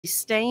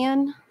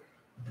Stand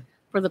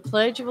for the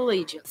Pledge of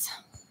Allegiance.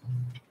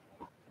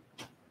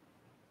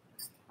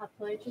 I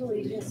pledge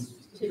allegiance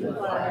to the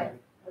flag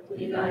of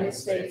the United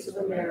States of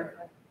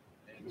America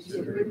and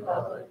to the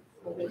republic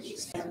for which it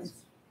stands,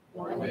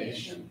 one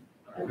nation,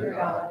 under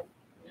God,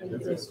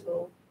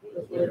 indivisible,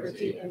 with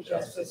liberty and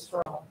justice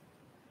for all.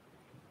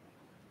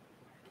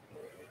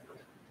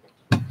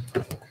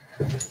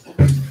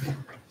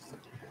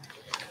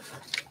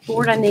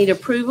 Board, I need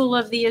approval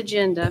of the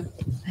agenda.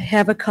 I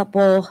have a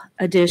couple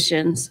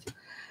additions.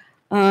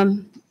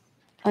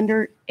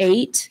 Under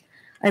 8,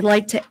 I'd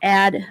like to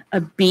add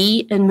a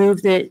B and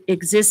move the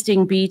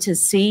existing B to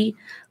C,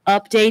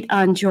 update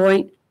on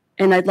joint,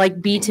 and I'd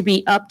like B to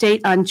be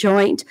update on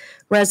joint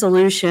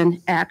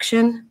resolution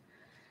action.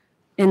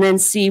 And then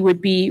C would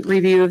be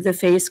review of the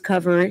face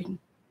covering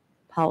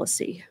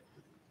policy.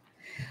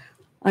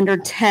 Under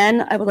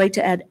 10, I would like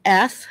to add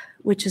F,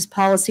 which is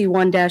policy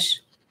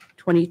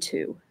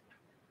 1-22.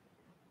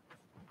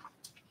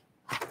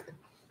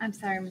 I'm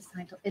sorry, Ms.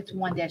 Heintel. It's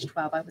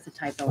 1-12. I was a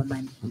typo in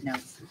my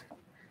notes.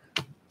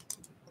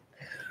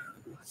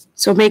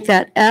 So make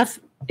that F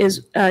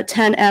is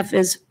 10F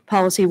is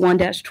policy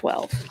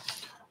 1-12.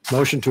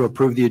 Motion to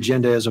approve the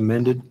agenda as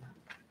amended.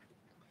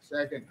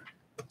 Second.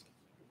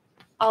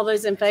 All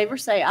those in favor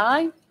say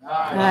aye.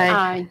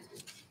 Aye.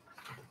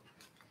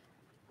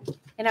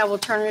 And I will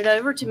turn it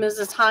over to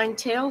Mrs.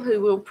 Heintel,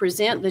 who will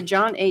present the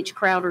John H.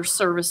 Crowder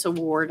Service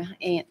Award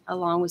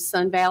along with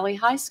Sun Valley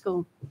High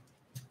School.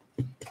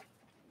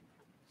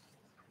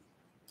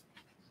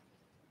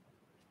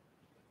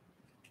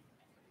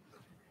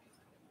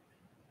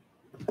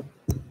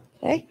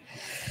 Okay.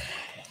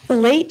 The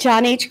late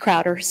John H.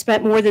 Crowder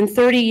spent more than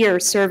 30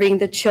 years serving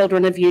the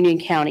children of Union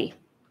County.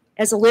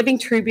 As a living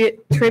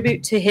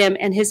tribute to him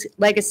and his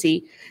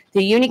legacy,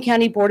 the Union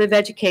County Board of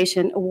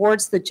Education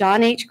awards the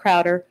John H.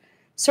 Crowder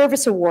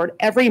Service Award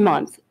every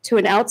month to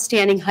an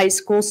outstanding high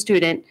school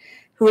student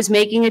who is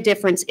making a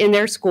difference in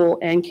their school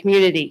and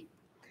community.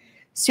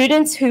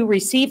 Students who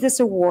receive this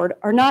award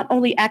are not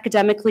only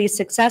academically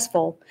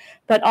successful,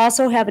 but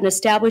also have an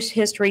established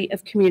history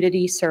of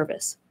community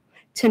service.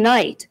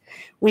 Tonight,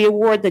 we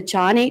award the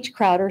John H.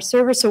 Crowder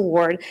Service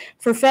Award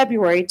for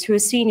February to a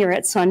senior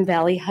at Sun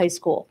Valley High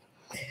School.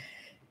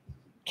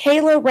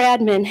 Kayla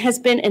Radman has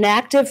been an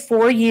active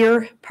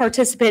 4-year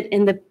participant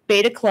in the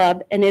Beta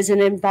Club and is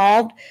an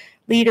involved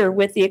leader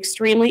with the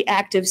extremely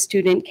active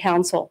Student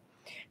Council.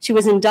 She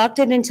was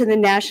inducted into the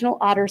National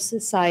Honor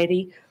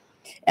Society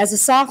as a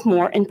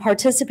sophomore and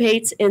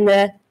participates in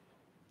the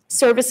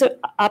service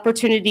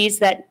opportunities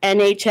that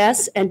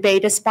NHS and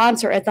Beta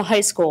sponsor at the high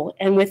school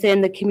and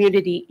within the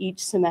community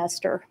each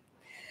semester.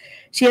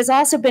 She has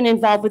also been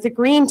involved with the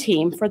Green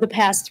Team for the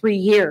past 3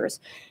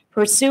 years,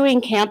 pursuing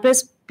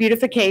campus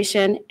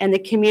beautification and the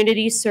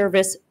community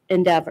service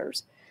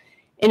endeavors.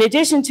 In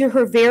addition to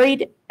her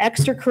varied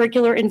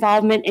extracurricular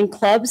involvement in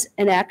clubs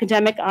and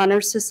academic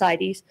honor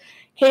societies,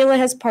 Kayla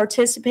has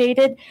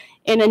participated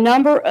in a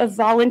number of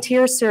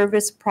volunteer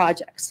service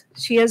projects.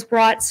 She has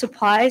brought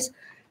supplies,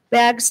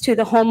 bags to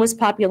the homeless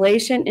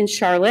population in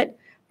Charlotte,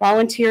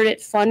 volunteered at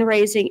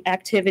fundraising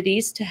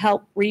activities to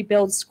help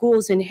rebuild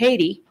schools in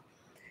Haiti,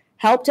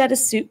 helped at a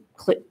soup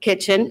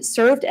kitchen,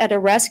 served at a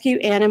rescue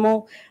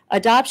animal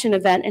adoption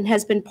event, and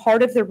has been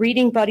part of the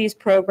Reading Buddies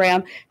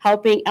program,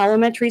 helping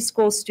elementary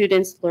school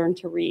students learn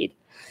to read.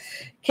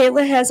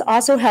 Kayla has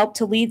also helped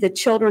to lead the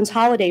Children's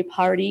Holiday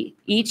Party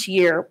each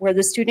year, where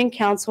the Student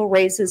Council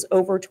raises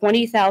over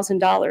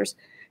 $20,000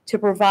 to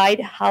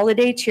provide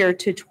holiday cheer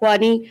to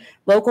 20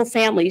 local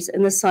families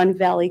in the Sun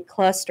Valley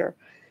cluster.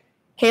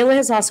 Kayla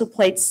has also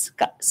played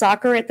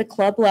soccer at the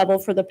club level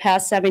for the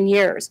past 7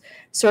 years,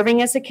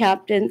 serving as a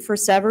captain for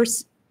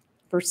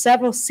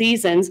several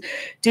seasons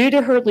due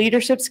to her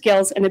leadership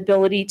skills and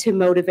ability to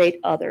motivate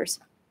others.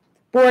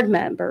 Board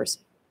members,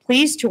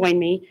 please join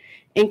me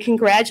in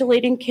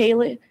congratulating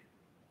Kayla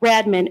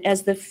Radman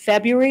as the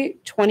February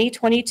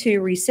 2022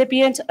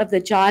 recipient of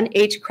the John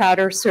H.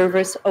 Crowder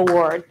Service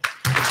Award.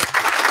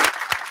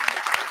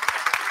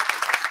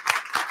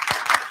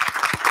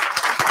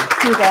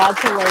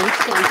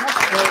 Congratulations.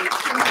 That's great.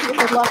 Thank you.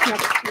 Good luck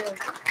next year.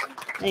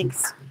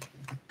 Thanks.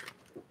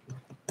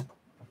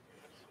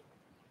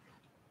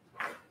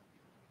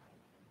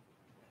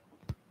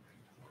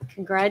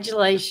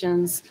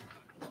 Congratulations.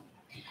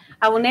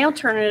 I will now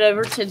turn it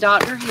over to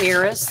Dr.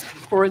 Harris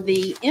for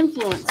the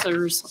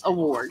Influencers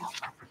Award.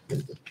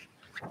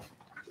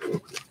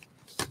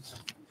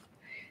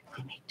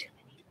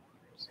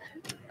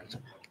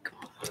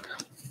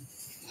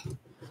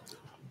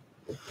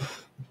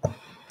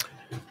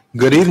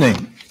 Good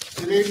evening.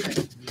 Good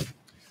evening.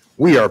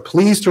 We are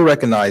pleased to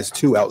recognize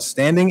 2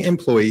 outstanding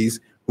employees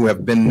who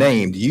have been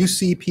named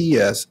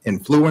UCPS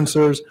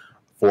Influencers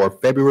for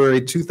February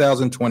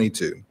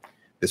 2022.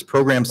 This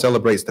program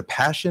celebrates the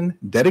passion,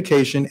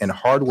 dedication, and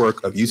hard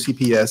work of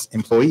UCPS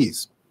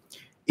employees.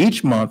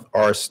 Each month,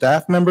 our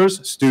staff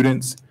members,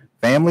 students,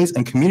 families,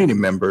 and community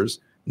members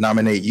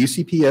nominate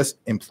UCPS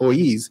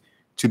employees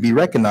to be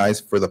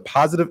recognized for the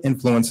positive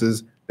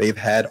influences they've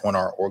had on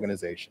our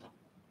organization.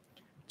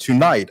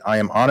 Tonight, I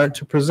am honored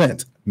to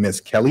present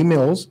Ms. Kelly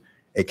Mills,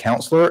 a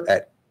counselor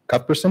at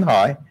Cuthbertson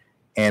High,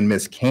 and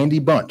Ms. Candy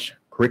Bunch,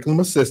 curriculum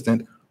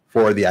assistant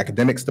for the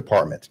academics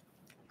department.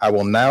 I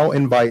will now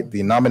invite the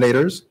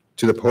nominators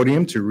to the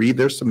podium to read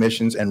their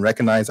submissions and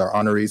recognize our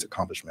honorees'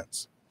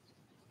 accomplishments.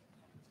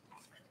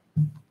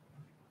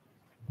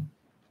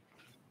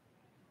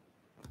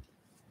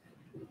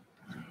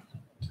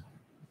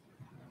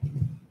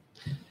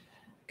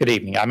 Good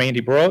evening. I'm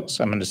Andy Brooks.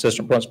 I'm an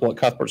assistant principal at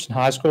Cuthbertson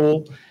High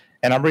School,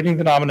 and I'm reading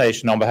the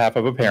nomination on behalf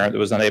of a parent that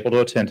was unable to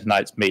attend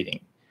tonight's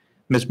meeting.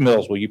 Ms.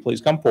 Mills, will you please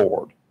come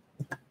forward?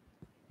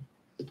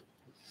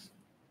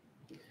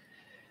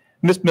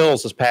 Ms.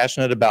 Mills is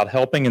passionate about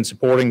helping and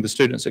supporting the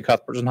students at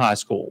Cuthbertson High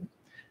School.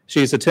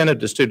 She is attentive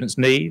to students'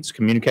 needs,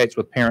 communicates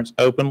with parents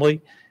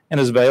openly, and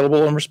is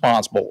available and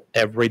responsible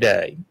every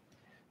day.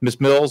 Ms.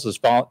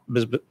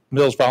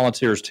 Mills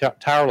volunteers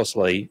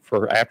tirelessly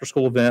for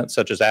after-school events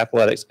such as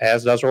athletics,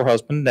 as does her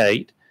husband,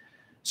 Nate,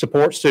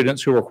 supports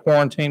students who are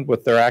quarantined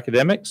with their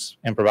academics,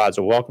 and provides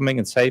a welcoming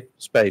and safe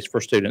space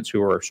for students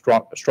who are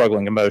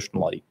struggling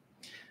emotionally.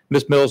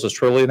 Ms. Mills is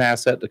truly an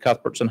asset to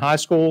Cuthbertson High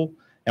School,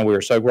 and we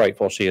are so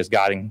grateful she is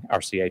guiding our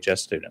CHS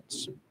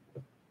students.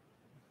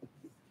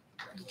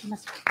 Thank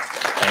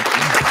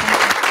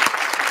you.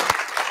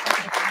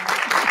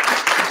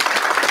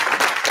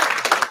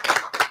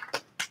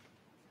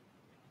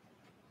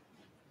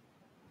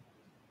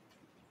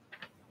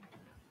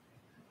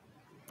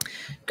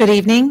 Good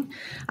evening.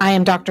 I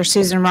am Dr.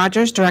 Susan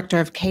Rogers,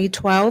 Director of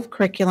K-12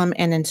 Curriculum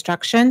and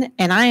Instruction,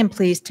 and I am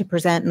pleased to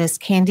present Ms.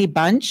 Candy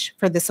Bunch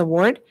for this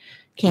award.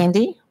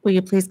 Candy, will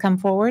you please come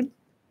forward?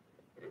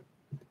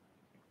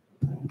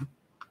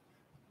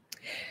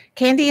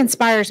 Candy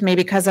inspires me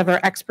because of her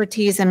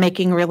expertise in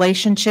making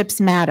relationships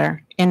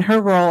matter in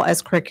her role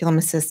as curriculum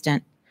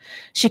assistant.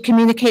 She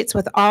communicates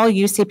with all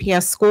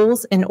UCPS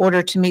schools in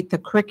order to meet the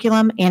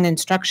curriculum and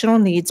instructional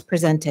needs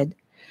presented.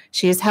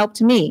 She has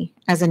helped me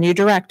as a new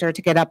director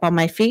to get up on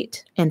my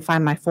feet and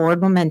find my forward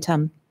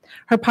momentum.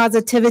 Her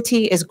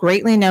positivity is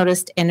greatly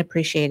noticed and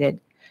appreciated.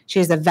 She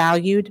is a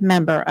valued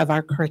member of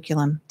our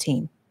curriculum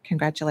team.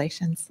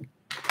 Congratulations.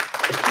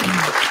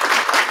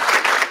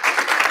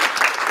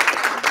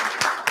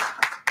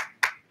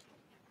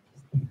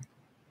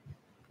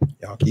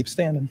 Y'all keep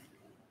standing.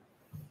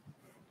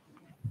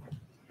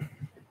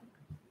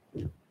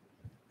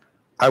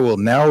 I will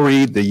now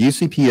read the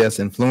UCPS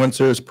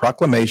Influencers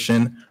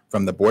Proclamation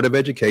from the Board of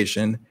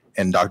Education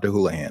and Dr.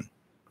 Houlihan.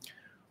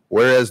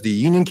 Whereas the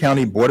Union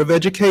County Board of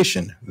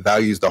Education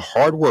values the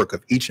hard work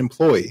of each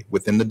employee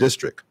within the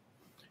district.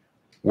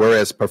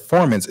 Whereas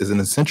performance is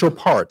an essential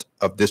part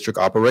of district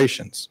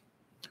operations.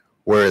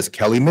 Whereas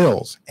Kelly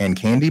Mills and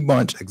Candy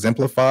Bunch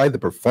exemplify the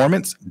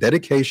performance,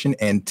 dedication,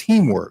 and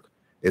teamwork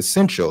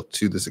essential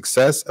to the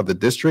success of the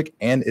district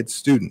and its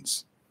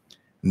students.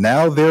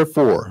 Now,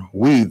 therefore,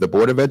 we, the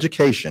Board of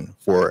Education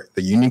for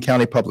the Union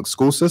County Public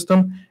School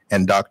System,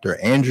 and Dr.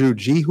 Andrew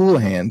G.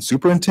 Houlihan,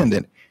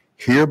 Superintendent,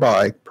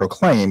 hereby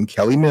proclaim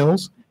Kelly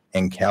Mills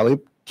and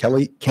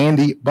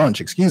Candy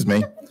Bunch,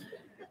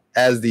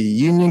 as the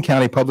Union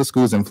County Public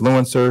Schools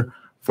influencer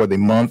for the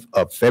month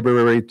of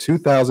February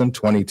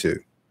 2022.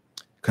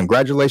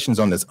 Congratulations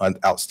on this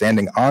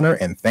outstanding honor,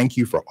 and thank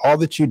you for all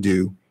that you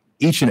do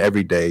each and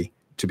every day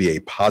to be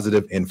a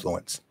positive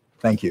influence.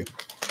 Thank you.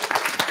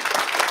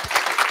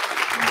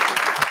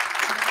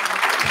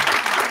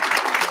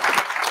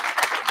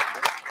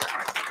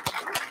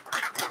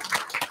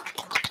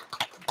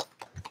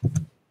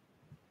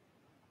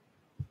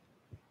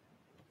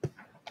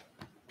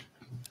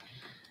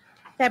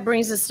 That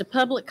brings us to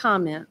public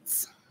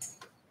comments.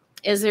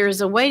 As there is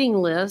a waiting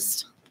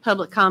list,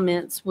 public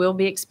comments will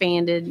be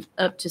expanded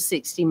up to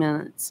 60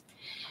 minutes.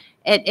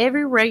 At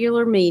every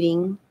regular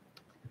meeting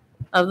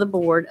of the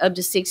board, up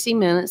to 60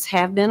 minutes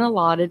have been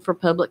allotted for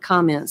public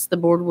comments. The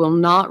board will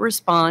not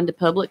respond to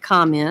public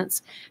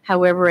comments.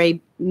 However,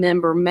 a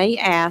member may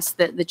ask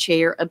that the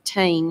chair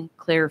obtain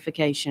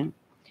clarification.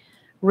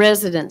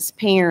 Residents,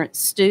 parents,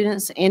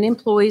 students, and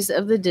employees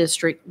of the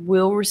district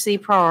will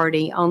receive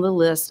priority on the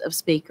list of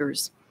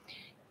speakers.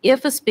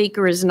 If a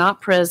speaker is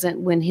not present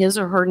when his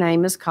or her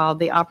name is called,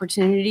 the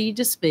opportunity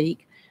to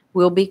speak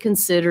will be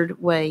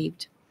considered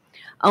waived.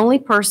 Only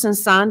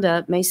persons signed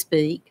up may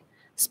speak.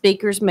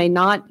 Speakers may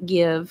not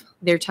give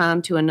their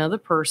time to another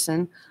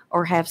person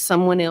or have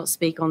someone else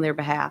speak on their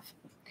behalf.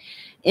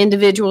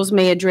 Individuals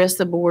may address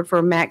the board for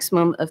a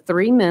maximum of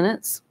 3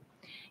 minutes.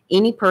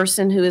 Any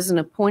person who is an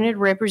appointed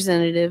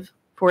representative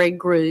for a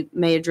group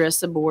may address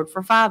the board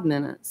for 5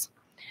 minutes.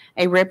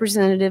 A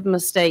representative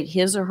must state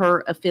his or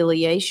her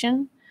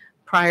affiliation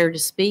prior to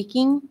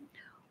speaking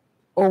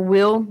or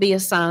will be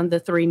assigned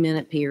the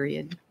 3-minute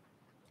period.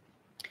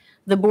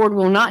 The board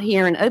will not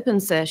hear in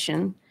open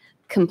session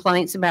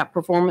complaints about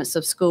performance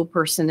of school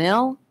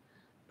personnel,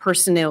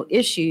 personnel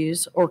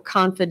issues, or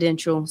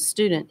confidential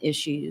student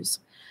issues.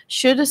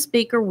 Should a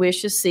speaker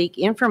wish to seek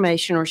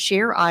information or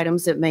share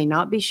items that may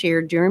not be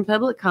shared during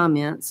public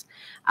comments,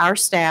 our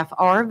staff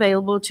are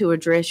available to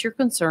address your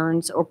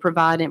concerns or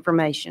provide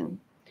information.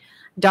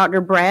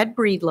 Dr. Brad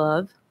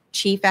Breedlove,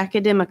 Chief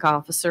Academic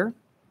Officer,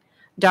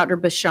 Dr.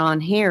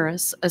 Bashan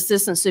Harris,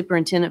 Assistant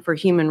Superintendent for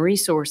Human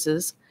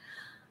Resources,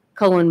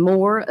 Cullen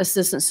Moore,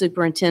 Assistant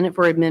Superintendent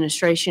for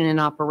Administration and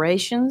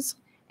Operations,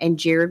 and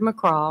Jared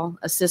McCraw,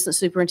 Assistant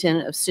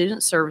Superintendent of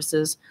Student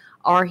Services,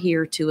 are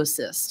here to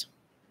assist.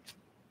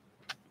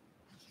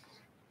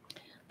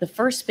 The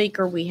first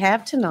speaker we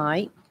have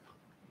tonight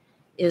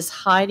is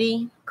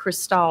Heidi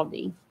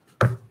Cristaldi.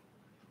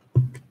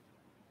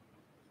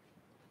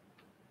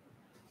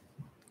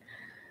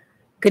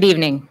 Good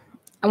evening.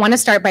 I want to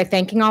start by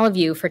thanking all of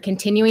you for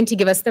continuing to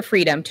give us the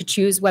freedom to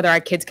choose whether our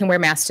kids can wear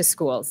masks to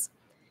schools.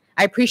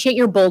 I appreciate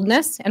your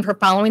boldness and for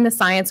following the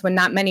science when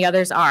not many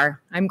others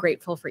are. I'm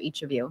grateful for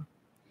each of you.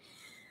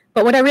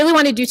 But what I really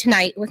want to do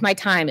tonight with my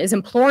time is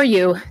implore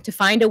you to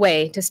find a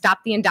way to stop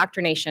the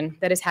indoctrination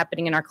that is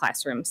happening in our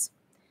classrooms.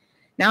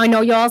 Now, I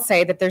know you all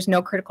say that there's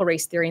no critical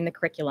race theory in the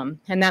curriculum,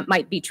 and that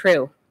might be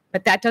true,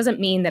 but that doesn't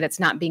mean that it's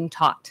not being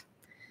taught.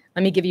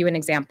 Let me give you an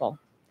example.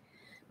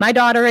 My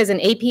daughter is an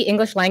AP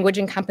English Language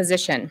and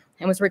Composition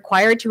and was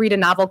required to read a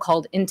novel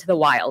called Into the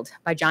Wild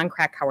by John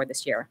Krakauer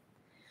this year.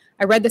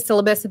 I read the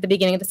syllabus at the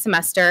beginning of the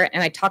semester,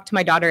 and I talked to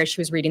my daughter as she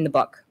was reading the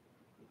book.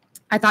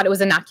 I thought it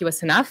was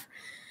innocuous enough.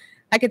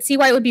 I could see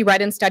why it would be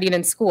read and studied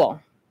in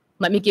school.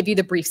 Let me give you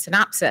the brief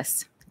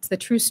synopsis. It's the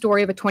true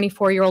story of a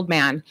 24-year-old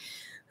man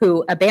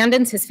who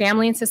abandons his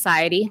family and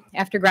society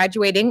after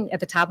graduating at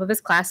the top of his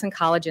class in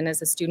college and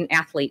as a student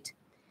athlete.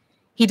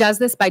 He does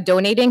this by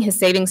donating his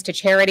savings to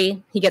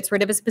charity, he gets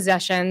rid of his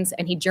possessions,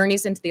 and he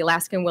journeys into the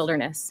Alaskan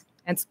wilderness.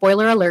 And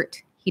spoiler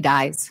alert, he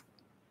dies.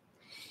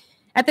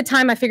 At the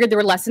time, I figured there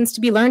were lessons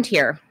to be learned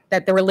here,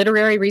 that there were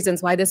literary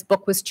reasons why this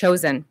book was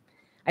chosen.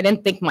 I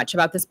didn't think much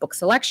about this book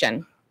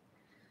selection.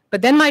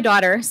 But then my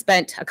daughter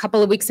spent a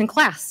couple of weeks in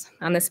class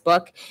on this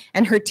book,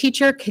 and her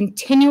teacher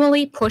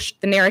continually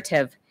pushed the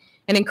narrative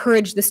and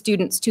encouraged the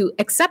students to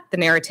accept the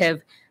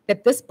narrative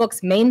that this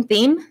book's main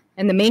theme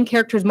and the main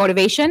character's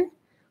motivation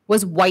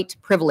was white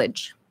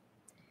privilege.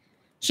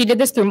 She did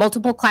this through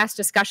multiple class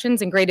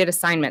discussions and graded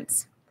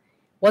assignments.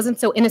 Wasn't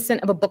so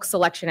innocent of a book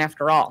selection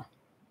after all.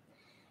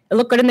 It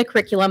looked good in the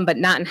curriculum, but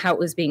not in how it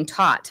was being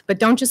taught. But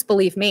don't just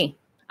believe me.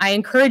 I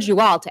encourage you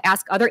all to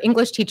ask other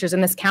English teachers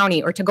in this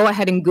county or to go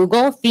ahead and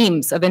Google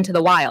themes of Into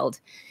the Wild.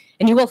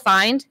 And you will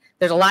find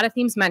there's a lot of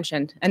themes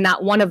mentioned, and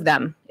not one of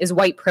them is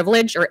white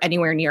privilege or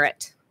anywhere near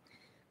it.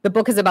 The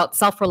book is about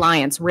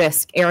self-reliance,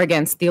 risk,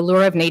 arrogance, the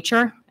allure of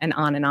nature, and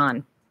on and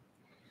on.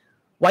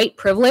 White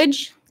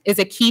privilege is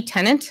a key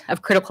tenet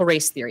of critical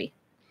race theory.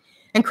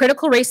 And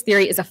critical race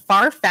theory is a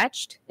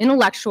far-fetched,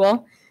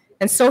 intellectual,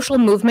 and social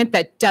movement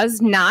that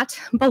does not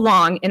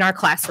belong in our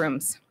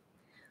classrooms.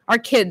 Our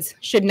kids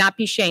should not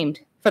be shamed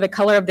for the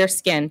color of their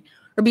skin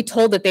or be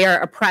told that they are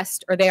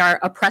oppressed or they are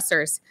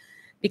oppressors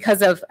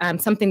because of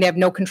something they have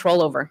no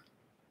control over.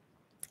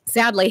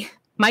 Sadly,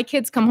 my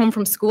kids come home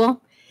from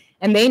school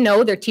and they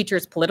know their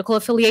teachers' political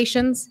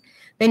affiliations,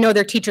 they know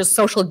their teachers'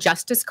 social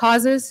justice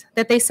causes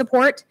that they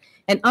support,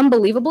 and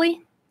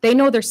unbelievably, they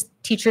know their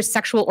teachers'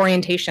 sexual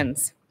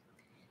orientations.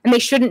 And they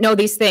shouldn't know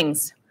these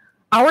things.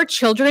 Our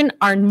children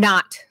are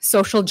not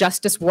social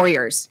justice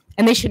warriors,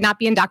 and they should not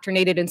be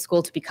indoctrinated in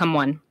school to become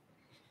one.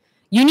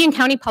 Union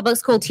County Public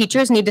School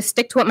teachers need to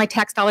stick to what my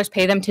tax dollars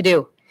pay them to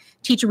do.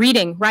 Teach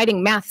reading,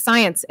 writing, math,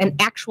 science,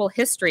 and actual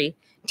history.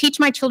 Teach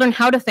my children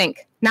how to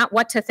think, not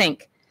what to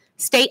think.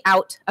 Stay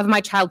out of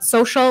my child's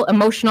social,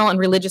 emotional, and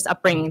religious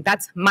upbringing.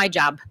 That's my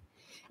job.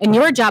 And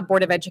your job,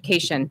 Board of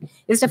Education,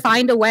 is to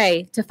find a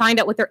way to find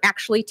out what they're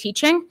actually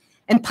teaching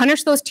and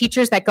punish those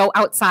teachers that go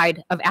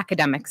outside of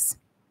academics.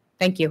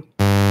 Thank you.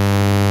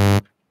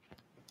 The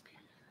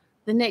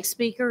next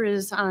speaker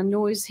is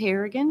Noyes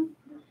Harrigan.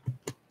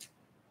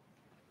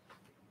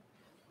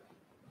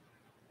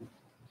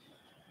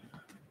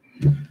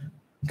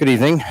 Good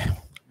evening.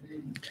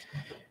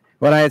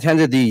 When I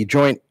attended the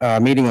joint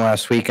meeting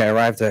last week, I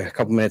arrived a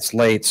couple minutes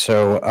late,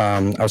 so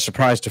I was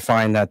surprised to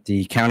find that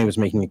the county was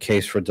making a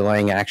case for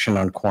delaying action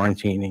on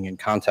quarantining and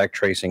contact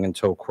tracing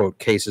until, quote,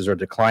 cases are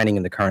declining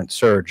in the current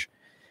surge.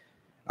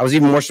 I was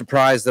even more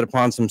surprised that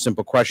upon some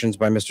simple questions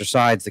by Mr.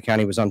 Sides, the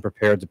county was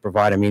unprepared to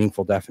provide a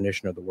meaningful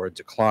definition of the word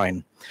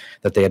decline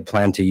that they had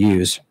planned to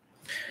use.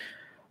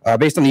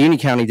 Based on the Union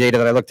County data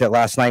that I looked at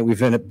last night, we've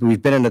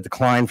been in a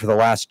decline for the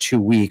last 2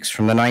 weeks.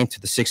 From the 9th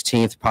to the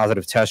 16th,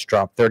 positive tests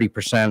dropped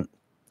 30%.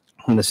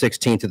 From the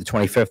 16th to the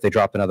 25th, they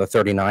dropped another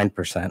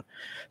 39%.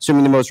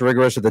 Assuming the most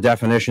rigorous of the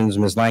definitions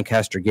Ms.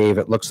 Lancaster gave,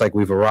 it looks like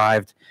we've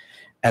arrived,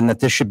 and that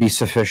this should be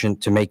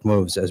sufficient to make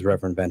moves, as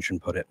Reverend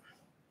Benson put it.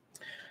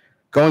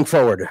 Going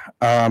forward,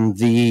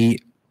 the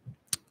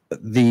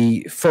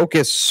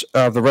focus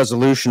of the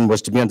resolution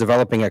was to be on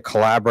developing a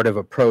collaborative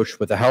approach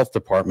with the health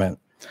department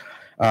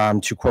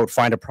to, quote,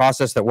 find a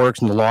process that works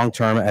in the long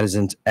term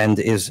and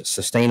is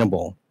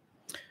sustainable.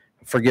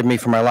 Forgive me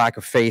for my lack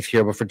of faith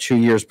here, but for 2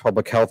 years,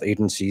 public health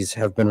agencies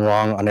have been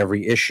wrong on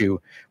every issue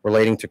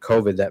relating to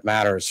COVID that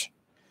matters.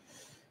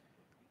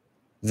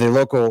 The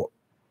local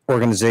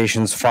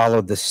organizations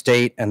followed the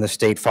state, and the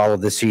state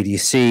followed the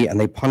CDC, and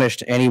they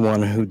punished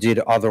anyone who did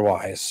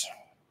otherwise.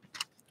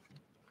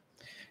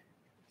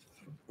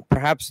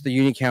 perhaps the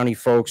Union County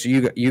folks,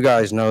 you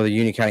guys know the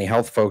Union County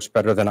health folks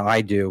better than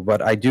I do,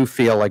 but I do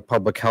feel like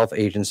public health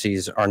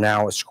agencies are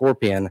now a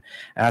scorpion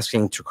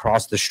asking to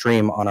cross the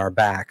stream on our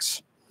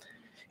backs.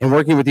 In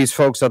working with these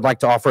folks, I'd like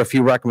to offer a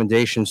few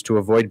recommendations to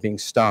avoid being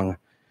stung.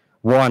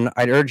 One,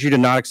 I'd urge you to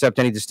not accept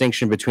any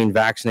distinction between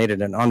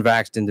vaccinated and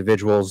unvaxxed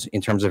individuals in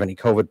terms of any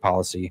COVID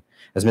policy.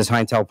 As Ms.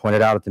 Heintel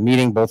pointed out at the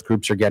meeting, both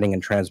groups are getting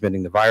and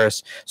transmitting the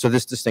virus, so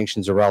this distinction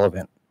is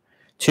irrelevant.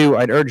 Two,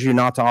 I'd urge you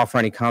not to offer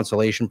any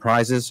consolation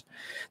prizes.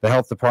 The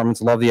health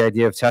departments love the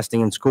idea of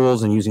testing in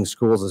schools and using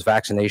schools as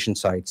vaccination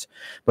sites,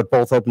 but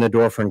both open the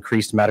door for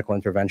increased medical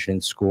intervention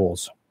in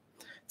schools.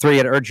 Three,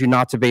 I'd urge you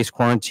not to base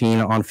quarantine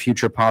on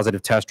future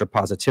positive test or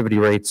positivity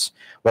rates.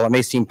 While it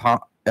may seem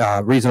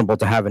reasonable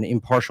to have an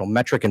impartial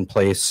metric in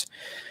place,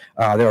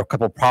 there are a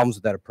couple of problems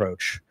with that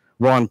approach.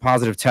 One,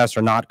 positive tests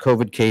are not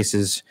COVID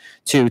cases.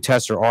 Two,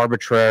 tests are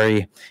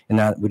arbitrary in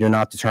that we do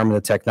not determine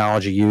the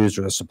technology used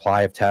or the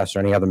supply of tests or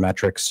any other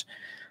metrics.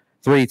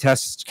 Three,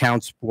 test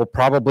counts will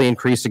probably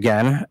increase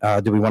again.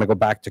 Do we want to go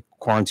back to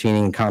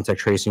quarantining and contact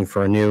tracing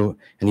for a new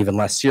and even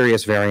less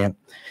serious variant?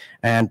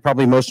 And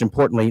probably most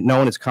importantly, no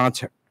one is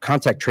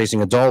contact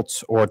tracing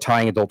adults or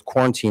tying adult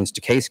quarantines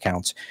to case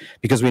counts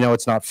because we know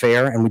it's not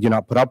fair and we do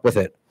not put up with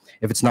it.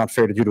 If it's not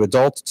fair to do to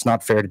adults, it's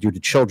not fair to do to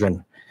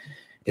children.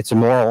 It's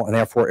immoral and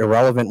therefore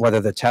irrelevant whether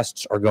the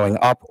tests are going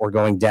up or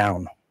going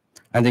down.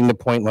 Ending the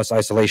pointless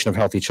isolation of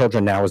healthy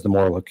children now is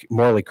the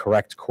morally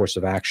correct course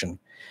of action.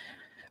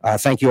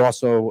 Thank you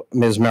also,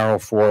 Ms. Merrill,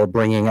 for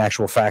bringing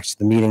actual facts to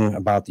the meeting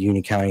about the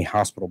Union County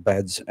hospital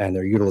beds and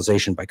their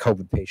utilization by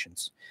COVID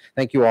patients.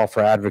 Thank you all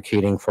for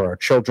advocating for our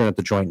children at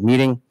the joint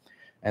meeting,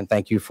 and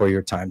thank you for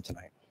your time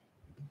tonight.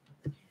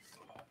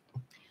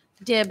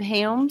 Deb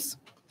Helms.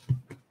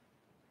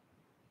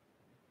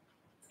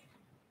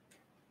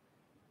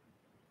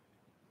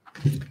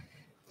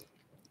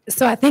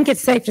 So I think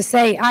it's safe to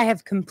say I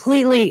have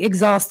completely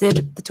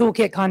exhausted the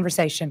toolkit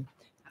conversation.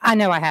 I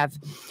know I have.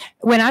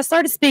 When I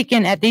started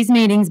speaking at these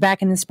meetings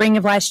back in the spring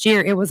of last year,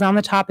 it was on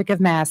the topic of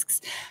masks.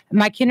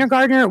 My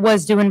kindergartner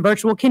was doing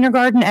virtual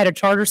kindergarten at a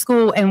charter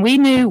school, and we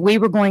knew we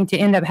were going to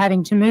end up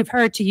having to move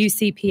her to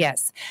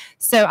UCPS.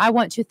 So I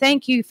want to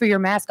thank you for your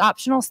mask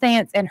optional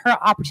stance and her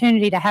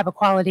opportunity to have a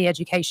quality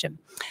education.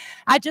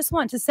 I just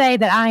want to say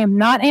that I am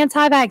not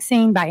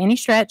anti-vaccine by any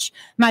stretch.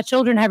 My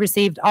children have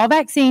received all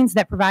vaccines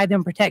that provide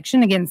them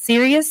protection against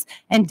serious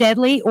and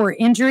deadly or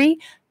injury,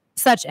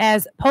 such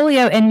as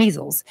polio and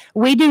measles.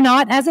 We do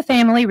not, as a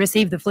family,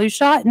 receive the flu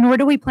shot, nor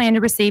do we plan to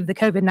receive the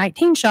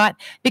COVID-19 shot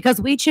because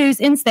we choose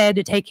instead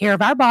to take care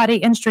of our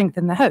body and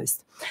strengthen the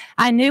host.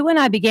 I knew when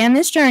I began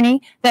this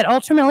journey that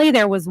ultimately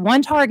there was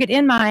one target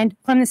in mind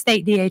from the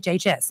state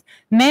DHHS: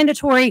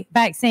 mandatory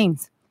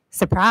vaccines.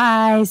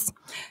 Surprise!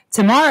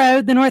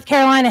 Tomorrow, the North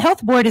Carolina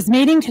Health Board is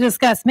meeting to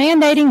discuss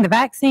mandating the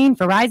vaccine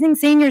for rising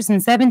seniors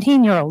and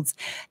 17-year-olds.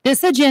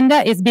 This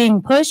agenda is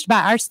being pushed by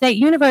our state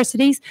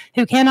universities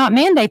who cannot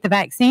mandate the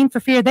vaccine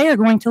for fear they are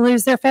going to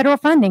lose their federal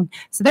funding.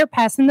 So they're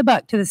passing the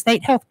buck to the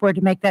state health board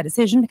to make that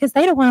decision because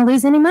they don't want to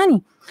lose any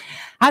money.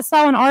 I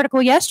saw an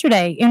article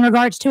yesterday in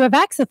regards to a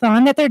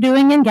vaxathon that they're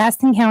doing in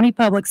Gaston County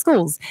Public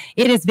Schools.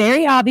 It is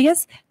very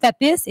obvious that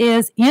this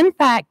is, in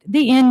fact,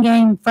 the end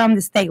game from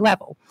the state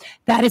level.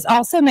 That is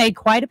also made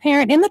quite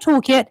apparent in the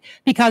toolkit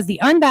because the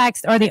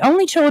unvaxxed are the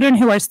only children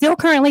who are still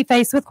currently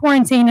faced with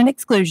quarantine and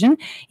exclusion,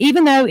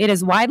 even though it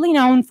is widely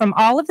known from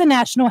all of the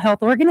national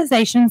health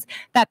organizations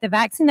that the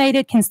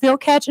vaccinated can still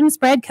catch and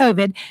spread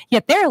COVID,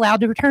 yet they're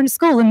allowed to return to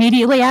school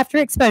immediately after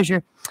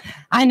exposure.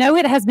 I know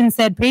it has been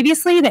said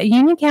previously that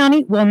Union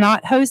County will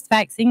not host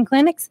vaccine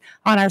clinics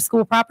on our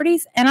school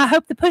properties, and I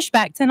hope the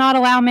pushback to not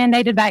allow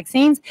mandated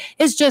vaccines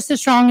is just as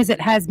strong as it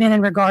has been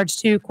in regards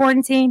to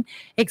quarantine,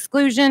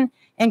 exclusion,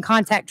 and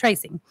contact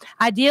tracing.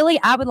 Ideally,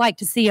 I would like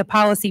to see a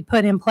policy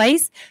put in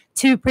place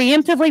to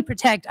preemptively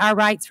protect our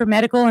rights for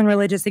medical and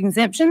religious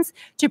exemptions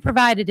to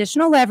provide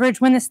additional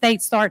leverage when the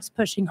state starts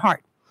pushing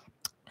hard.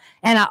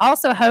 And I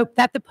also hope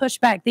that the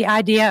pushback, the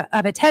idea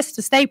of a test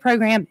to stay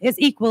program is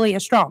equally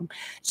as strong.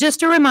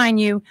 Just to remind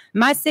you,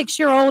 my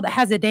 6-year-old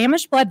has a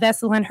damaged blood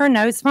vessel in her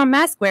nose from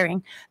mask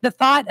wearing. The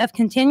thought of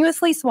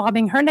continuously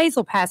swabbing her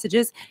nasal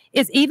passages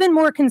is even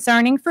more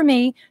concerning for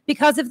me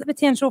because of the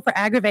potential for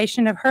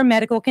aggravation of her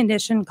medical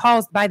condition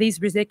caused by these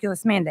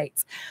ridiculous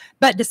mandates.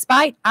 But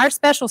despite our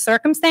special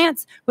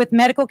circumstance with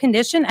medical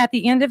condition, at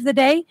the end of the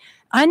day,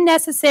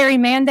 unnecessary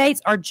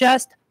mandates are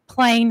just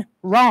plain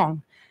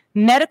wrong.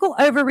 Medical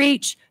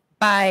overreach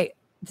by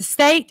the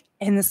state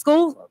and the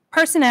school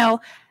personnel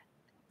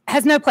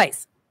has no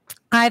place.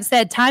 I've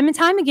said time and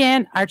time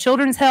again, our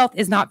children's health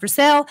is not for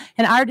sale,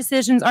 and our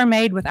decisions are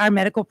made with our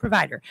medical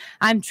provider.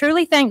 I'm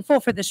truly thankful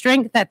for the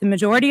strength that the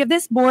majority of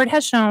this board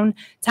has shown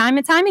time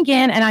and time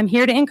again, and I'm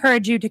here to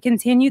encourage you to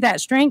continue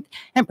that strength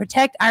and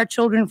protect our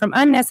children from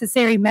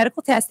unnecessary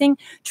medical testing,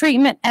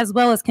 treatment, as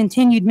well as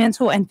continued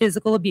mental and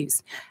physical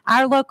abuse.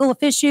 Our local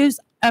officials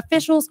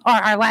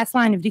are our last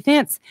line of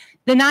defense.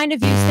 The 9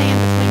 of you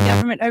stand between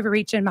government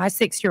overreach and my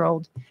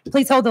 6-year-old.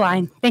 Please hold the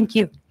line. Thank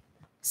you.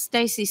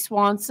 Stacy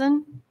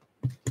Swanson.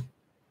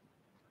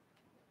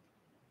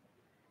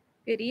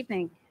 Good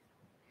evening.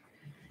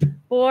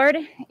 Board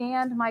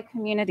and my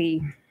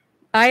community.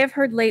 I have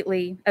heard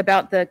lately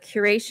about the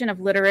curation of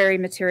literary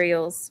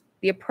materials,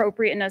 the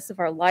appropriateness of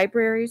our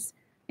libraries,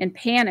 and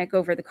panic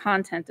over the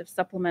content of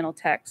supplemental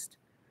text.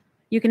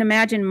 You can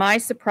imagine my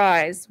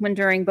surprise when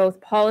during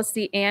both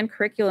policy and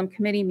curriculum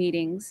committee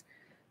meetings,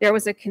 there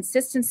was a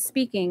consistent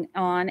speaking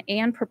on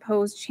and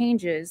proposed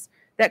changes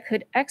that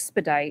could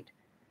expedite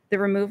the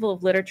removal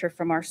of literature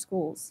from our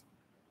schools.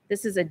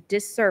 This is a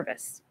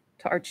disservice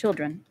to our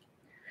children.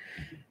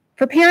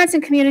 For parents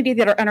and community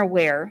that are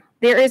unaware,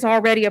 there is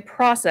already a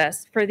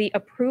process for the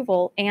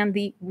approval and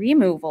the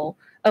removal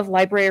of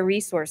library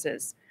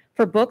resources.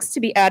 For books to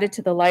be added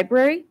to the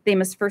library, they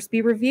must first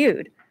be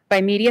reviewed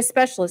by media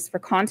specialists for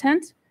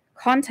content,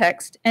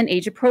 context, and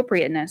age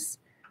appropriateness.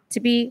 To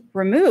be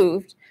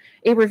removed,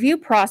 a review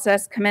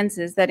process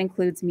commences that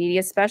includes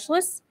media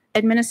specialists,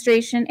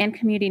 administration, and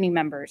community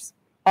members,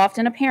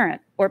 often a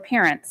parent or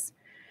parents.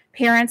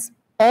 Parents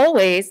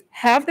always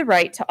have the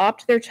right to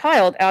opt their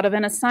child out of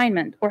an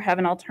assignment or have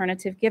an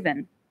alternative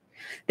given.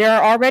 There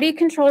are already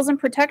controls and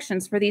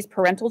protections for these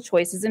parental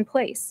choices in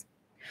place.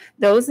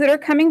 Those that are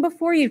coming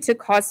before you to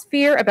cause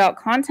fear about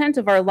content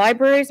of our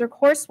libraries or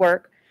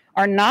coursework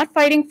are not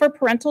fighting for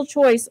parental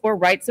choice or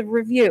rights of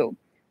review.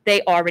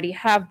 They already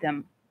have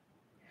them.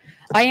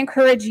 I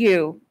encourage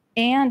you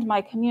and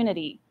my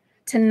community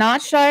to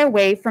not shy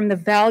away from the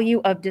value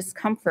of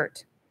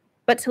discomfort,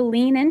 but to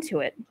lean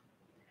into it,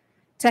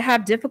 to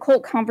have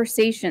difficult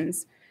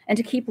conversations, and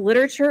to keep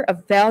literature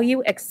of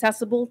value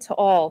accessible to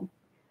all.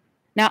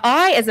 Now,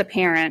 I, as a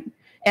parent,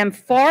 am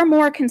far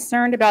more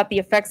concerned about the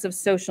effects of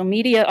social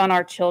media on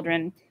our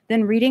children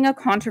than reading a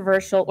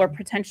controversial or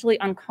potentially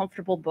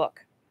uncomfortable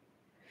book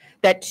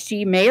that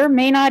she may or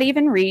may not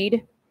even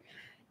read,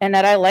 and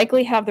that I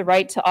likely have the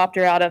right to opt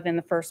her out of in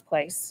the first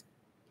place.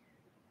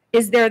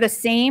 Is there the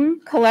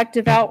same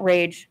collective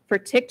outrage for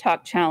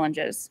TikTok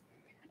challenges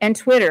and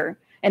Twitter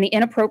and the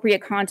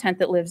inappropriate content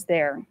that lives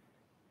there?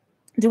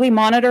 Do we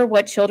monitor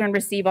what children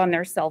receive on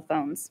their cell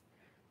phones?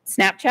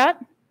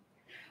 Snapchat?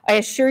 I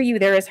assure you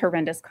there is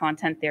horrendous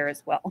content there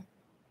as well.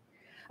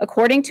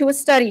 According to a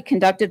study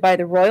conducted by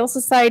the Royal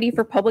Society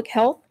for Public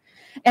Health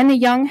and the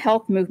Young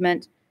Health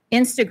Movement,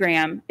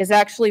 Instagram is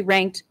actually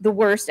ranked the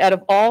worst out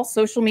of all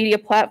social media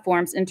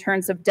platforms in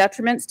terms of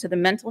detriments to the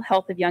mental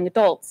health of young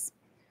adults.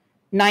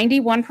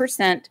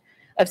 91%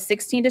 of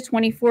 16 to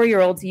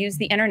 24-year-olds use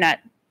the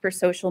internet for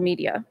social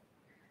media.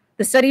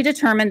 The study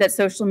determined that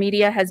social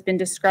media has been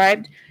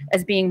described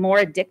as being more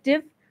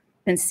addictive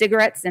than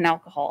cigarettes and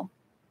alcohol.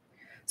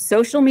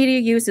 Social media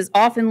use is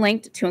often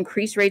linked to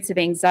increased rates of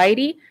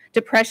anxiety,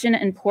 depression,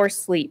 and poor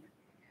sleep.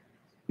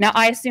 Now,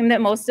 I assume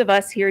that most of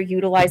us here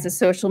utilize a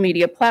social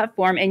media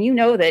platform, and you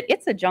know that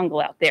it's a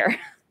jungle out there.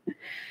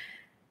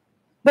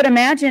 But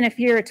imagine if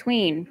you're a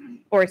tween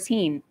or a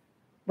teen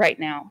right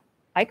now.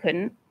 I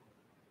couldn't.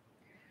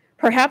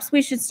 Perhaps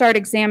we should start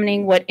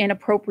examining what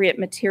inappropriate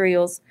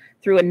materials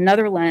through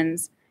another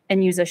lens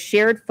and use a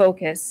shared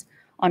focus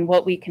on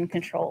what we can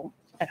control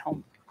at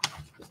home.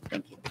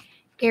 Thank you.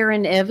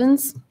 Aaron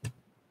Evans.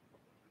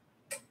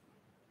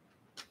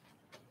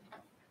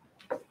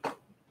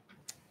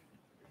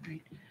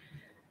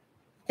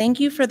 Thank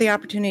you for the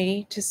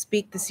opportunity to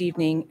speak this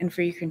evening and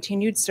for your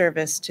continued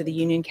service to the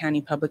Union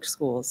County Public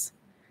Schools.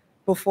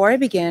 Before I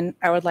begin,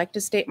 I would like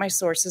to state my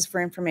sources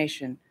for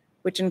information,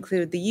 which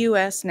include the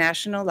U.S.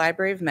 National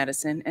Library of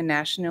Medicine and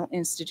National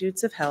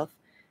Institutes of Health,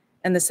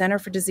 and the Center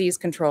for Disease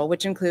Control,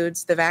 which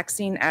includes the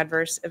Vaccine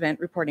Adverse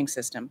Event Reporting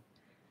System.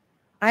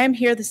 I am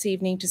here this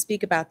evening to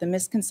speak about the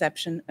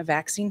misconception of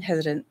vaccine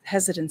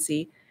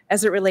hesitancy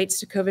as it relates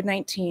to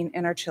COVID-19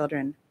 and our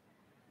children.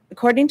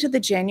 According to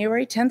the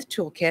January 10th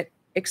Toolkit,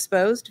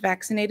 exposed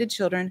vaccinated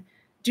children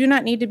do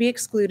not need to be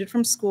excluded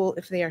from school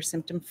if they are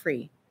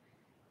symptom-free.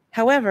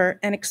 However,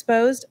 an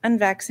exposed,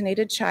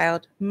 unvaccinated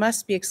child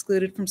must be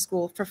excluded from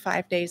school for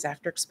 5 days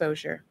after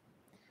exposure.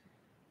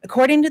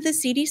 According to the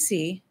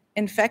CDC,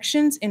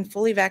 infections in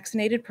fully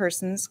vaccinated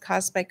persons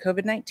caused by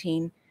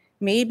COVID-19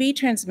 may be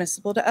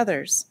transmissible to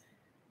others.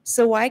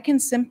 So why can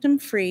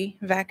symptom-free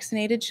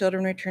vaccinated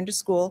children return to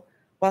school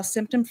while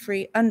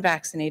symptom-free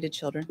unvaccinated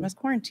children must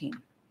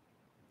quarantine?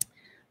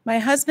 My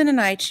husband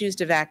and I choose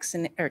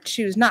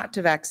not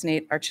to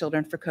vaccinate our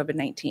children for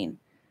COVID-19.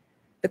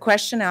 The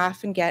question I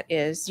often get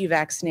is, you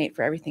vaccinate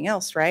for everything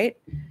else, right?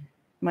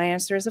 My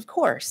answer is, of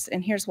course,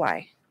 and here's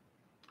why.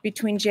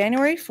 Between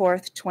January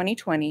 4th,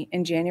 2020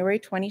 and January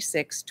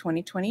 26,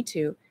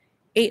 2022,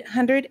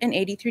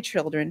 883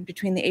 children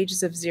between the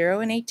ages of 0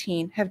 and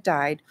 18 have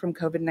died from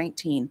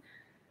COVID-19,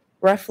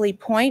 roughly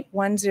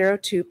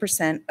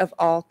 0.102% of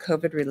all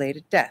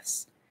COVID-related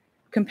deaths.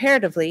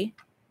 Comparatively,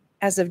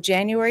 as of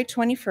January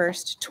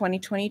 21st,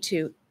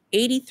 2022,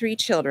 83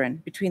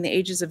 children between the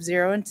ages of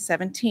 0 and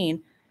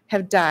 17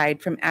 have died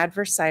from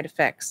adverse side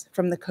effects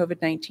from the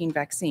COVID-19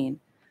 vaccine,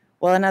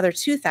 while another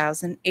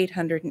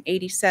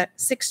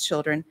 2,886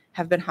 children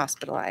have been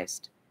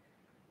hospitalized.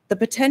 The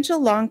potential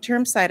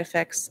long-term side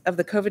effects of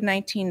the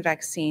COVID-19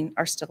 vaccine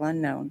are still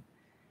unknown.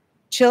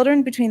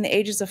 Children between the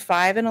ages of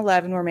 5 and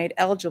 11 were made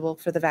eligible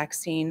for the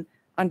vaccine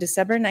on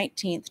December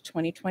 19th,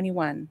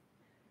 2021.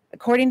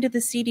 According to the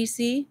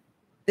CDC,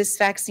 this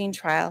vaccine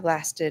trial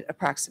lasted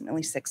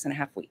approximately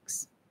 6.5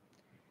 weeks.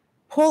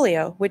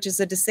 Polio, which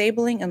is a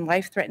disabling and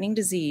life-threatening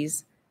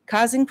disease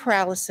causing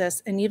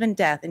paralysis and even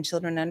death in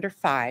children under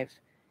 5,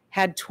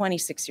 had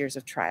 26 years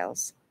of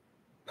trials.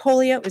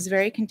 Polio is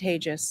very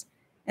contagious,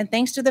 and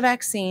thanks to the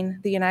vaccine,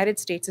 the United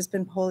States has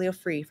been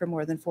polio-free for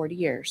more than 40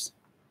 years.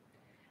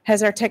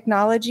 Has our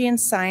technology and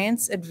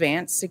science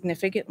advanced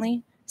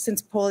significantly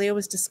since polio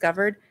was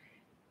discovered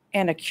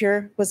and a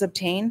cure was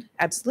obtained?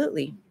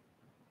 Absolutely.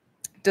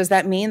 Does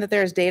that mean that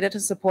there is data to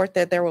support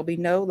that there will be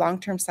no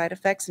long-term side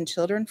effects in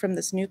children from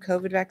this new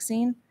COVID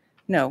vaccine?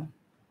 No.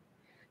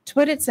 To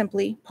put it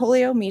simply,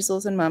 polio,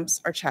 measles, and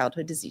mumps are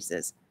childhood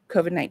diseases.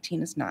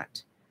 COVID-19 is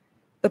not.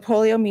 The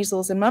polio,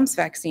 measles, and mumps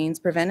vaccines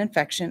prevent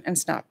infection and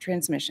stop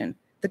transmission.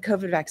 The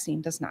COVID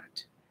vaccine does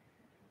not.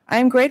 I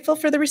am grateful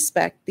for the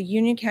respect the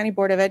Union County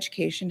Board of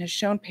Education has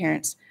shown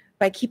parents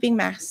by keeping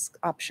masks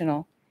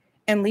optional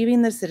and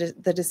leaving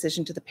the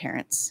decision to the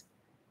parents.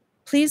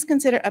 Please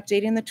consider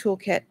updating the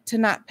toolkit to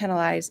not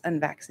penalize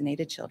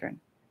unvaccinated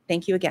children.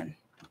 Thank you again.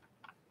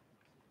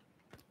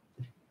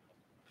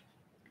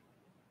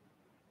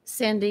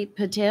 Sandy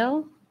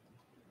Patel.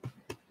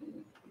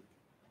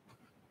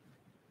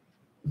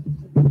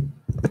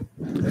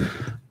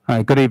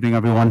 Hi, good evening,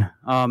 everyone.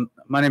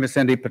 My name is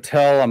Sandy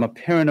Patel. I'm a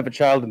parent of a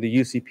child in the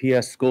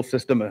UCPS school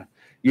system, a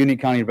Union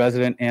County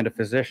resident, and a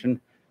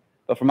physician.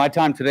 But for my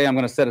time today, I'm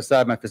going to set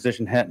aside my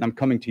physician hat, and I'm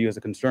coming to you as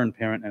a concerned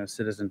parent and a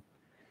citizen.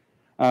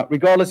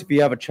 Regardless if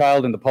you have a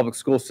child in the public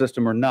school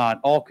system or not,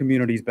 all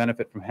communities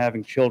benefit from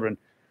having children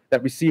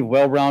that receive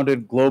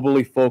well-rounded,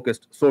 globally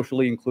focused,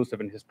 socially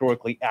inclusive, and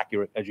historically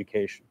accurate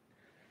education.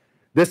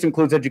 This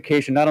includes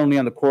education not only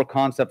on the core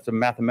concepts of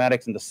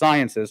mathematics and the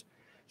sciences,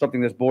 something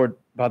this board,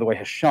 by the way,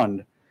 has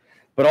shunned,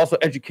 but also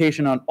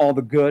education on all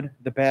the good,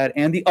 the bad,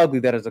 and the ugly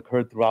that has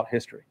occurred throughout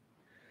history.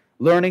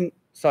 Learning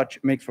such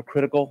makes for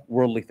critical,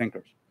 worldly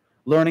thinkers.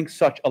 Learning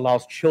such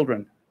allows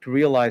children to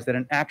realize that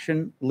an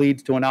action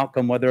leads to an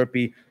outcome, whether it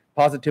be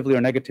positively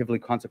or negatively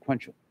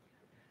consequential.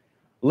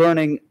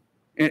 Learning,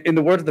 in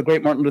the words of the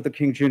great Martin Luther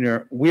King Jr.,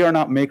 we are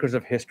not makers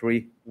of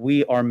history,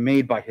 we are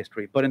made by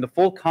history. But in the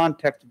full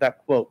context of that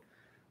quote,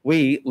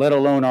 we, let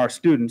alone our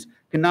students,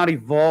 cannot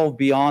evolve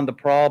beyond the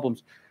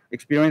problems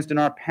experienced in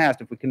our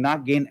past if we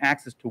cannot gain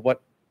access to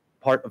what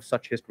part of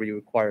such history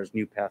requires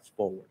new paths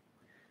forward.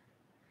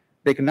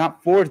 They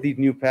cannot forge these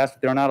new paths if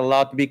they're not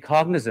allowed to be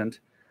cognizant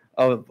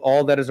of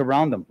all that is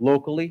around them,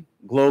 locally,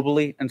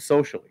 globally, and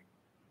socially.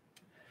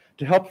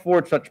 To help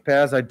forge such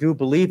paths, I do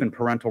believe in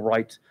parental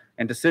rights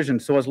and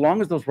decisions, so as long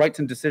as those rights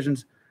and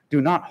decisions do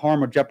not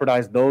harm or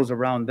jeopardize those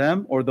around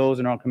them or those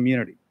in our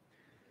community.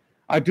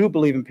 I do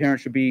believe in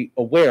parents should be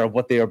aware of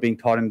what they are being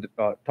taught and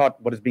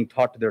what is being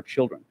taught to their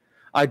children.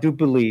 I do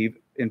believe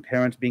in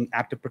parents being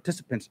active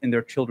participants in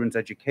their children's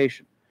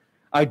education.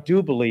 I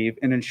do believe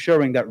in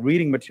ensuring that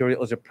reading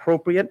material is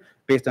appropriate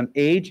based on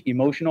age,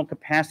 emotional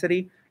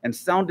capacity, and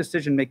sound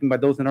decision-making by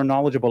those that are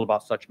knowledgeable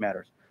about such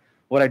matters.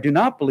 What I do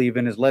not believe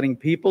in is letting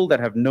people that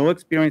have no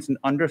experience in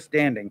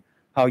understanding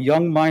how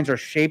young minds are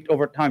shaped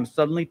over time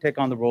suddenly take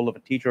on the role of a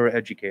teacher or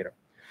educator.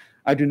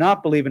 I do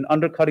not believe in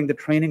undercutting the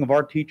training of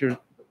our teachers,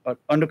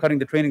 undercutting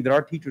the training that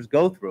our teachers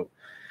go through,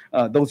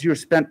 those years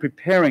spent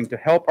preparing to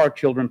help our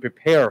children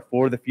prepare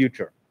for the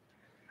future.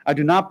 I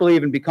do not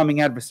believe in becoming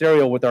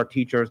adversarial with our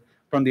teachers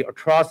from the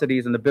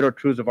atrocities and the bitter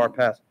truths of our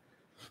past.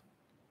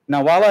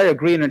 Now, while I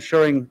agree in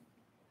ensuring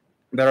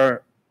that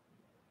our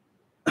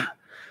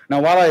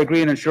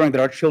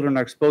children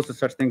are exposed to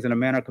such things in a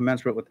manner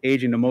commensurate with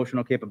age and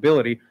emotional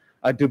capability,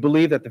 I do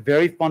believe that the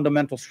very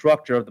fundamental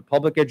structure of the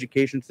public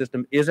education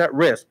system is at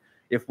risk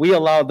if we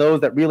allow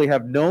those that really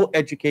have no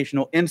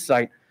educational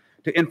insight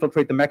to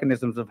infiltrate the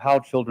mechanisms of how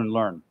children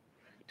learn.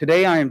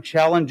 Today, I am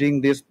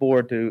challenging this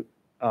board to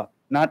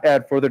not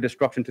add further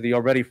destruction to the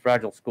already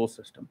fragile school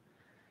system.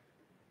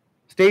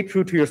 Stay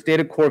true to your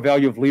stated core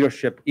value of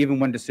leadership, even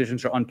when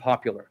decisions are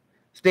unpopular.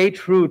 Stay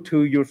true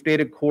to your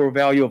stated core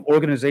value of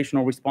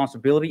organizational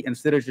responsibility and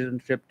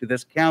citizenship to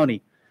this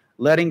county.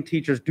 Letting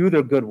teachers do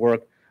their good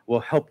work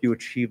will help you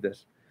achieve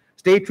this.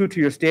 Stay true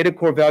to your stated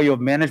core value of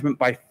management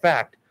by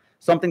fact,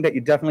 something that you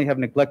definitely have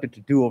neglected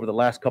to do over the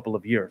last couple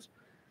of years.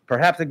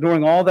 Perhaps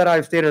ignoring all that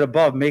I've stated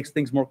above makes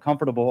things more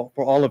comfortable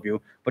for all of you,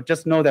 but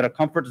just know that a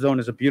comfort zone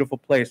is a beautiful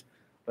place,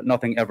 but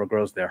nothing ever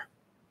grows there.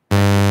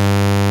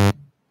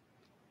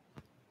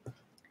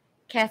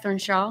 Catherine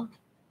Shaw.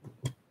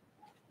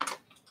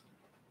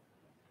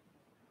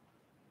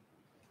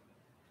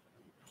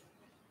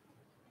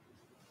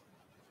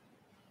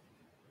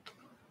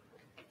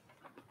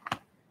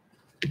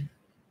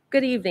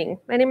 Good evening.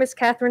 My name is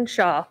Catherine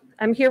Shaw.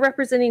 I'm here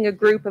representing a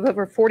group of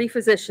over 40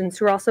 physicians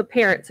who are also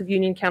parents of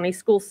Union County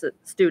school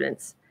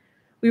students.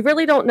 We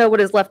really don't know what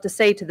is left to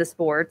say to this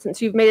board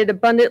since you've made it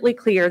abundantly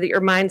clear that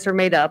your minds are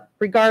made up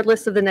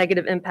regardless of the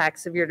negative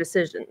impacts of your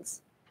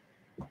decisions.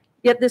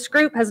 Yet this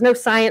group has no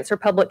science or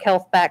public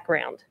health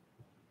background.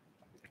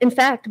 In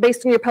fact,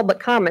 based on your public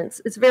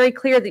comments, it's very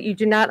clear that you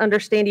do not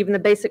understand even the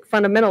basic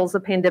fundamentals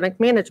of pandemic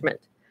management.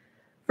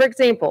 For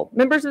example,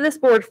 members of this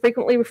board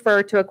frequently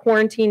refer to a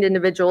quarantined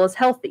individual as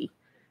healthy.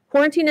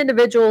 Quarantined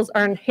individuals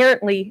are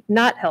inherently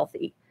not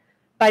healthy.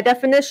 By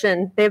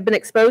definition, they have been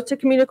exposed to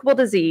communicable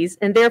disease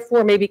and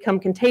therefore may become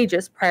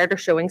contagious prior to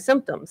showing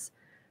symptoms.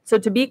 So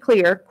to be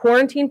clear,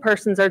 quarantined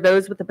persons are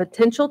those with the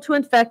potential to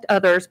infect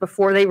others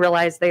before they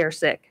realize they are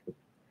sick.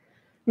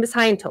 Ms.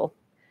 Heintel,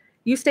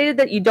 you stated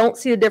that you don't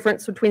see the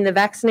difference between the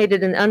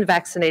vaccinated and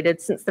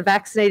unvaccinated since the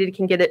vaccinated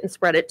can get it and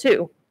spread it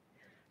too.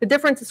 The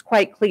difference is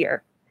quite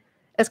clear.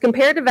 As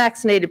compared to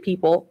vaccinated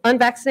people,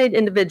 unvaccinated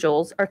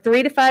individuals are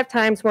 3 to 5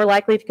 times more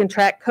likely to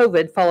contract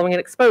COVID following an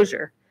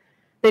exposure.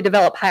 They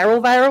develop higher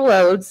viral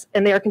loads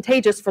and they are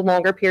contagious for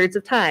longer periods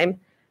of time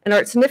and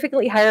are at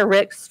significantly higher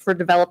risks for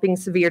developing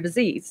severe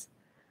disease.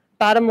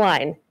 Bottom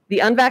line, the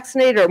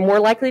unvaccinated are more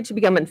likely to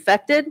become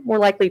infected, more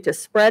likely to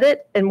spread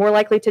it, and more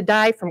likely to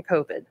die from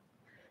COVID.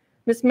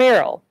 Ms.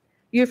 Merrill,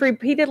 you've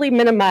repeatedly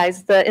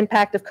minimized the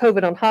impact of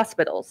COVID on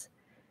hospitals.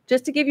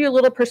 Just to give you a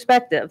little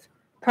perspective,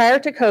 prior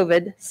to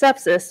COVID,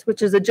 sepsis,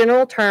 which is a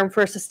general term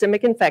for a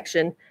systemic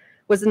infection,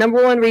 was the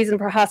 #1 reason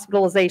for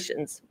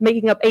hospitalizations,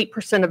 making up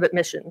 8% of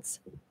admissions.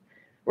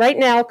 Right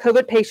now,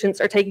 COVID patients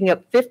are taking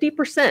up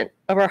 50%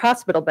 of our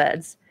hospital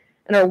beds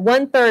and are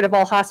 1/3 of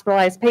all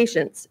hospitalized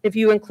patients if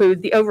you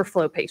include the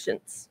overflow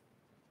patients.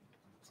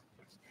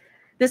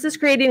 This is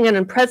creating an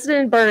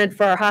unprecedented burden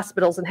for our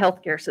hospitals and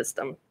healthcare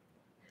system.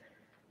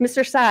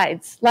 Mr.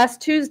 Sides,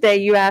 last Tuesday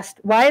you asked,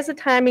 why is the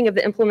timing of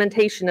the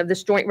implementation of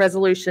this joint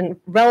resolution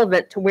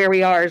relevant to where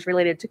we are as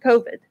related to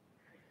COVID?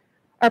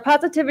 Our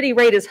positivity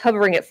rate is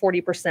hovering at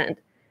 40%.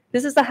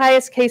 This is the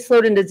highest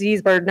caseload and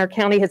disease burden our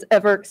county has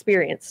ever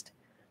experienced.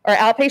 Our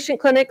outpatient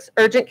clinics,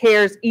 urgent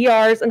cares,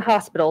 ERs, and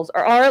hospitals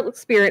are all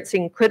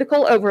experiencing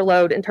critical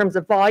overload in terms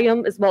of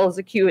volume as well as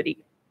acuity.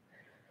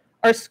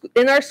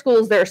 In our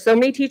schools, there are so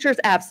many teachers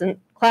absent,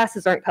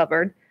 classes aren't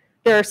covered,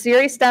 there are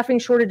serious staffing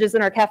shortages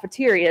in our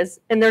cafeterias,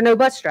 and there are no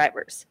bus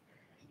drivers.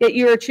 Yet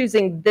you are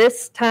choosing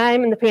this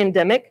time in the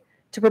pandemic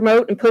to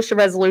promote and push a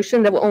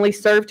resolution that will only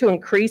serve to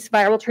increase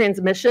viral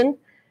transmission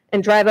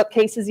and drive up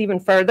cases even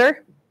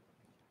further.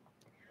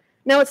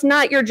 Now, it's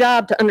not your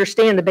job to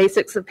understand the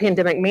basics of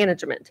pandemic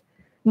management.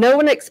 No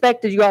one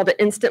expected you all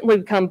to instantly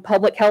become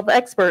public health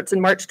experts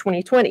in March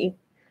 2020.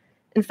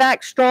 In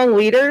fact, strong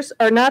leaders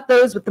are not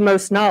those with the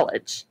most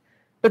knowledge,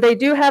 but they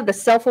do have the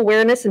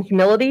self-awareness and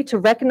humility to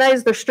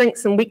recognize their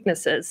strengths and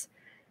weaknesses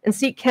and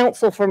seek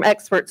counsel from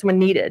experts when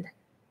needed.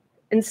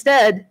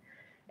 Instead,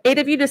 8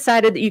 of you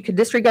decided that you could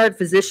disregard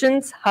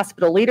physicians,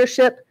 hospital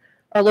leadership,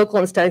 our local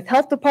and state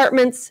health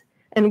departments,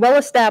 and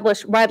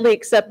well-established, widely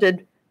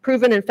accepted,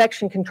 proven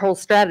infection control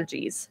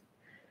strategies.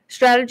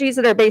 Strategies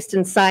that are based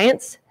in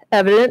science,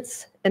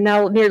 evidence, and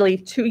now nearly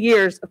 2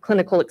 years of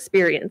clinical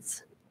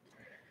experience.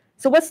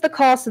 So what's the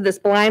cost of this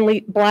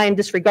blind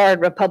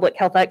disregard of public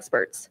health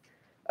experts?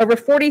 Over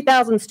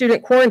 40,000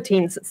 student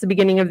quarantines since the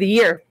beginning of the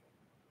year.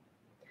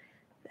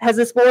 Had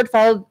this board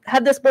followed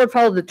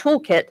the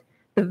toolkit,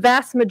 the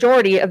vast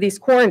majority of these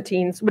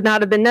quarantines would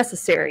not have been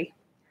necessary.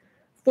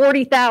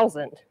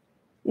 40,000,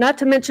 not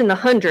to mention the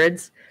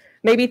hundreds,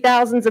 maybe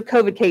thousands of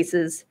COVID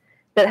cases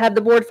that had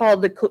the board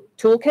followed the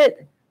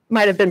toolkit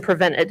might have been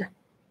prevented.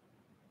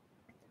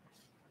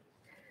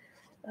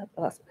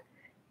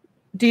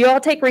 Do you all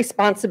take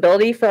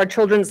responsibility for our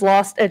children's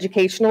lost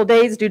educational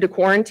days due to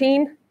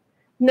quarantine?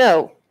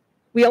 No,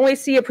 we only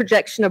see a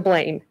projection of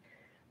blame,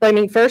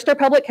 blaming first our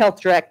public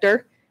health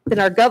director, then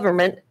our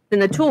government, then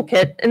the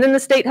toolkit, and then the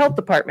state health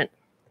department.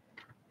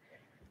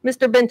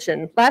 Mr.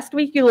 Benchin, last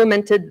week you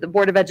lamented the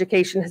Board of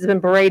Education has been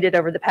berated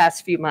over the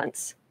past few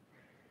months.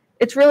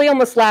 It's really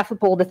almost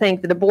laughable to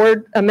think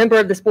that a member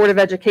of this Board of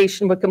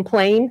Education would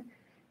complain,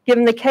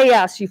 given the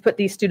chaos you've put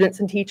these students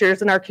and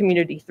teachers in our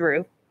community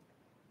through.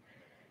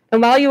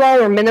 And while you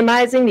all are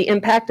minimizing the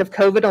impact of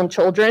COVID on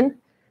children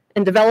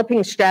and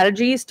developing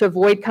strategies to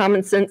avoid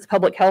common sense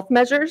public health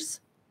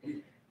measures,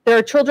 there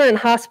are children in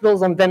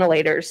hospitals on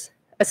ventilators.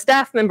 A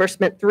staff member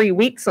spent 3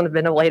 weeks on a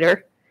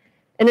ventilator.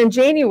 And in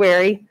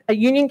January, a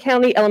Union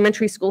County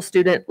elementary school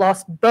student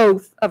lost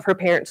both of her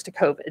parents to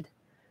COVID.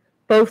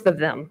 Both of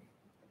them.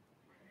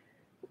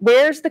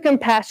 Where's the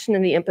compassion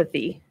and the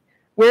empathy?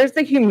 Where's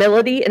the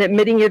humility in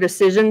admitting your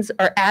decisions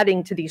are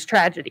adding to these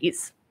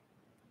tragedies?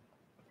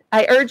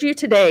 I urge you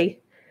today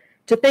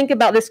to think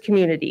about this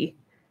community,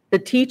 the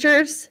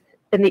teachers,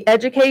 and the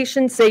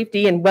education,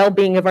 safety, and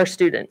well-being of our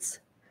students.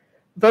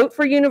 Vote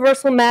for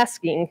universal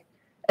masking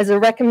as a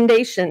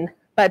recommendation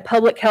by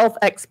public health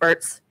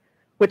experts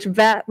with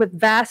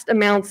vast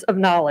amounts of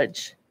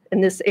knowledge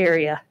in this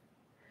area.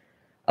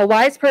 A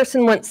wise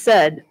person once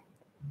said,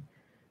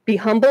 be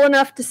humble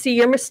enough to see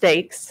your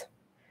mistakes,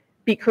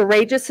 be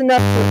courageous enough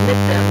to admit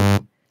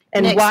them,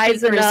 and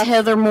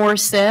Heather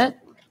Morissette.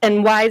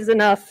 And wise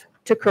enough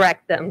to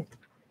correct them.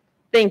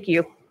 Thank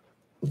you.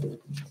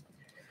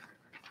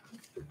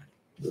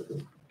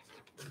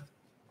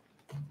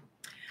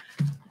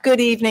 Good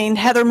evening,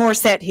 Heather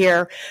Morissette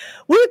here.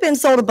 We've been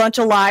sold a bunch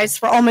of lies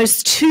for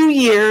almost 2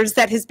 years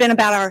that has been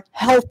about our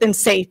health and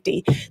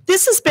safety.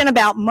 This has been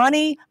about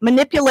money,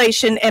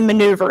 manipulation, and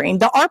maneuvering.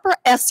 The ARPA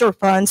ESSER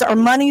funds are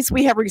monies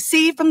we have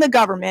received from the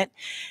government,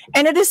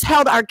 and it has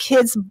held our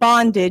kids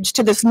bondage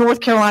to this North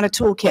Carolina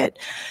toolkit.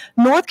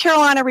 North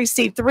Carolina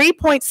received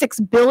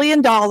 $3.6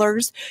 billion.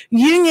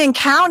 Union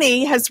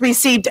County has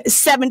received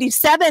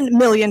 $77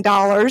 million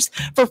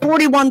for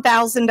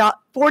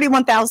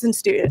 41,000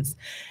 students.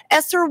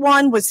 ESSER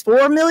 1 was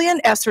 $4 million,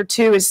 ESSER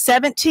 2 is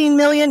 $17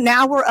 million.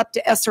 Now we're up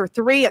to ESSER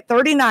 3 at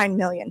 $39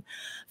 million.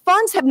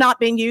 Funds have not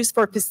been used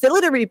for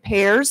facility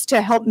repairs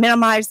to help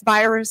minimize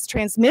virus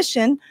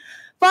transmission.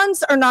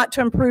 Funds are not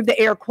to improve the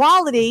air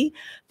quality.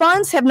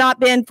 Funds have not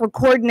been for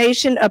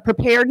coordination of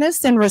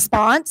preparedness and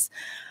response.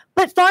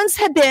 But funds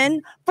have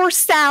been for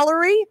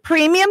salary,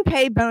 premium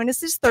pay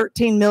bonuses,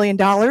 $13 million.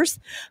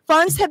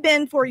 Funds have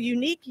been for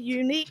unique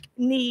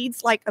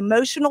needs like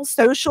emotional,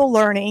 social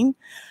learning.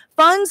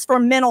 Funds for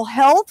mental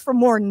health, for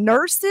more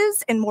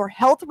nurses and more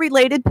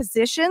health-related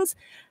positions.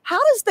 How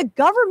does the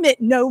government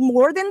know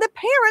more than the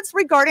parents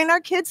regarding our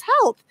kids'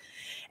 health?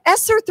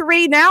 ESSER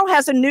 3 now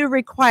has a new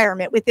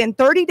requirement. Within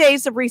 30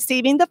 days of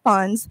receiving the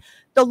funds,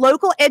 the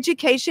local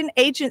education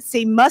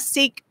agency must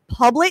seek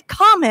public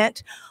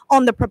comment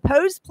on the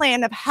proposed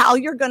plan of how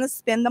you're going to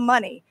spend the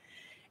money.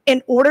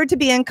 In order to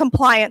be in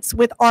compliance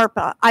with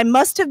ARPA, I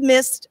must have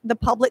missed the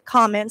public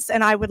comments,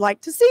 and I would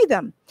like to see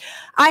them.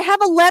 I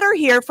have a letter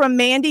here from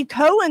Mandy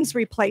Cohen's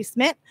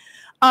replacement,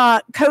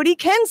 Cody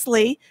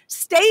Kensley,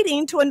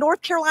 stating to a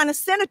North Carolina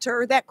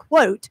senator that,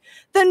 quote,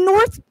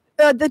 the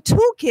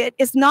toolkit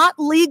is not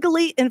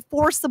legally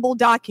enforceable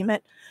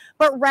document,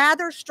 but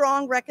rather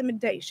strong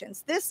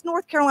recommendations. This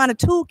North Carolina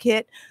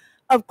toolkit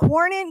of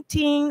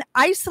quarantine,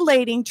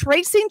 isolating,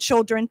 tracing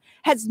children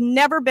has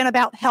never been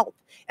about health.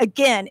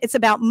 Again, it's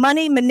about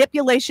money,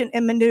 manipulation,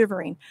 and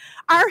maneuvering.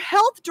 Our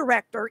health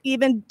director,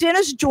 even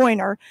Dennis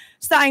Joyner,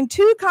 signed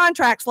 2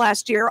 contracts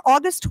last year,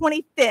 August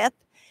 25th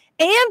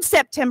and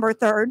September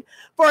 3rd,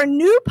 for a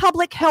new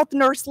public health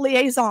nurse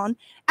liaison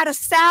at a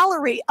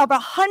salary of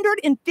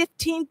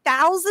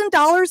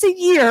 $115,000 a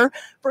year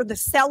for the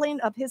selling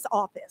of his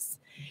office.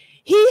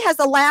 He has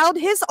allowed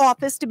his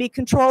office to be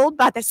controlled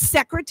by the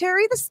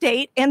Secretary of the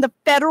State and the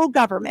federal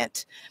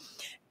government.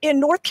 In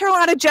North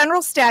Carolina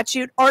General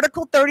Statute,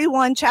 Article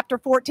 31, Chapter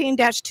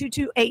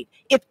 14-228,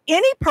 if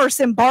any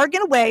person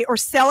bargain away or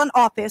sell an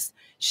office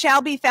shall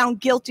be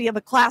found guilty of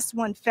a Class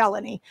 1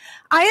 felony.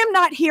 I am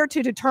not here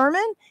to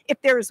determine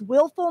if there is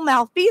willful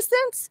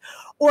malfeasance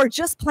or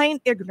just plain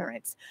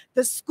ignorance.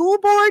 The school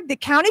board, the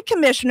county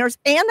commissioners,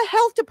 and the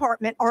health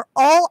department are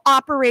all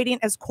operating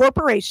as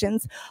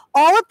corporations.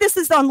 All of this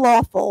is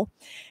unlawful.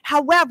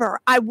 However,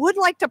 I would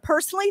like to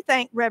personally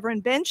thank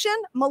Reverend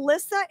Benson,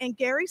 Melissa, and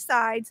Gary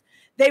Sides.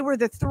 They were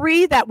the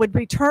 3 that would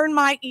return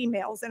my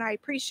emails, and I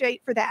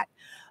appreciate for that.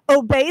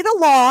 Obey the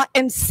law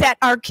and set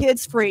our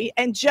kids free,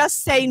 and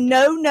just say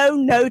no, no,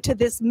 no to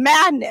this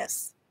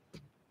madness.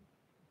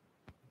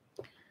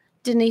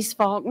 Denise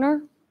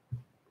Faulkner.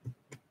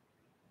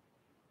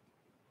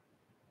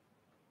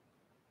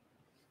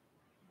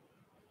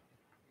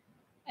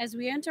 As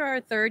we enter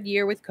our 3rd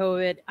year with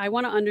COVID, I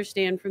want to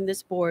understand from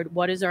this board,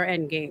 what is our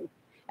end game?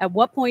 At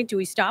what point do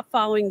we stop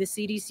following the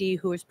CDC,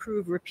 who has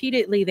proved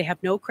repeatedly they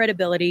have no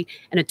credibility,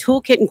 and a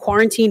toolkit and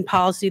quarantine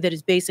policy that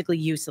is basically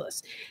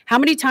useless? How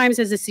many times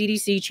has the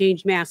CDC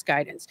changed mask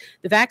guidance?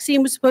 The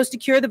vaccine was supposed to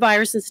cure the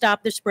virus and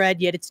stop the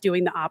spread, yet it's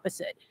doing the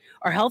opposite.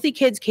 Our healthy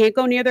kids can't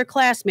go near their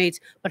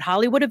classmates, but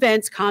Hollywood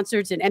events,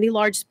 concerts, and any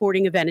large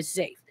sporting event is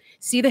safe.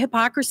 See the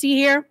hypocrisy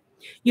here?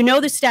 You know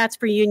the stats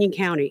for Union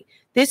County.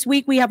 This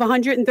week, we have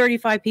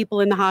 135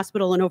 people in the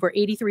hospital and over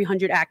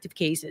 8,300 active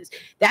cases.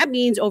 That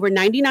means over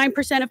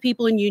 99% of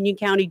people in Union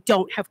County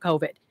don't have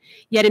COVID.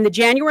 Yet in the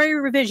January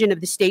revision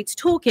of the state's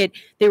toolkit,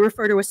 they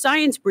refer to a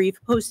science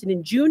brief posted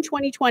in June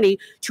 2020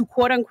 to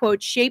quote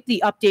unquote shape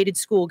the updated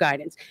school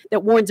guidance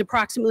that warns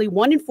approximately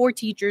 1 in 4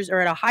 teachers are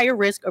at a higher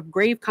risk of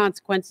grave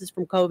consequences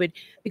from COVID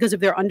because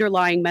of their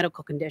underlying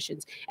medical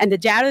conditions. And the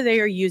data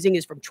they are using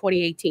is from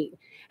 2018.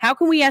 How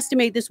can we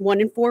estimate this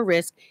 1 in 4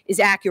 risk is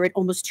accurate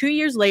almost 2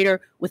 years later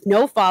with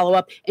no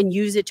follow-up and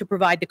use it to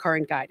provide the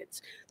current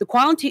guidance? The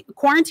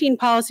quarantine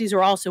policies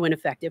are also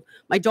ineffective.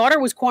 My daughter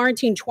was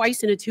quarantined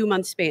twice in a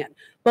 2-month span.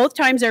 Both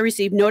times I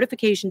received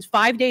notifications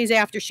 5 days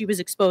after she was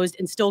exposed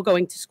and still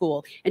going to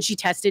school, and she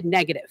tested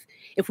negative.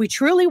 If we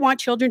truly want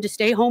children to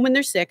stay home when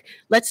they're sick,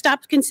 let's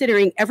stop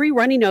considering every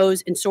runny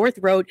nose and sore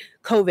throat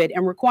COVID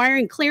and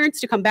requiring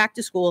clearance to come back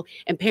to school,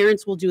 and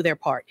parents will do their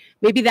part.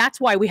 Maybe that's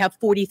why we have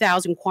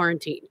 40,000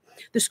 quarantined.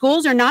 The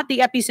schools are not the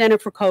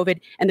epicenter for COVID,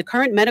 and the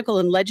current medical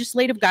and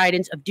legislative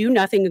guidance of do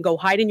nothing and go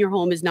hide in your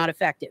home is not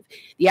effective.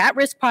 The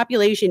at-risk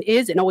population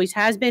is and always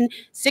has been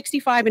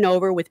 65 and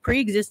over with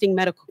pre-existing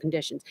medical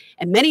conditions,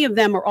 and many of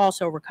them are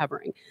also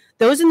recovering.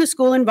 Those in the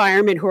school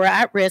environment who are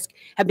at risk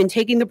have been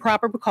taking the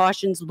proper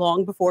precautions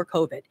long before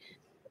COVID.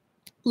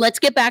 Let's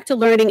get back to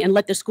learning and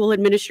let the school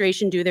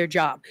administration do their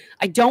job.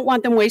 I don't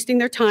want them wasting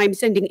their time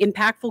sending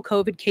impactful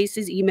COVID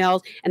cases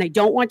emails, and I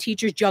don't want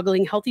teachers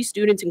juggling healthy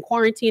students in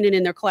quarantine and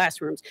in their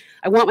classrooms.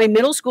 I want my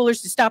middle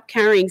schoolers to stop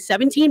carrying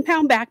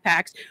 17-pound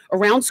backpacks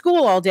around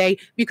school all day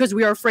because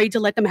we are afraid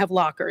to let them have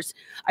lockers.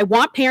 I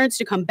want parents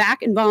to come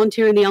back and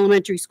volunteer in the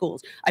elementary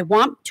schools. I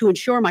want to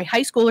ensure my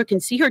high schooler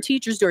can see her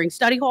teachers during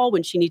study hall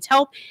when she needs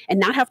help and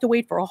not have to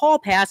wait for a hall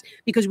pass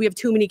because we have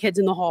too many kids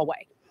in the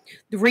hallway.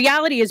 The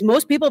reality is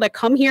most people that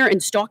come here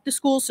and stalk the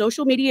school's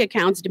social media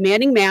accounts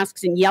demanding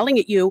masks and yelling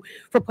at you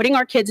for putting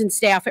our kids and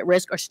staff at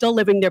risk are still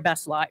living their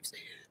best lives.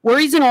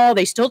 Worries and all,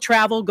 they still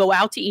travel, go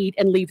out to eat,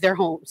 and leave their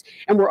homes.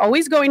 And we're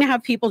always going to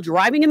have people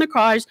driving in their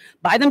cars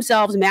by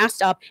themselves,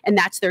 masked up, and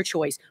that's their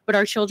choice. But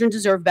our children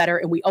deserve better,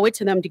 and we owe it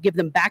to them to give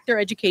them back their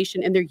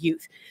education and their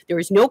youth. There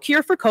is no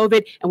cure for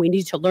COVID, and we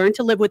need to learn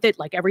to live with it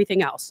like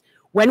everything else.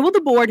 When will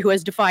the board, who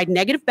has defied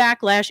negative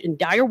backlash and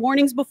dire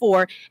warnings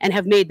before and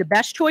have made the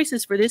best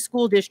choices for this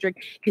school district,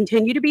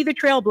 continue to be the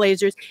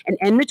trailblazers and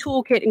end the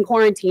toolkit and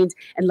quarantines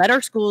and let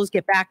our schools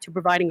get back to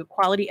providing a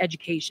quality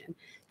education?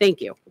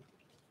 Thank you.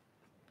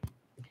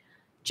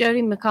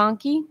 Jody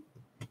McConkey.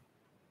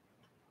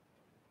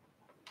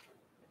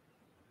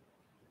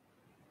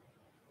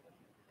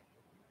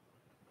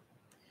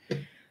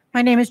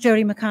 My name is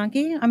Jody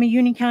McConkey. I'm a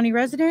Union County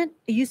resident,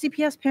 a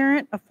UCPS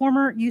parent, a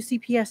former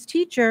UCPS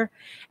teacher,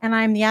 and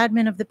I'm the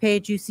admin of the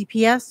page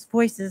UCPS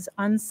Voices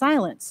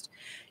Unsilenced.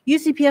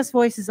 UCPS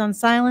Voices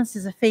Unsilenced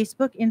is a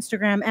Facebook,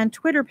 Instagram, and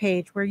Twitter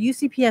page where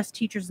UCPS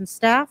teachers and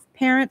staff,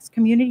 parents,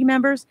 community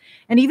members,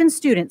 and even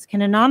students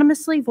can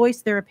anonymously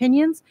voice their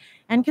opinions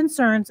and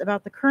concerns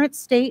about the current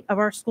state of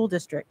our school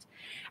district.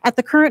 At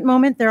the current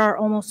moment, there are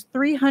almost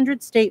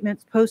 300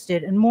 statements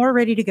posted and more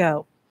ready to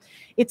go.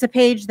 It's a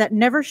page that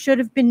never should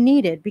have been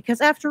needed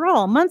because, after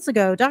all, months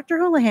ago, Dr.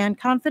 Houlihan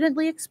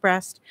confidently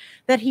expressed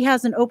that he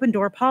has an open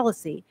door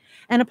policy.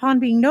 And upon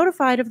being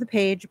notified of the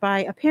page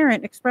by a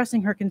parent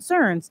expressing her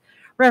concerns,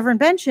 Reverend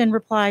Benchin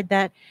replied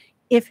that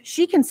if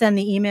she can send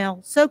the email,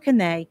 so can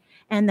they,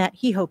 and that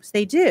he hopes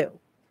they do.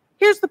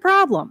 Here's the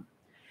problem.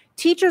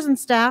 Teachers and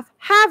staff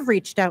have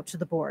reached out to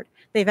the board.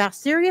 They've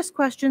asked serious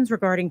questions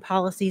regarding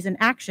policies and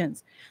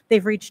actions.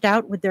 They've reached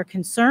out with their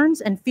concerns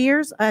and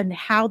fears on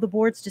how the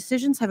board's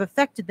decisions have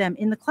affected them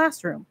in the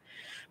classroom.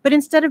 But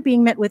instead of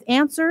being met with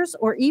answers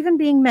or even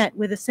being met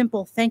with a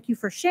simple thank you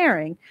for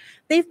sharing,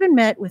 they've been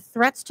met with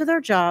threats to their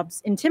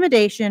jobs,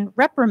 intimidation,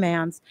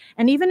 reprimands,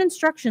 and even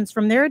instructions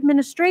from their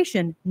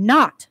administration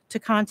not to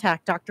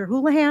contact Dr.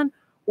 Houlihan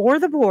or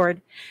the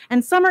board,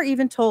 and some are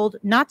even told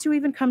not to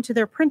even come to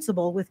their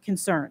principal with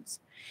concerns.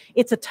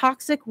 It's a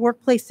toxic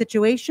workplace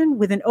situation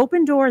with an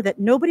open door that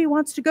nobody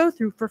wants to go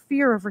through for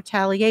fear of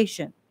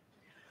retaliation.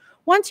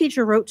 One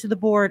teacher wrote to the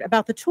board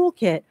about the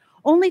toolkit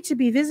only to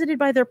be visited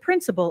by their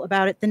principal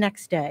about it the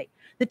next day.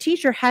 The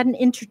teacher hadn't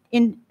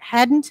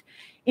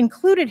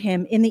included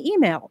him in the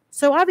email,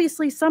 so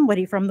obviously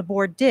somebody from the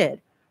board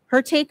did.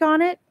 Her take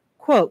on it,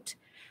 quote,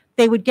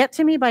 "They would get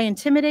to me by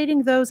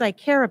intimidating those I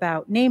care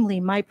about,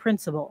 namely my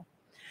principal."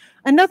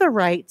 Another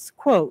writes,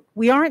 quote,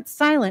 "We aren't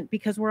silent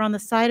because we're on the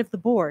side of the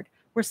board.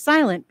 We're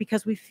silent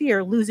because we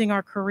fear losing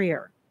our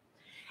career."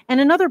 And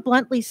another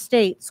bluntly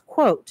states,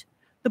 quote,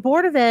 "The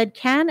Board of Ed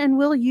can and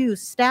will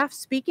use staff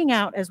speaking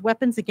out as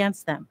weapons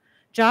against them.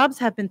 Jobs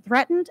have been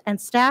threatened and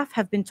staff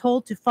have been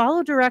told to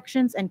follow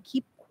directions and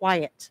keep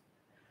quiet."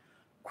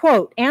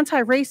 Quote,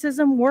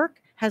 "Anti-racism work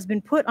has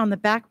been put on the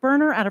back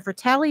burner out of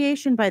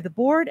retaliation by the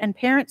board and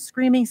parents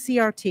screaming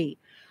CRT.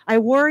 I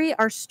worry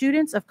our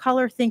students of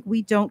color think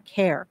we don't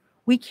care.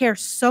 We care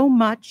so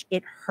much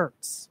it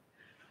hurts."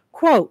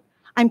 Quote,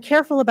 "I'm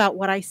careful about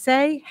what I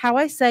say, how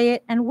I say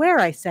it, and where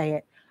I say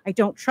it. I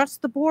don't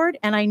trust the board,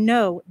 and I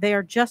know they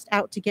are just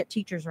out to get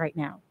teachers right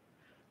now."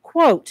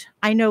 Quote,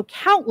 "I know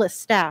countless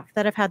staff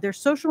that have had their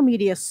social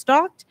media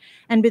stalked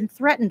and been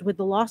threatened with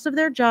the loss of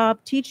their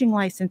job, teaching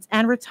license,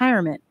 and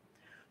retirement."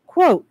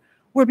 Quote,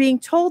 "We're being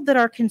told that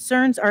our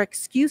concerns are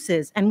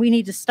excuses, and we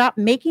need to stop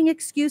making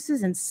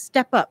excuses and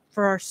step up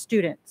for our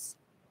students."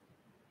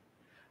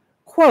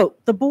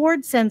 Quote, "The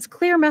board sends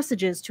clear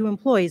messages to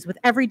employees with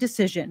every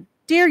decision.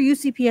 Dear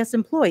UCPS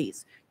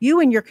employees,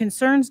 you and your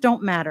concerns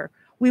don't matter.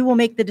 We will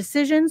make the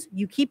decisions.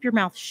 You keep your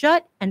mouth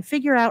shut and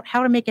figure out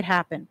how to make it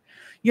happen.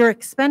 You're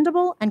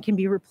expendable and can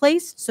be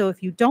replaced, so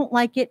if you don't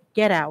like it,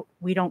 get out.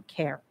 We don't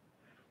care."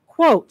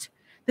 Quote,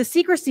 "The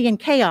secrecy and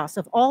chaos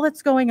of all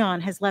that's going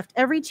on has left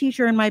every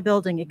teacher in my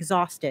building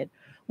exhausted.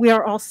 We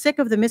are all sick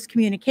of the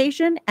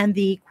miscommunication and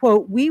the,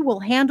 quote, we will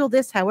handle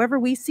this however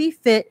we see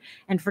fit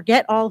and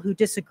forget all who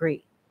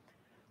disagree.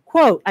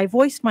 Quote, I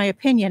voiced my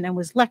opinion and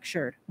was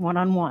lectured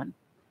one-on-one.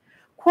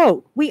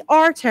 Quote, we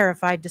are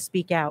terrified to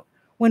speak out.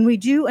 When we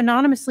do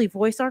anonymously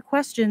voice our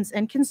questions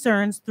and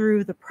concerns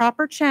through the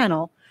proper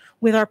channel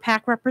with our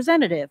PAC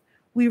representative,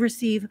 we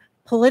receive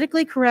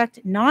politically correct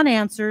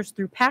non-answers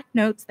through PAC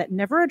notes that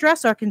never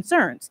address our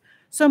concerns,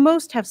 so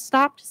most have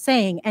stopped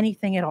saying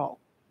anything at all.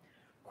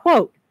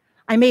 Quote,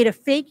 I made a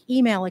fake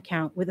email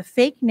account with a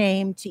fake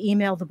name to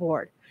email the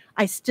board.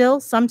 I still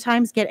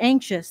sometimes get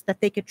anxious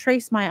that they could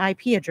trace my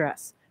IP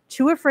address,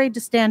 too afraid to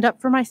stand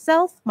up for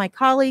myself, my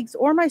colleagues,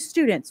 or my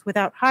students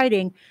without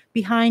hiding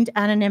behind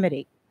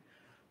anonymity.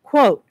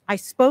 Quote, I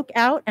spoke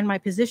out and my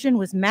position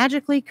was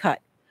magically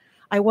cut.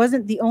 I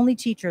wasn't the only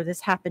teacher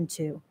this happened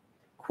to.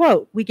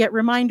 Quote, we get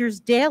reminders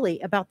daily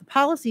about the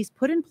policies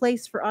put in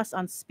place for us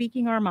on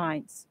speaking our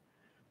minds.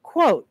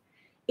 Quote,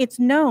 it's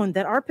known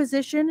that our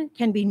position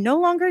can be no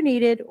longer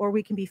needed or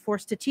we can be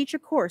forced to teach a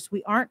course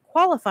we aren't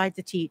qualified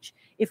to teach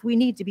if we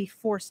need to be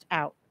forced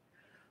out.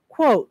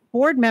 Quote,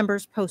 board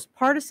members post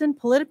partisan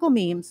political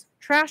memes,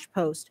 trash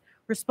post,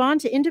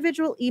 respond to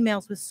individual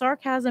emails with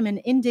sarcasm and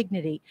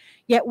indignity,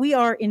 yet we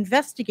are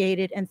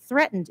investigated and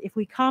threatened if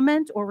we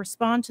comment or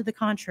respond to the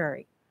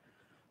contrary.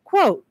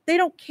 Quote, they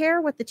don't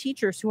care what the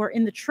teachers who are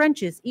in the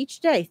trenches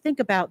each day think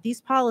about these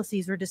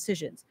policies or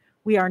decisions.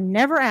 We are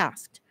never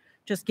asked,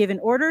 just given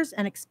orders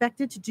and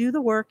expected to do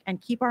the work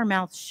and keep our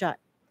mouths shut.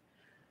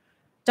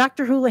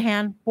 Dr.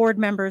 Houlihan, board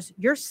members,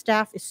 your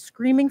staff is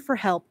screaming for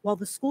help while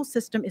the school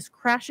system is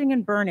crashing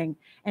and burning,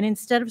 and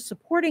instead of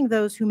supporting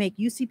those who make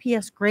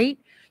UCPS great,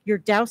 you're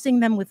dousing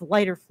them with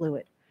lighter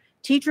fluid.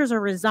 Teachers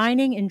are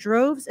resigning in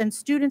droves and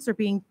students are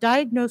being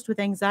diagnosed with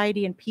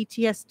anxiety and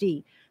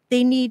PTSD.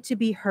 They need to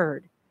be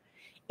heard.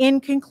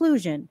 In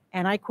conclusion,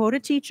 and I quote a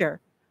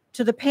teacher,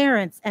 to the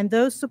parents and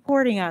those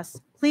supporting us,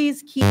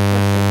 please keep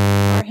pushing.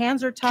 Our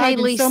hands are tied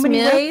in so many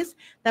ways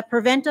that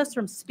prevent us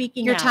from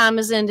speaking Your out. time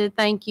has ended.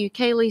 Thank you.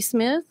 Kaylee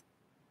Smith.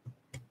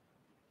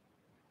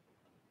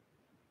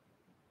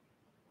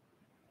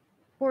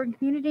 Board and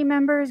community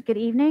members, good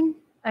evening.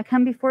 I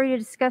come before you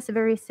to discuss a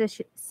very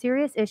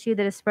serious issue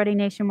that is spreading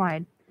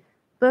nationwide.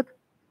 Book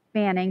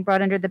banning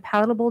brought under the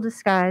palatable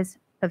disguise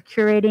of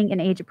curating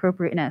and age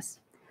appropriateness.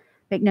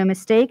 Make no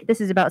mistake, this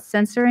is about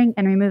censoring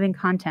and removing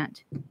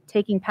content,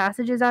 taking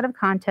passages out of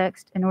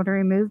context in order to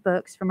remove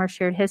books from our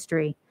shared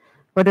history,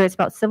 whether it's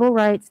about civil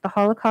rights, the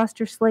Holocaust,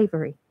 or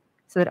slavery,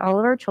 so that all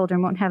of our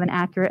children won't have an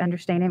accurate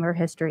understanding of our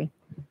history.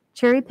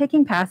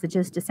 Cherry-picking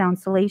passages to sound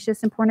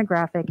salacious and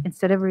pornographic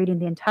instead of reading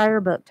the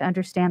entire book to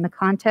understand the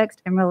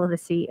context and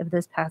relevancy of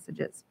those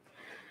passages.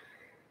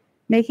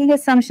 Making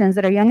assumptions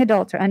that our young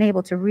adults are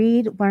unable to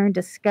read, learn,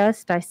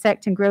 discuss,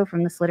 dissect, and grow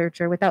from this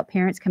literature without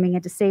parents coming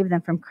in to save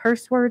them from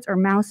curse words or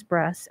mouse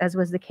breaths, as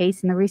was the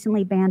case in the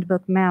recently banned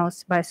book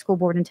Mouse by a school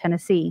board in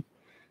Tennessee.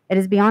 It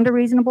is beyond a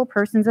reasonable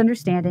person's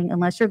understanding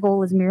unless your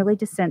goal is merely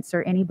to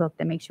censor any book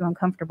that makes you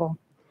uncomfortable.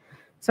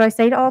 So I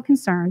say to all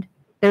concerned,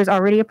 there's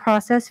already a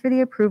process for the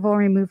approval and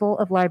removal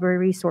of library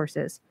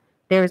resources.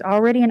 There is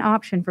already an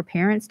option for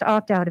parents to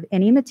opt out of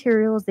any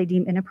materials they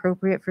deem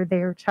inappropriate for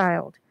their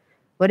child.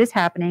 What is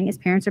happening is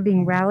parents are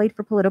being rallied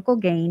for political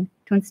gain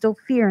to instill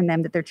fear in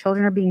them that their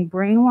children are being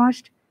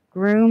brainwashed,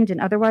 groomed,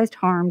 and otherwise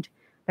harmed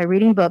by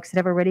reading books that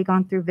have already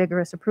gone through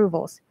vigorous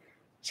approvals.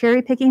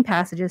 Cherry-picking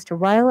passages to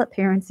rile up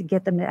parents and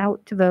get them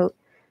out to vote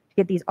to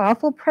get these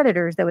awful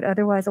predators that would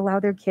otherwise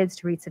allow their kids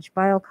to read such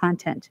vile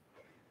content.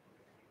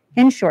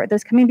 In short,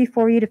 those coming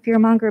before you to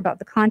fearmonger about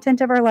the content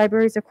of our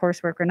libraries or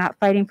coursework are not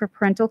fighting for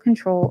parental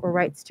control or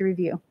rights to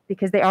review,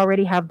 because they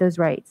already have those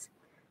rights.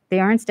 They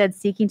are instead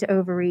seeking to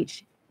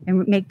overreach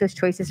and make those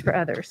choices for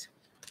others.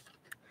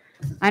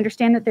 I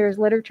understand that there is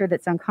literature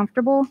that's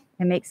uncomfortable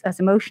and makes us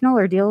emotional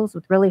or deals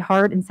with really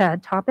hard and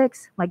sad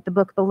topics, like the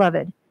book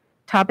Beloved,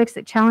 topics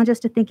that challenge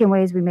us to think in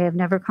ways we may have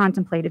never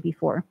contemplated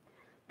before.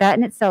 That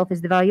in itself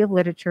is the value of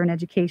literature and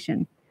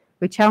education.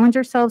 We challenge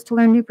ourselves to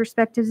learn new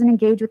perspectives and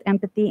engage with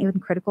empathy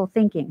and critical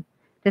thinking.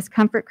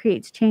 Discomfort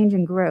creates change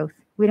and growth.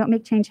 We don't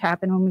make change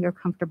happen when we are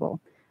comfortable.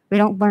 We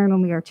don't learn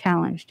when we are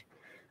challenged.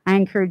 I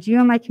encourage you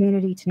and my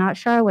community to not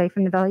shy away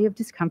from the value of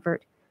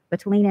discomfort, but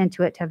to lean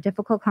into it, to have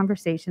difficult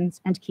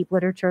conversations, and to keep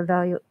literature of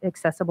value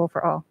accessible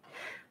for all.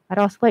 I'd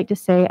also like to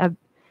say I've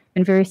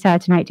been very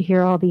sad tonight to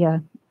hear all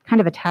the kind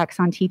of attacks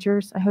on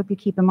teachers. I hope you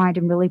keep in mind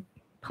and really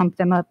pump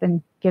them up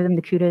and give them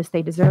the kudos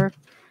they deserve.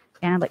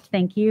 And I'd like to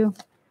thank you,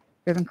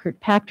 Reverend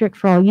Kirkpatrick,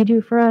 for all you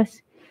do for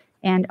us,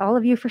 and all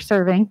of you for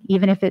serving,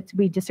 even if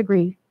we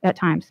disagree at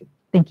times.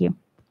 Thank you.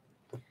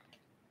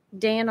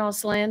 Dan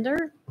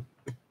Oslander.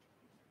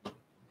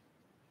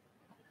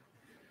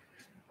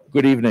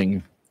 Good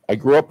evening. I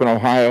grew up in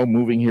Ohio,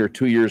 moving here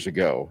 2 years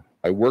ago.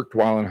 I worked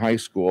while in high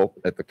school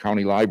at the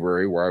county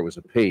library where I was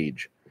a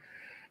page.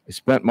 I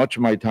spent much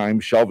of my time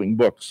shelving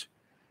books,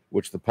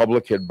 which the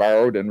public had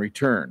borrowed and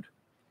returned.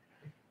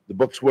 The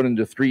books went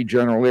into three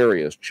general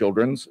areas: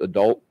 children's,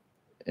 adult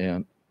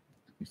fiction,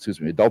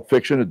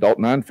 adult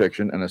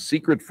nonfiction, and a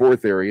secret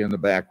fourth area in the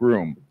back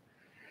room.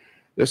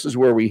 This is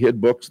where we hid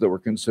books that were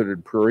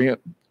considered prurient,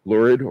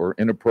 lurid, or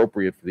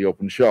inappropriate for the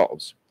open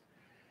shelves.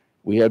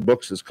 We had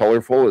books as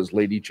colorful as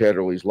Lady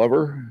Chatterley's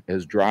Lover,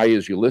 as dry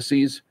as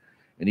Ulysses,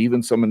 and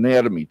even some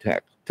anatomy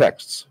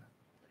texts.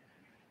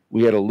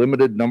 We had a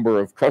limited number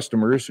of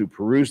customers who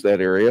perused that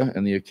area,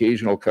 and the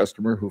occasional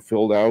customer who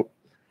filled out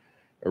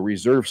a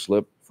reserve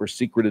slip for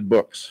secreted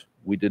books.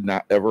 We did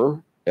not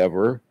ever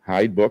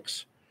hide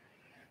books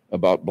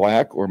about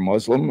Black or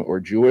Muslim or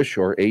Jewish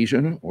or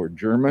Asian or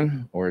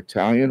German or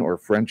Italian or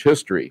French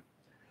history.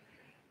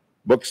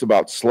 Books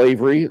about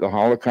slavery, the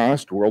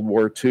Holocaust, World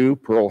War II,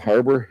 Pearl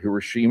Harbor,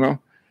 Hiroshima,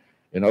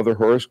 and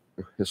other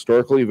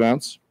historical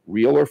events,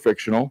 real or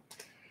fictional,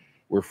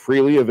 were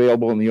freely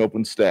available in the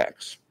open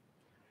stacks.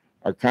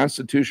 Our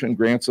Constitution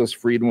grants us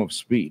freedom of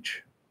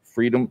speech.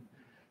 Freedom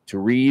to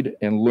read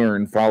and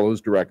learn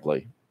follows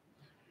directly.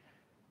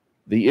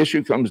 The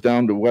issue comes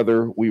down to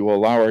whether we will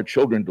allow our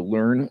children to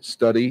learn,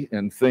 study,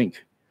 and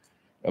think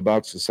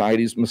about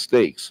society's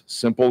mistakes,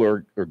 simple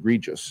or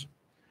egregious,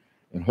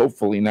 and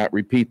hopefully not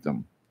repeat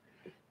them.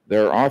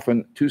 There are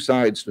often two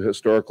sides to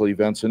historical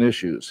events and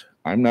issues.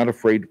 I'm not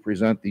afraid to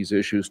present these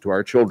issues to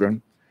our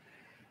children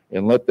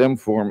and let them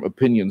form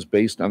opinions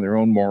based on their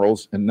own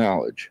morals and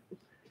knowledge.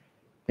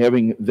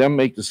 Having them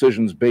make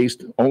decisions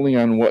based only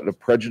on what a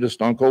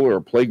prejudiced uncle or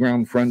a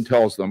playground friend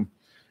tells them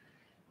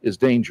is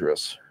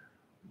dangerous.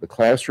 The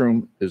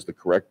classroom is the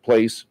correct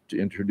place to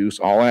introduce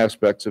all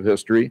aspects of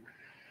history,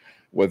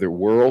 whether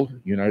world,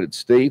 United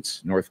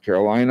States, North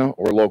Carolina,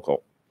 or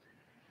local.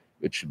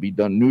 It should be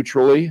done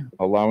neutrally,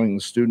 allowing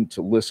the student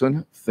to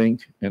listen,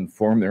 think, and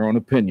form their own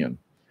opinion.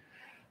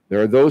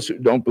 There are those who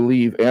don't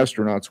believe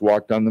astronauts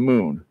walked on the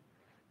moon.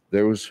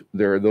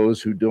 There are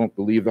those who don't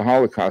believe the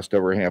Holocaust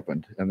ever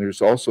happened, and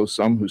there's also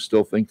some who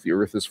still think the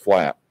earth is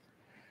flat.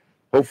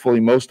 Hopefully,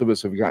 most of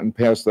us have gotten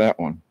past that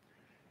one.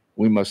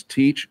 We must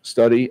teach,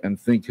 study, and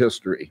think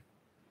history,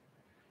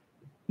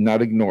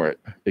 not ignore it.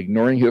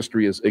 Ignoring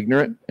history is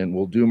ignorant and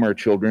will doom our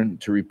children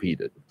to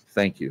repeat it.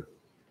 Thank you.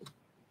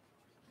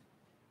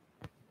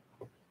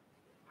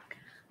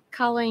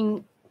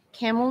 Colleen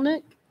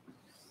Kamelnick.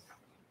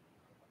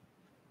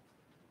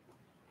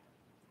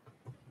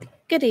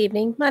 Good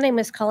evening. My name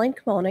is Colleen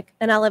Kamelnick,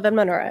 and I live in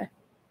Monroe.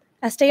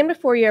 I stand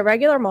before you a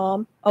regular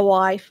mom, a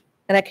wife,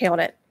 an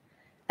accountant.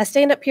 I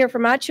stand up here for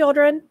my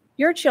children,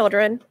 your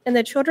children, and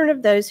the children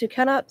of those who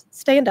cannot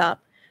stand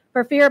up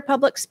for fear of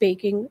public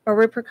speaking or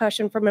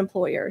repercussion from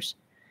employers.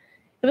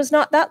 It was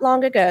not that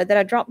long ago that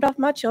I dropped off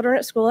my children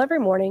at school every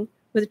morning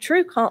with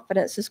true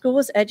confidence the school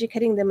was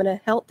educating them in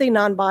a healthy,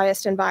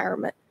 non-biased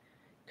environment.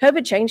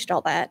 COVID changed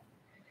all that.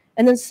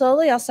 And then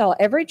slowly I saw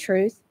every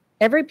truth,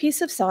 every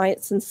piece of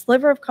science and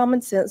sliver of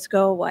common sense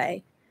go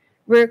away.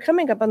 We're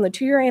coming up on the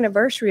 2-year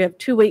anniversary of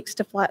 2 weeks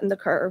to flatten the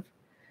curve.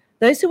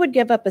 Those who would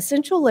give up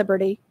essential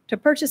liberty to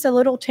purchase a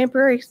little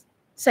temporary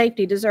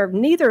safety deserve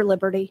neither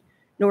liberty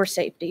nor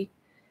safety.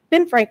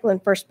 Ben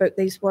Franklin first spoke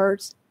these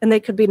words, and they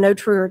could be no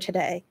truer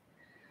today.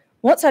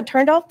 Once I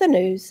turned off the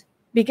news,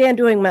 began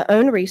doing my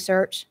own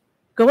research,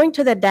 going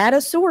to the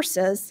data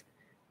sources,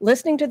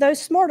 listening to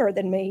those smarter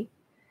than me,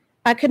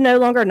 I could no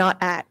longer not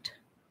act.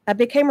 I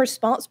became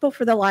responsible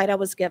for the light I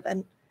was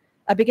given.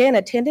 I began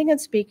attending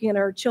and speaking at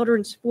our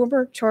children's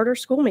former charter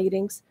school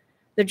meetings,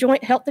 the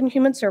Joint Health and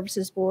Human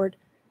Services Board,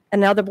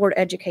 and now the Board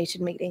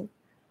Education meeting.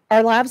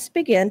 Our lives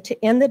begin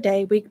to end the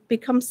day we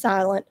become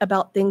silent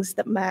about things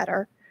that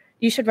matter.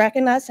 You should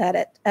recognize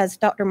that as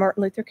Dr.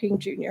 Martin Luther King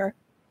Jr.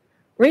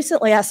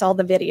 Recently, I saw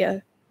the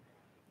video.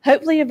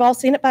 Hopefully, you've all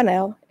seen it by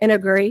now and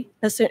agree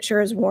a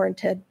censure is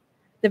warranted.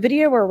 The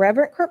video where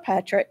Reverend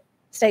Kirkpatrick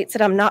states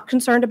that I'm not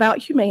concerned about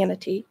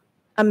humanity.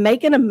 I'm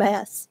making a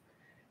mess.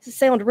 It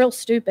sounds real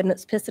stupid and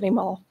it's pissing him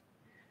off.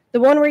 The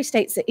one where he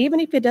states that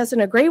even if he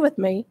doesn't agree with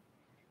me,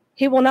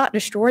 he will not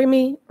destroy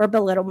me or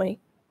belittle me.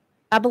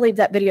 I believe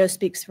that video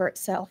speaks for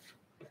itself.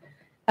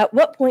 At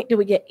what point do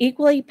we get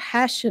equally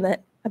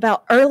passionate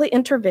about early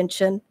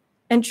intervention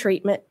and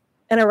treatment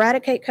and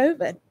eradicate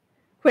COVID?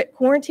 Quit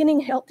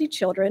quarantining healthy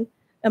children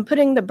and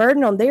putting the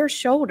burden on their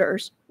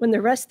shoulders when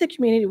the rest of the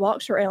community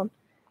walks around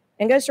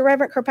and goes to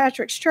Reverend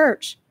Kirkpatrick's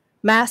church,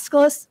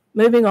 maskless,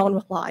 moving on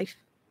with life.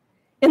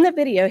 In the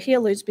video, he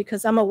alludes,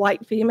 because I'm a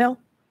white female,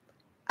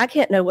 I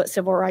can't know what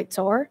civil rights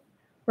are,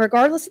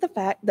 regardless of the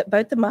fact that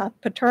both of my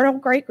paternal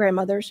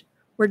great-grandmothers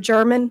were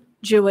German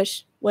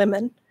Jewish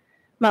women.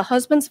 My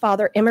husband's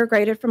father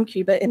immigrated from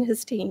Cuba in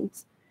his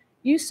teens.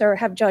 You, sir,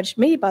 have judged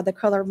me by the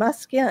color of my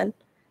skin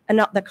and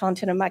not the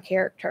content of my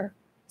character.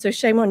 So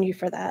shame on you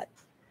for that.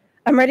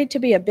 I'm ready to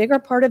be a bigger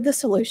part of the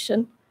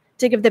solution,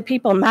 to give the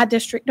people in my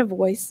district a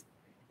voice,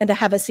 and to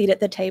have a seat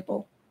at the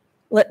table.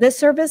 Let this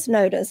serve as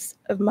notice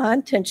of my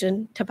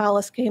intention to file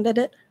as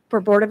candidate for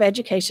Board of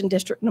Education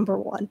District Number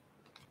 1.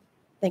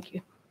 Thank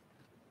you.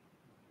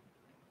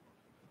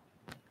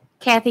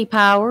 Kathy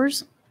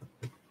Powers.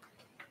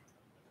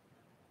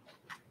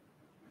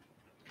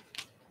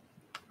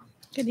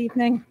 Good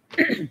evening.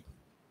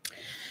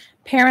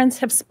 Parents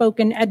have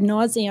spoken ad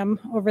nauseum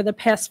over the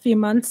past few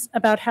months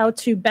about how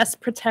to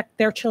best protect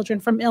their children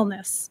from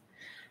illness.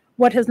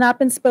 What has not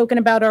been spoken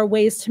about are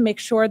ways to make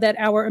sure that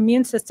our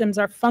immune systems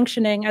are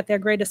functioning at their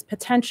greatest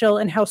potential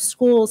and how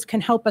schools can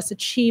help us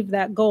achieve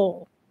that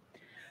goal.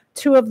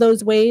 2 of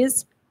those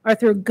ways are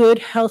through good,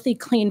 healthy,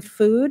 clean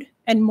food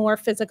and more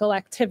physical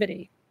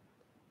activity.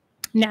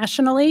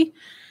 Nationally,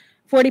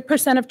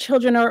 40% of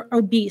children are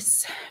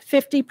obese.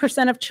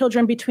 50% of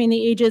children between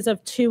the ages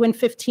of 2 and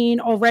 15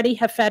 already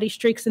have fatty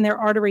streaks in their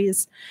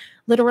arteries,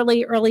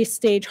 literally early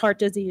stage heart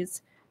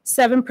disease.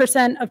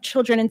 7% of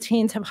children and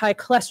teens have high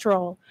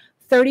cholesterol.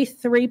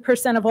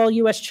 33% of all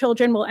U.S.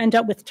 children will end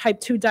up with type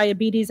 2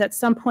 diabetes at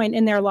some point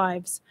in their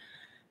lives.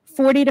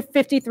 40 to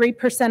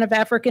 53% of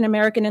African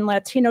American and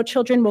Latino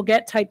children will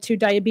get type 2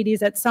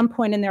 diabetes at some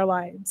point in their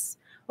lives.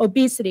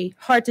 Obesity,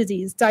 heart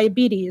disease,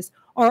 diabetes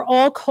are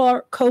all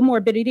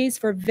comorbidities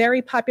for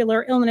very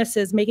popular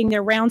illnesses making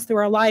their rounds through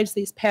our lives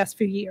these past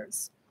few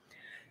years.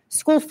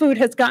 School food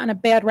has gotten a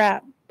bad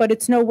rap, but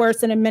it's no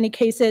worse, and in many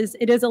cases,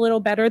 it is a little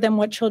better than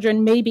what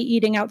children may be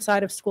eating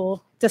outside of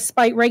school.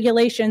 Despite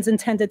regulations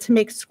intended to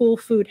make school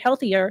food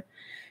healthier,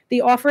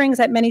 the offerings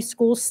at many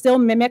schools still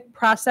mimic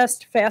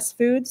processed fast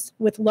foods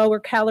with lower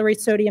calorie,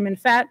 sodium, and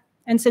fat.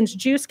 And since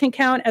juice can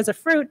count as a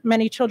fruit,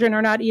 many children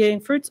are not eating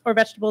fruits or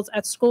vegetables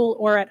at school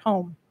or at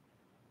home.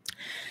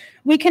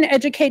 We can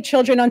educate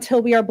children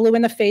until we are blue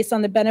in the face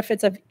on the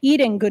benefits of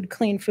eating good,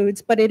 clean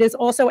foods, but it is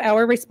also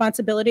our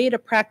responsibility to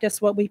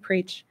practice what we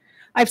preach.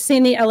 I've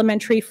seen the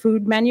elementary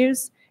food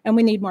menus, and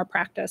we need more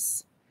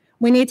practice.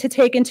 We need to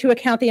take into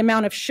account the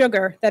amount of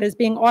sugar that is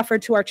being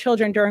offered to our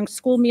children during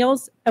school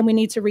meals, and we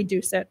need to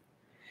reduce it.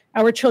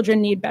 Our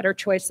children need better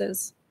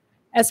choices.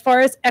 As far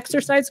as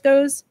exercise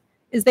goes,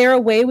 is there a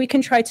way we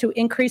can try to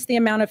increase the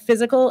amount of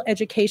physical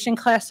education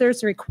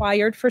classes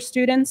required for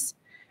students?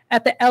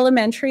 At the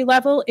elementary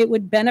level, it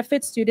would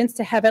benefit students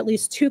to have at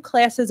least 2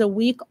 classes a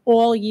week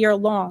all year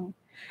long.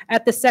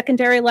 At the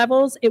secondary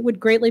levels, it would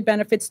greatly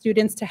benefit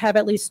students to have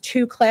at least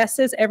 2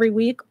 classes every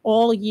week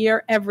all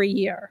year, every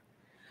year.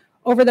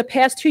 Over the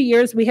past 2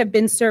 years, we have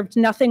been served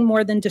nothing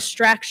more than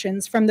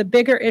distractions from the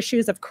bigger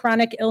issues of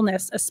chronic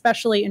illness,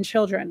 especially in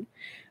children.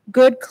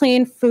 Good,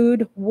 clean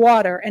food,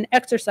 water, and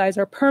exercise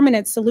are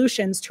permanent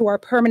solutions to our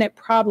permanent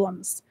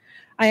problems.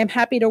 I am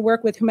happy to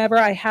work with whomever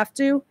I have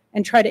to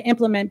and try to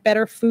implement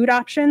better food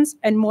options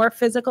and more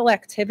physical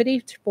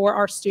activity for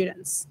our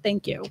students.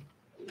 Thank you.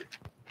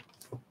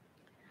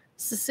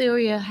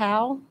 Cecilia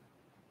Howe.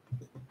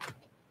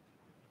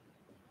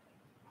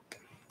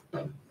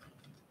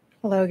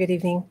 Hello, good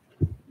evening.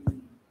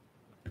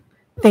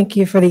 Thank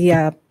you for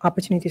the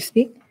opportunity to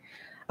speak.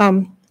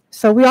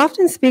 So we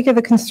often speak of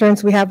the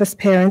concerns we have as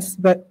parents,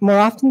 but more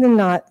often than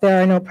not,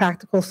 there are no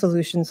practical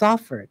solutions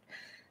offered.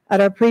 At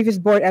our previous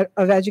Board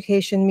of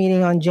Education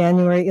meeting on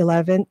January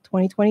 11,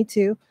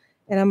 2022,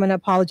 and I'm going to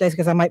apologize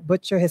because I might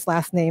butcher his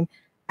last name,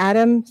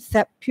 Adam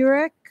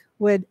Sepurek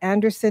with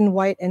Anderson,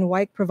 White, and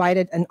White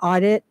provided an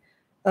audit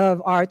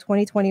of our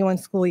 2021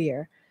 school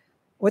year.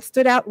 What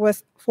stood out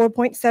was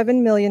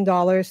 $4.7 million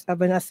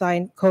of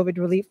unassigned COVID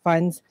relief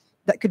funds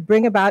that could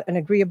bring about an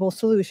agreeable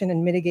solution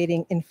in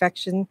mitigating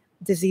infection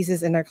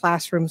diseases in our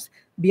classrooms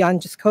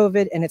beyond just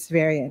COVID and its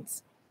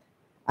variants.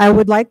 I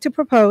would like to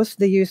propose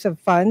the use of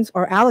funds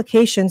or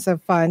allocations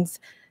of funds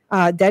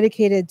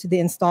dedicated to the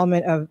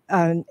installment of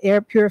an air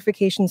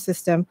purification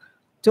system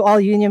to all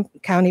Union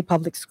County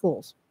public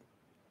schools.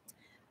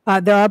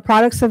 There are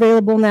products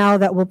available now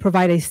that will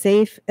provide a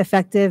safe,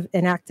 effective,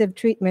 and active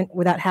treatment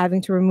without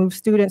having to remove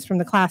students from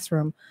the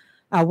classroom.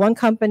 One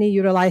company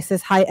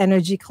utilizes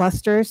high-energy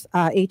clusters,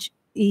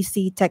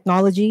 HEC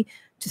technology,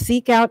 to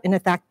seek out and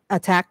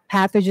attack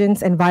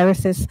pathogens and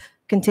viruses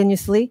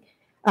continuously.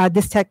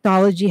 This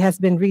technology has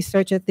been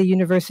researched at the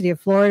University of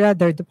Florida,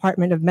 their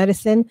Department of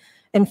Medicine,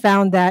 and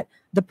found that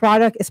the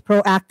product is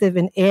proactive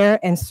in air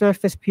and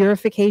surface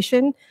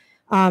purification.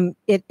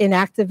 It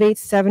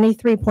inactivates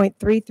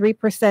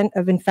 73.33%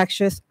 of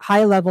infectious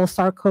high-level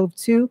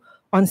SARS-CoV-2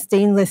 on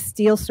stainless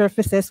steel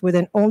surfaces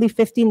within only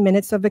 15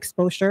 minutes of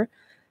exposure,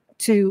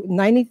 to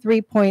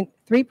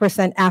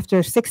 93.3%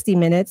 after 60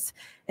 minutes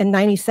and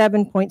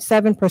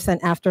 97.7%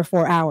 after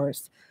 4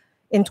 hours.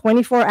 In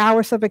 24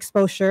 hours of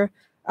exposure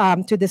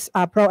to this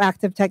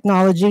proactive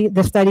technology,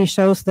 the study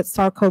shows that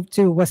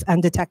SARS-CoV-2 was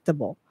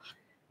undetectable.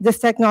 This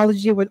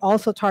technology would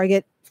also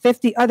target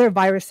 50 other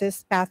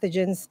viruses,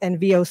 pathogens, and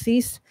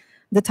VOCs.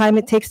 The time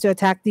it takes to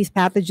attack these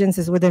pathogens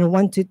is within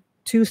 1 to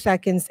 2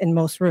 seconds in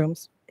most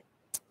rooms.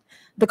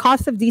 The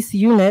cost of these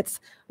units,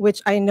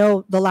 which I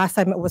know the last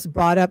time it was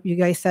brought up, you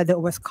guys said that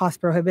it was cost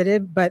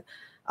prohibitive, but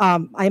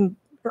I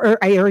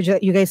urge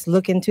that you guys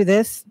look into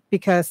this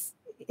because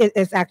it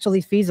is actually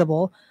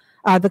feasible.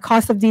 The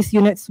cost of these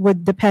units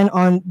would depend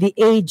on the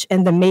age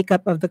and the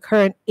makeup of the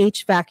current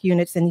HVAC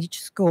units in each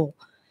school.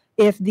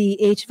 If the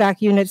HVAC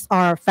units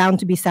are found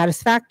to be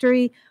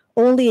satisfactory,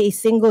 only a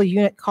single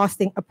unit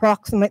costing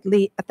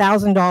approximately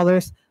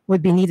 $1,000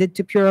 would be needed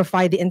to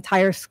purify the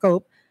entire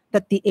scope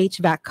that the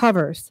HVAC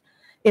covers.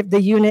 If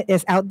the unit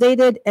is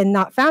outdated and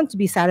not found to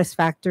be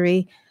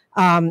satisfactory,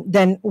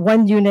 then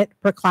 1 unit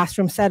per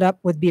classroom setup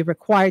would be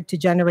required to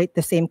generate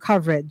the same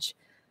coverage.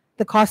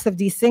 The cost of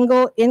the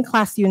single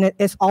in-class unit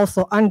is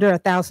also under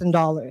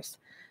 $1,000.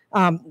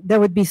 There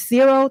would be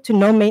 0 to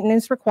no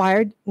maintenance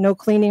required, no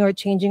cleaning or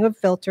changing of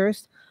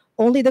filters,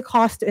 only the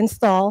cost to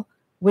install,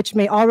 which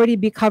may already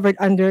be covered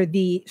under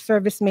the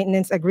service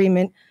maintenance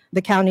agreement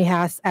the county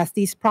has, as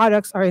these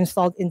products are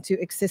installed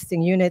into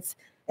existing units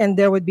and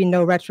there would be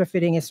no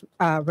retrofitting is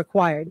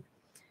required.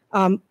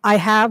 My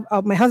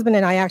husband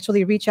and I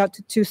actually reach out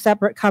to 2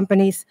 separate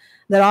companies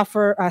that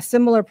offer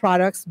similar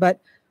products,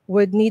 but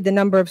would need the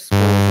number of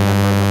schools, the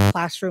number of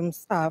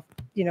classrooms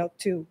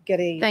to get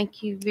a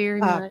Thank you very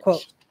much.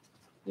 quote.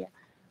 Yeah.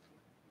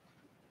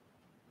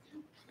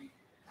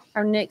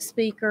 Our next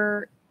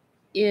speaker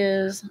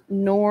is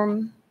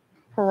Norm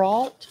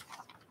Peralt.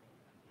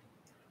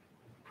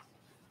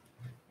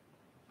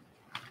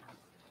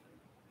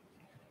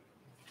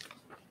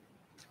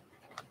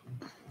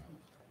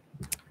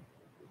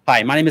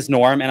 Hi, my name is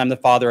Norm, and I'm the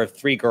father of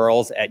 3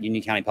 girls at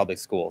Union County Public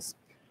Schools.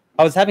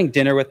 I was having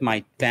dinner with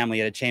my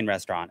family at a chain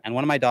restaurant, and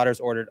one of my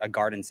daughters ordered a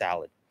garden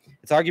salad.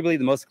 It's arguably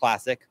the most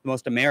classic, the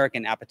most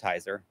American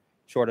appetizer,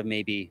 short of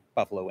maybe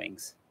buffalo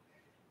wings.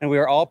 And we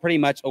are all pretty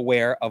much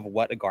aware of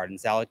what a garden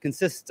salad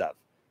consists of: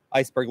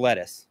 iceberg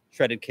lettuce,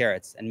 shredded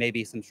carrots, and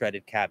maybe some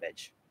shredded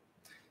cabbage.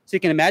 So you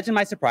can imagine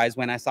my surprise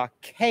when I saw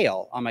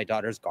kale on my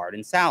daughter's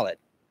garden salad.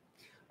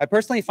 I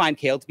personally find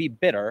kale to be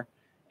bitter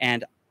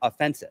and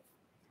offensive.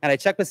 And I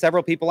checked with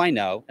several people I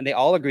know, and they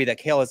all agree that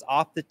kale is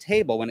off the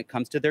table when it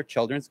comes to their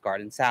children's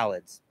garden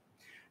salads.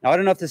 Now, I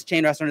don't know if this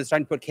chain restaurant is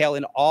starting to put kale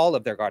in all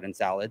of their garden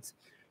salads,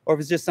 or if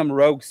it's just some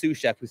rogue sous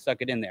chef who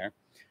stuck it in there.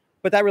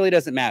 But that really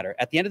doesn't matter.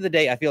 At the end of the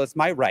day, I feel it's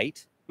my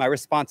right, my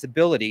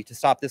responsibility to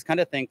stop this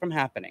kind of thing from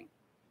happening.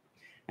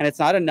 And it's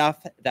not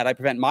enough that I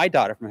prevent my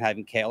daughter from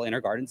having kale in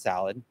her garden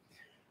salad.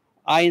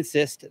 I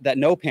insist that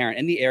no parent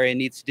in the area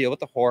needs to deal with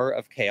the horror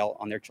of kale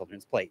on their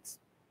children's plates.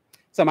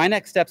 So my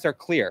next steps are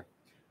clear.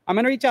 I'm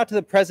going to reach out to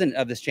the president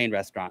of this chain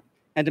restaurant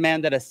and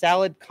demand that a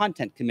salad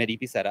content committee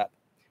be set up,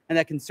 and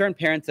that concerned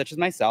parents such as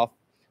myself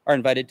are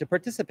invited to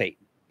participate.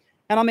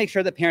 And I'll make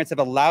sure that parents have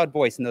a loud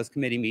voice in those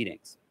committee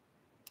meetings.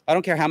 I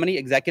don't care how many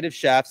executive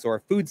chefs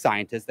or food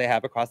scientists they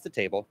have across the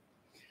table.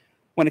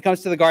 When it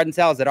comes to the garden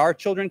salads that our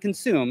children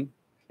consume,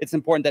 it's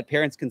important that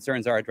parents'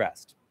 concerns are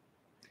addressed.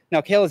 Now,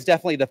 kale is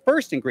definitely the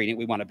first ingredient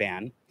we want to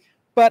ban,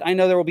 but I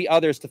know there will be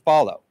others to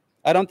follow.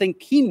 I don't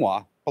think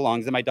quinoa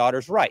belongs in my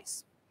daughter's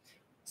rice.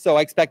 So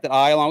I expect that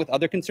I, along with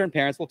other concerned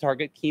parents, will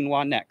target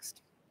quinoa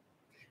next.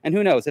 And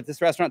who knows, if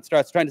this restaurant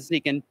starts trying to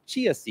sneak in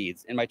chia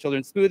seeds in my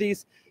children's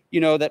smoothies,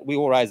 you know that we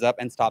will rise up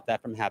and stop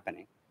that from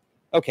happening.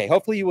 Okay,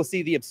 hopefully you will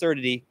see the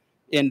absurdity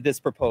in this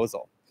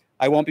proposal.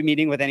 I won't be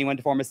meeting with anyone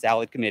to form a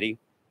salad committee.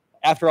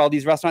 After all,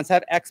 these restaurants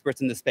have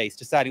experts in the space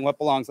deciding what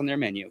belongs on their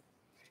menu.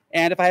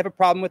 And if I have a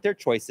problem with their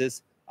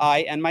choices, I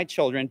and my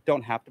children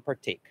don't have to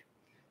partake.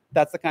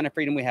 That's the kind of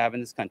freedom we have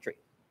in this country.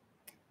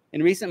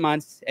 In recent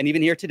months, and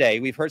even here today,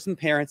 we've heard some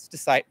parents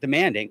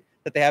demanding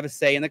that they have a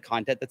say in the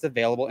content that's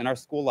available in our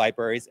school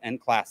libraries and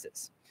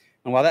classes.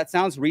 And while that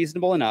sounds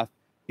reasonable enough,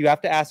 you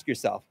have to ask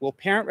yourself, will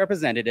parent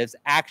representatives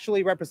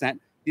actually represent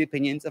the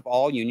opinions of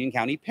all Union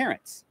County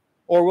parents?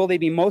 Or will they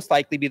be most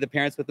likely be the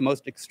parents with the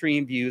most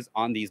extreme views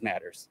on these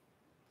matters?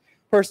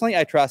 Personally,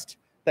 I trust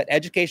that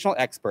educational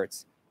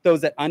experts,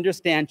 those that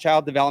understand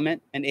child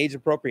development and age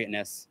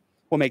appropriateness,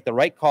 will make the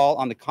right call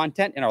on the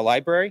content in our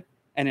library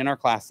and in our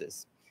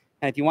classes.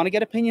 And if you want to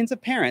get opinions of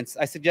parents,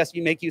 I suggest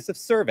you make use of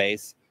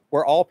surveys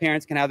where all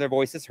parents can have their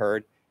voices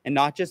heard and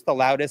not just the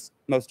loudest,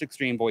 most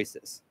extreme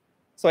voices.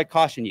 So I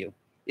caution you,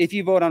 if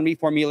you vote on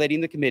reformulating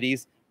the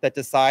committees that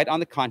decide on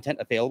the content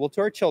available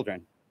to our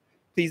children,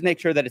 please make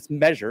sure that it's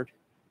measured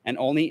and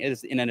only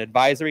is in an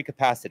advisory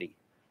capacity.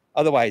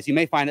 Otherwise, you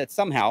may find that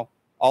somehow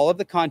all of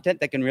the content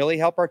that can really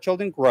help our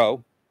children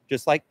grow,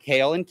 just like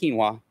kale and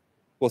quinoa,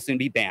 will soon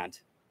be banned.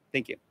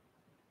 Thank you.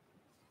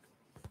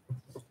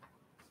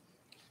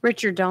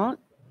 Richard Daunt.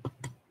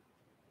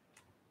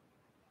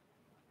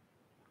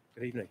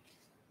 Good evening.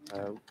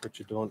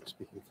 Richard Daunt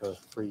speaking for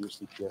Free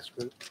UCPS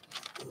Group.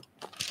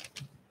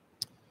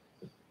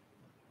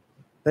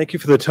 Thank you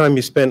for the time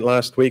you spent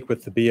last week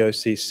with the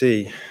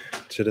BOCC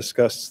to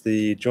discuss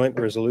the joint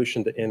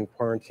resolution to end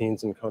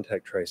quarantines and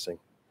contact tracing.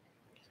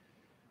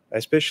 I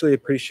especially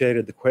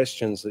appreciated the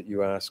questions that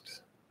you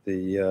asked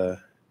the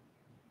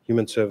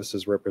Human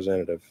Services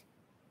representative.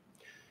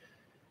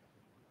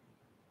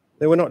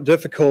 They were not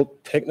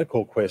difficult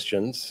technical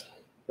questions,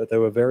 but they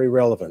were very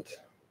relevant.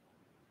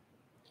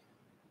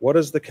 What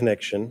is the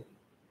connection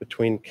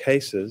between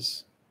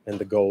cases and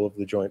the goal of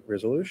the joint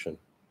resolution?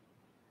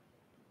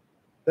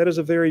 That is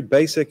a very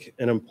basic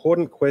and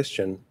important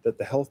question that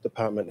the health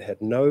department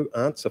had no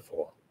answer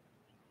for.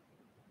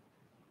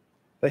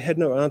 They had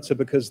no answer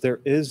because there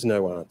is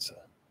no answer.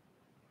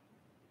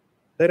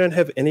 They don't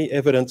have any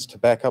evidence to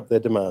back up their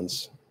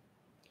demands.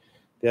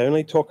 They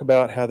only talk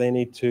about how they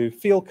need to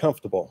feel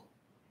comfortable.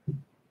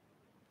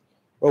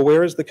 Well,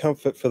 where is the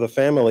comfort for the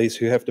families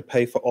who have to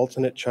pay for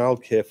alternate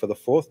childcare for the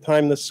 4th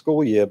time this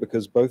school year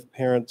because both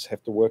parents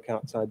have to work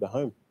outside the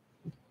home?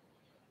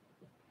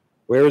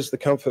 Where is the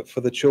comfort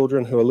for the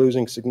children who are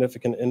losing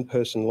significant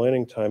in-person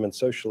learning time and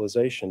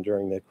socialization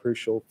during their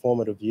crucial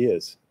formative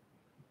years?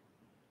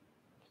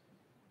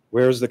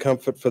 Where is the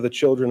comfort for the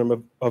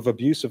children of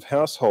abusive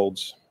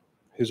households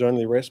whose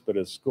only respite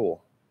is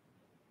school?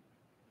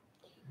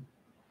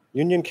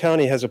 Union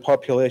County has a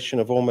population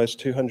of almost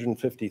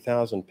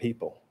 250,000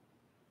 people.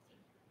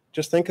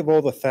 Just think of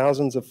all the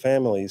thousands of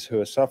families who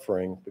are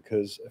suffering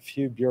because a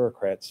few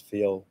bureaucrats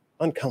feel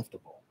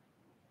uncomfortable.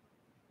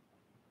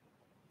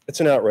 It's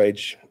an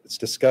outrage. It's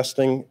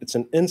disgusting. It's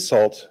an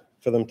insult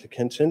for them to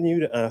continue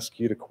to ask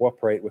you to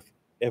cooperate with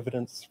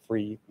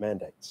evidence-free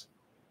mandates.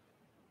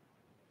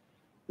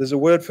 There's a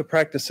word for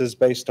practices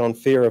based on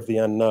fear of the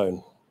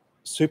unknown,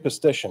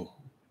 superstition.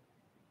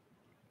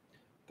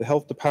 The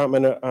health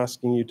department are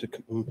asking you to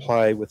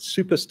comply with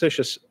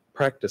superstitious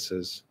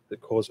practices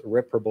that cause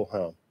irreparable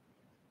harm.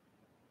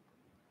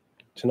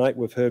 Tonight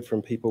we've heard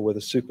from people with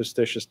a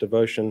superstitious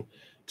devotion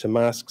to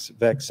masks,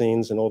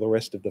 vaccines, and all the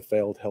rest of the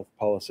failed health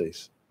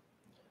policies.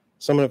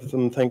 Some of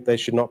them think they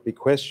should not be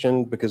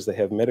questioned because they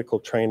have medical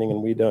training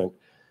and we don't.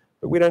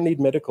 But we don't need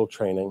medical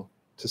training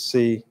to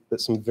see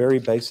that some very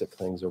basic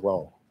things are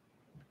wrong.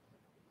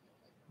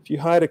 If you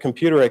hired a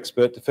computer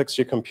expert to fix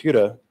your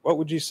computer, what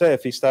would you say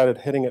if he started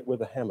hitting it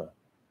with a hammer?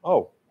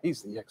 Oh,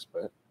 he's the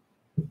expert.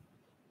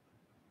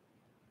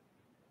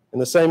 In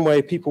the same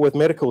way, people with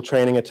medical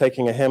training are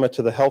taking a hammer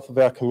to the health of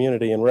our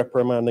community and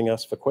reprimanding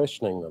us for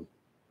questioning them.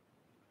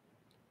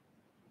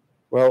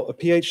 Well, a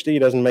PhD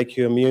doesn't make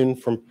you immune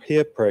from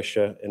peer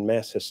pressure and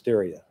mass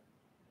hysteria.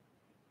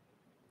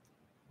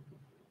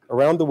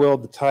 Around the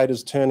world, the tide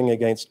is turning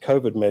against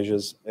COVID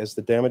measures as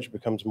the damage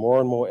becomes more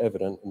and more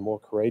evident and more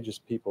courageous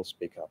people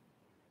speak up.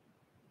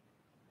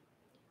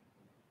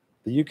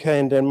 The UK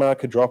and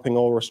Denmark are dropping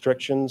all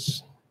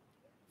restrictions.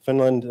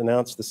 Finland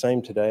announced the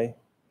same today.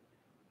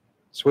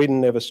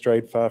 Sweden never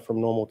strayed far from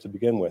normal to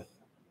begin with.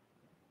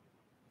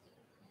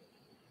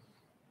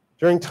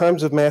 During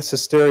times of mass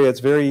hysteria, it's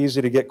very easy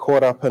to get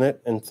caught up in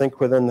it and think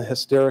within the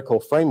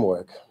hysterical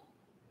framework.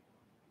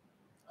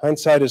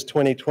 Hindsight is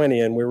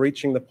 20/20, and we're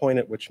reaching the point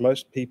at which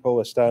most people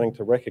are starting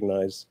to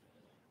recognize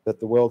that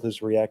the world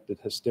has reacted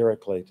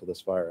hysterically to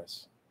this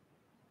virus.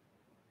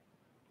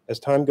 As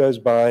time goes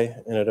by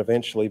and it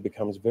eventually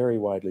becomes very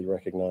widely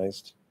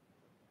recognized,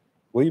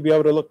 will you be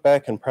able to look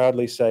back and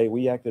proudly say,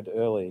 we acted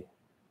early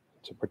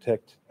to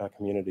protect our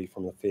community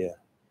from the fear?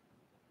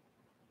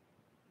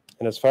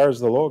 And as far as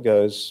the law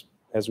goes,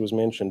 as was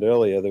mentioned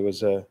earlier, there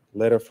was a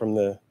letter from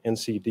the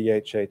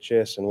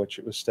NCDHHS in which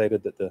it was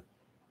stated that the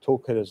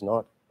toolkit is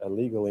not a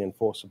legally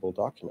enforceable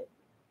document.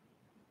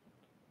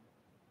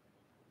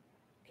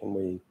 Can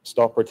we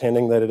stop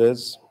pretending that it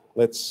is?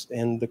 Let's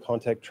end the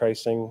contact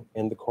tracing,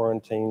 end the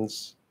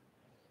quarantines.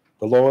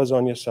 The law is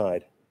on your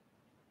side.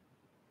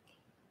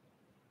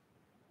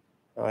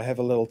 I have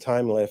a little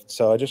time left,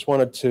 so I just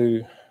wanted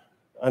to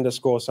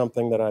underscore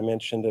something that I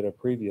mentioned at a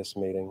previous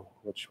meeting,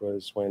 which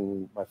was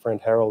when my friend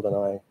Harold and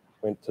I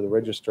went to the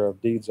Register of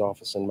Deeds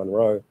office in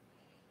Monroe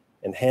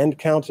and hand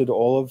counted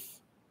all of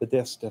the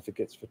death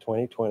certificates for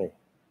 2020.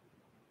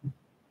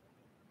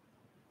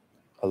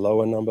 A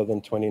lower number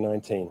than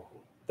 2019.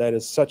 That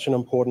is such an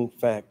important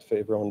fact for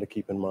everyone to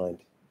keep in mind.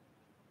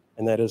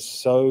 And that is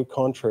so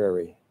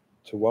contrary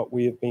to what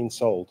we have been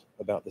sold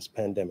about this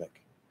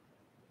pandemic.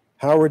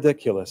 How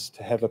ridiculous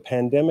to have a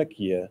pandemic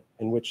year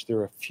in which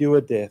there are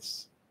fewer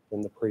deaths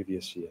than the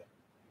previous year.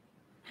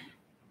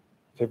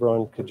 If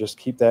everyone could just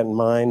keep that in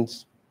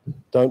mind,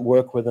 don't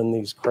work within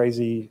these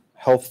crazy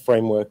health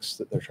frameworks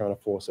that they're trying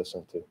to force us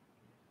into.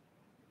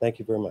 Thank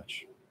you very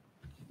much.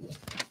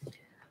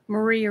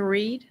 Maria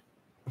Reed.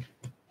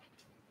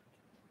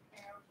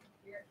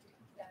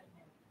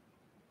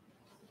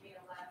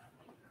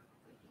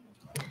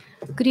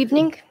 Good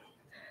evening.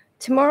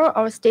 Tomorrow,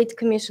 our State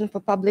Commission for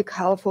Public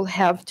Health will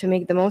have to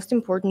make the most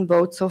important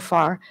vote so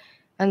far,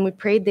 and we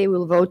pray they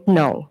will vote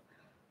no.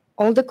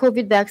 All the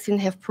COVID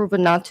vaccines have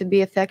proven not to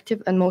be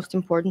effective and, most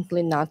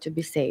importantly, not to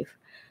be safe.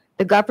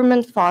 The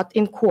government fought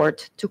in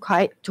court to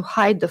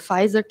hide the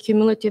Pfizer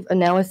cumulative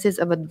analysis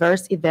of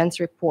adverse events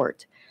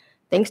report.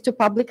 Thanks to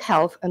public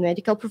health and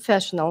medical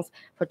professionals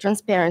for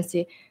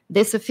transparency,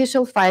 this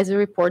official Pfizer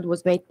report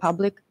was made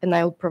public, and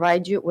I will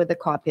provide you with a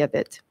copy of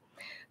it.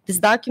 This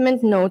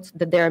document notes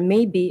that there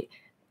may be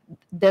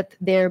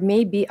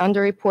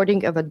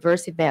underreporting of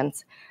adverse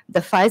events.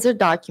 The Pfizer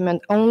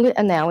document only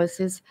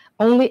analyzes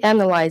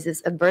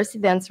adverse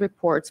events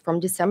reports from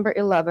December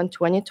 11,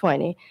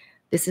 2020.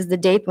 This is the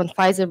date when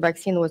Pfizer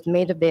vaccine was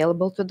made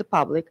available to the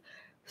public,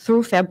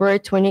 through February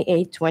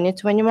 28,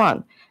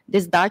 2021.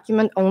 This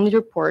document only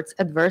reports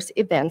adverse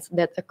events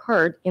that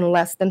occurred in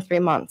less than 3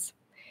 months.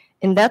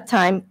 In that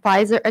time,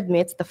 Pfizer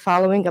admits the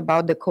following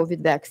about the COVID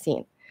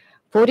vaccine.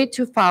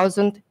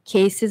 42,000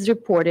 cases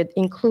reported,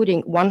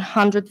 including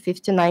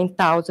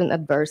 159,000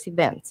 adverse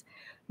events.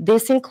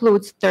 This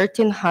includes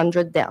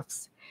 1,300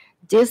 deaths.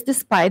 This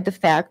despite the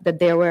fact that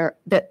there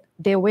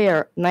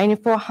were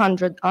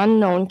 9,400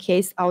 unknown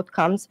case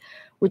outcomes,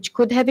 which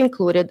could have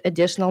included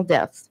additional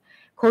deaths.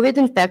 COVID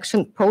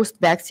infection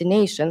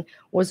post-vaccination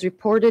was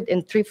reported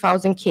in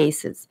 3,000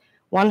 cases.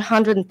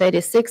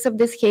 136 of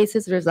these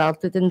cases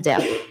resulted in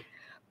death.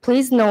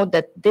 Please note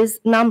that these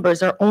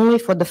numbers are only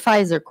for the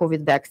Pfizer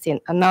COVID vaccine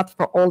and not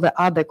for all the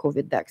other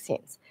COVID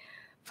vaccines.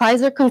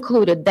 Pfizer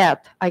concluded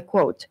that, I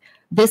quote,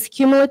 "This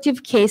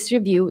cumulative case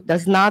review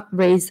does not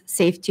raise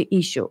safety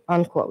issue,"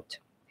 unquote.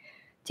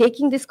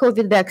 Taking these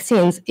COVID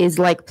vaccines is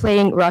like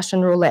playing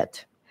Russian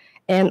roulette,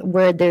 and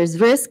where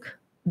there's risk,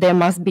 there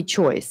must be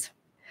choice.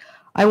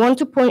 I want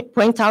to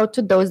point out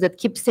to those that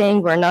keep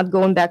saying we're not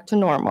going back to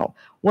normal.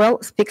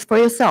 Well, speak for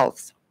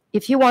yourselves.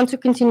 If you want to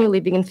continue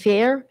living in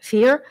fear,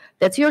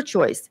 that's your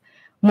choice.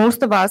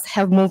 Most of us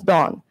have moved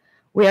on.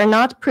 We are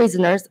not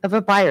prisoners of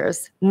a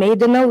virus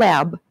made in a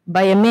lab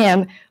by a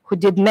man who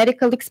did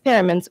medical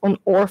experiments on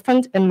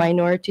orphaned and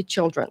minority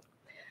children.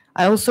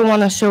 I also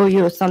want to show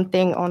you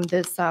something on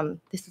this.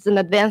 This is an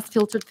advanced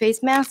filtered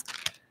face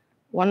mask.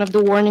 One of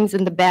the warnings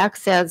in the back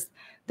says,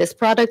 this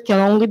product can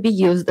only be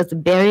used as a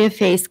barrier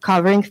face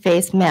covering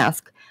face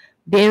mask.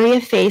 Barrier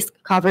face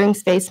covering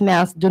face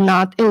masks do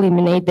not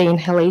eliminate the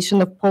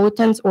inhalation of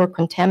pollutants or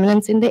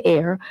contaminants in the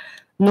air,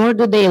 nor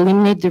do they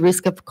eliminate the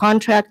risk of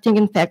contracting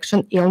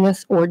infection,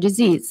 illness, or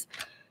disease.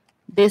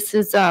 This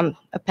is a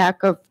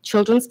pack of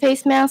children's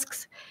face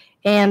masks,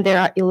 and there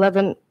are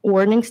 11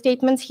 warning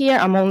statements here.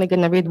 I'm only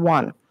going to read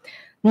one.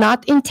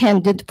 Not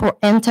intended for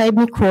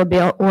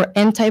antimicrobial or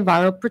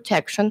antiviral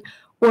protection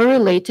or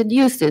related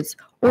uses,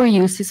 or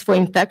uses for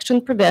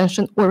infection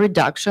prevention or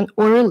reduction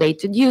or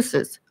related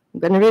uses. I'm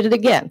going to read it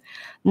again.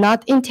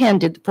 Not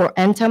intended for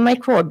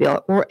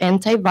antimicrobial or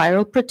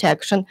antiviral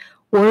protection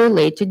or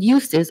related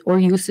uses, or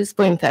uses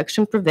for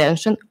infection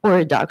prevention or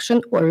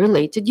reduction or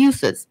related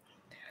uses.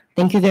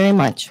 Thank you very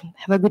much.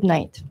 Have a good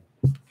night.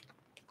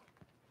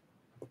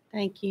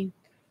 Thank you.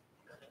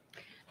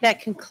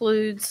 That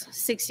concludes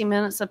 60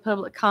 minutes of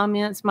public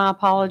comments. My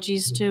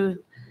apologies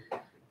to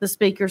the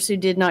speakers who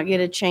did not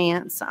get a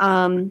chance.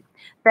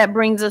 That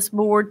brings us,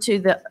 board, to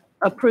the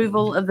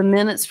approval of the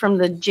minutes from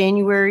the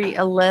January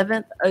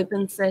 11th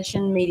open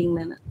session meeting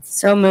minutes.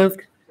 So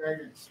moved.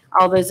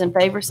 All those in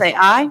favor say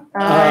aye.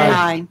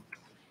 Aye.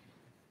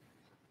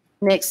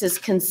 Next is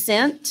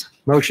consent.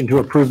 Motion to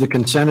approve the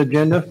consent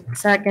agenda?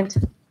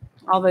 Second.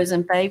 All those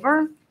in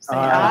favor say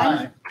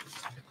aye.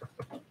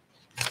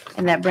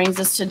 And that brings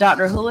us to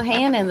Dr.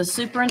 Houlihan and the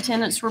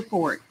superintendent's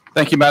report.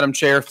 Thank you, Madam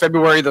Chair.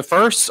 February the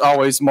 1st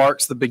always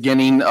marks the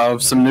beginning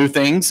of some new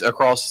things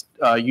across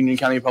Union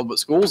County Public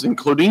Schools,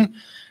 including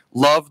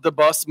Love the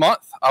Bus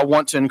Month. I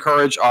want to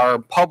encourage our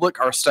public,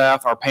 our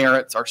staff, our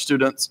parents, our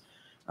students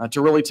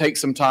to really take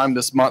some time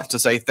this month to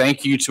say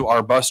thank you to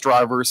our bus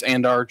drivers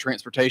and our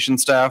transportation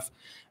staff.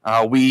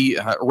 We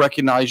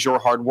recognize your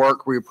hard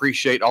work. We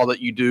appreciate all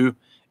that you do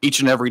each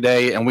and every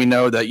day, and we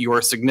know that you are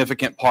a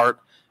significant part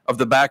of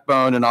the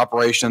backbone and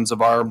operations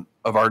of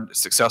our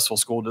successful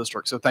school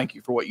district. So thank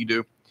you for what you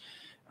do.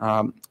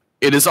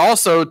 It is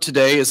also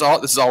today,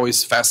 this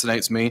always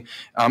fascinates me.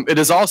 It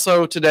is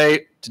also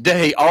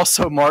today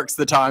also marks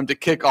the time to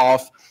kick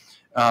off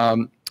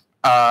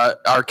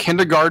our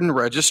kindergarten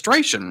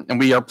registration. And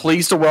we are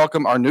pleased to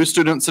welcome our new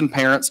students and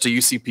parents to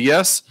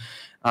UCPS.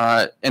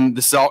 And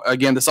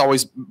this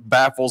always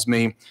baffles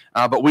me,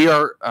 but we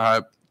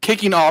are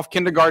kicking off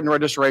kindergarten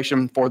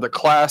registration for the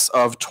class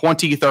of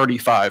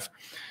 2035.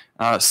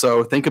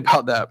 So think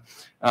about that.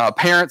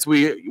 Parents,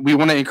 we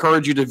want to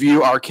encourage you to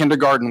view our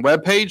kindergarten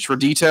webpage for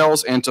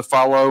details and to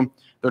follow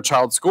their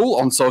child's school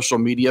on social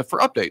media for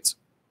updates.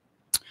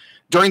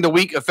 During the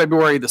week of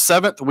February the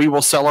 7th, we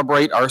will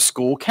celebrate our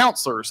school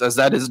counselors, as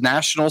that is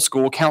National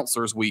School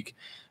Counselors Week,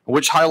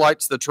 which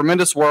highlights the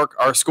tremendous work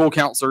our school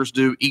counselors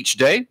do each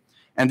day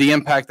and the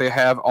impact they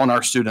have on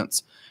our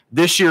students.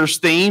 This year's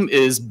theme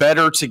is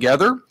Better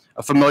Together,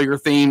 a familiar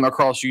theme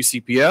across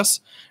UCPS.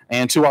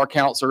 And to our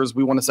counselors,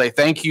 we want to say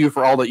thank you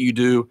for all that you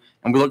do,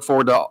 and we look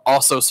forward to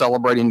also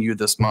celebrating you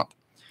this month.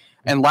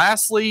 And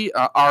lastly,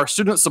 our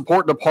student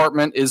support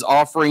department is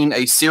offering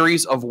a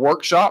series of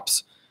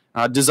workshops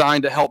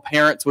designed to help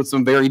parents with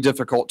some very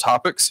difficult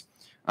topics.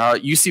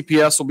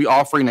 UCPS will be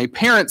offering a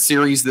parent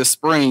series this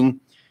spring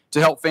to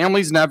help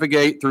families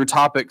navigate through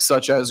topics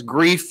such as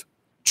grief,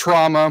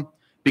 trauma,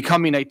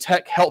 becoming a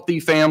tech-healthy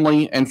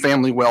family, and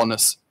family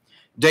wellness.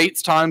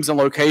 Dates, times, and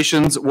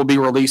locations will be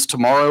released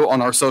tomorrow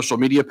on our social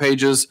media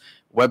pages,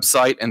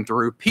 website, and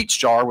through Peach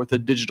Jar with a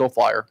digital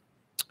flyer.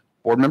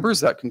 Board members,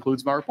 that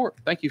concludes my report.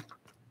 Thank you.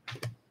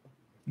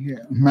 Yeah,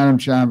 Madam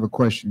Chair, I have a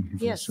question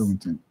for Yes. the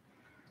superintendent.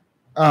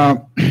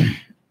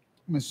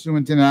 Mr.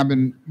 Superintendent, I've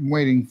been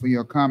waiting for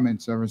your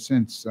comments ever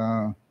since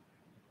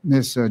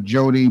Miss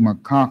Jody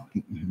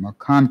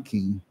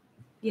McConkey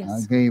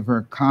Yes. gave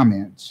her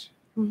comments.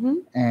 Mm-hmm.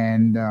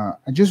 And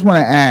I just want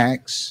to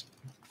ask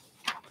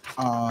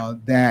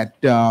that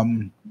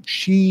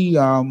she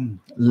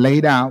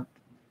laid out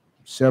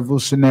several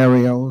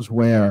scenarios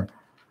where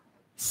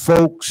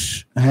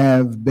folks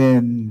have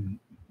been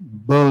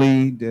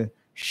bullied,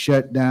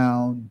 shut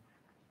down.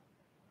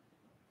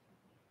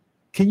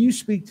 Can you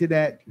speak to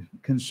that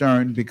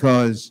concern?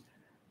 Because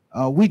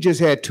we just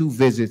had 2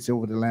 visits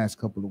over the last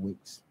couple of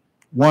weeks,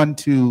 one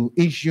to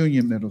East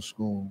Union Middle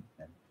School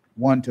and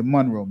one to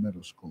Monroe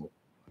Middle School.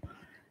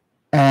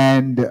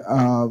 And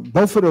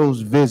both of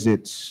those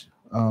visits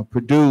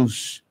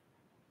produce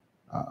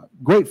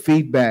great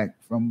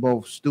feedback from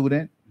both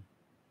student,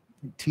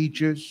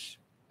 teachers,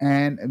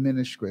 and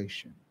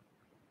administration.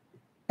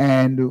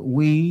 And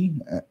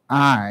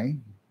I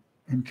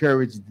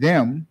encourage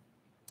them,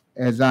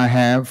 as I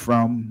have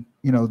from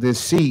this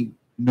seat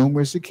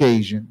numerous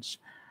occasions,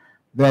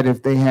 that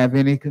if they have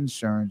any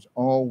concerns,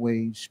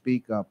 always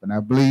speak up. And I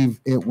believe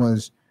it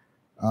was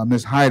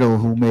Ms. Heidel,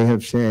 who may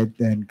have said,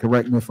 and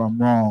correct me if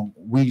I'm wrong,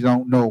 we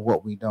don't know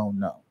what we don't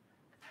know.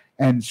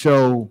 And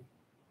so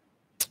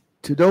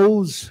to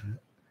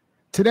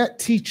that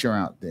teacher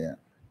out there,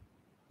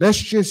 let's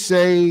just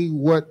say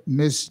what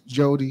Miss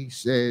Jody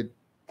said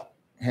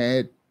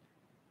had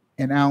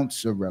an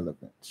ounce of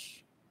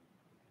relevance.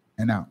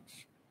 An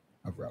ounce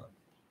of relevance.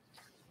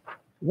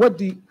 What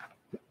do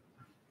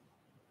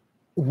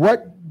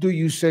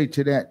you say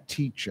to that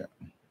teacher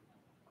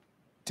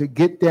to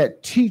get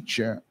that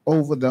teacher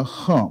over the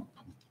hump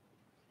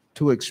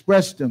to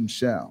express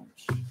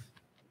themselves,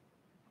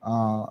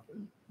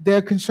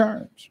 their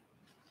concerns?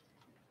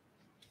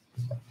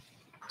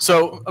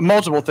 So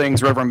multiple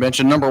things Reverend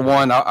mentioned. Number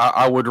one,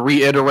 I would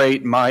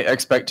reiterate my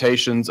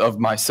expectations of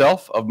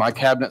myself, of my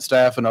cabinet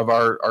staff, and of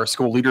our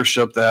school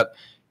leadership that,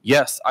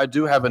 yes, I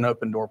do have an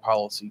open door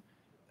policy.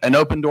 An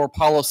open door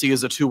policy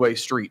is a two-way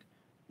street.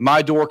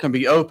 My door can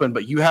be open,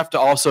 but you have to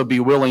also be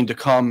willing to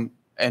come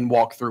and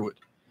walk through it.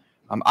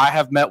 I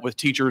have met with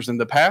teachers in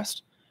the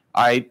past.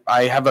 I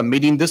have a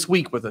meeting this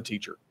week with a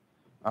teacher.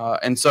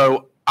 And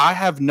so I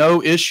have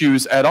no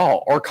issues at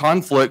all or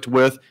conflict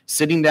with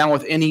sitting down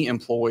with any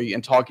employee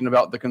and talking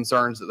about the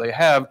concerns that they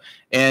have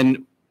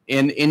in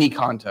any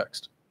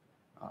context.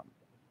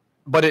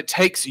 But it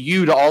takes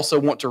you to also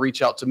want to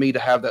reach out to me to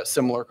have that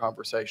similar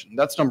conversation.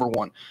 That's number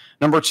one.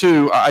 Number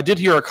two, I did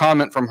hear a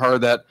comment from her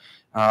that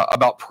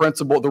about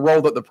principal, the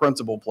role that the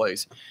principal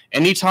plays.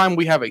 Anytime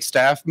we have a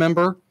staff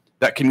member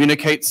that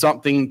communicates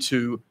something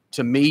to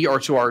me or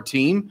to our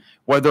team,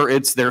 whether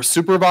it's their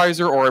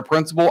supervisor or a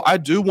principal, I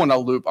do want to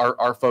loop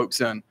our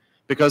folks in,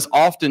 because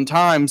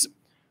oftentimes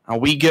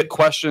we get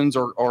questions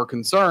or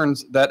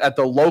concerns that at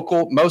the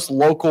most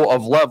local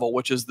of level,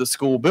 which is the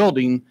school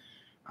building,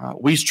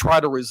 we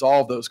try to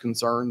resolve those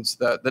concerns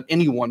that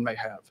anyone may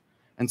have.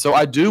 And so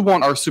I do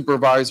want our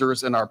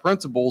supervisors and our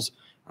principals,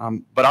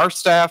 but our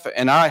staff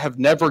and I have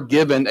never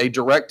given a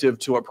directive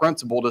to a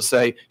principal to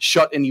say,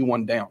 shut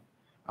anyone down.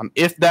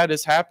 If that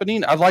is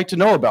happening, I'd like to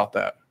know about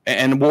that,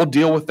 and we'll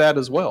deal with that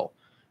as well.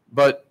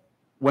 But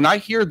when I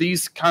hear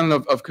these kind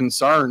of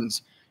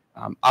concerns,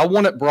 I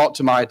want it brought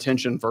to my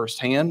attention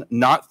firsthand,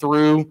 not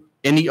through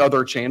any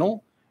other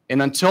channel.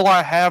 And until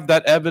I have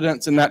that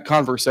evidence in that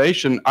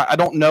conversation, I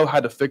don't know how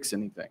to fix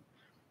anything.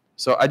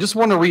 So I just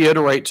want to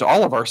reiterate to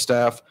all of our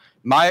staff,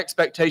 my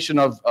expectation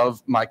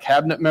of my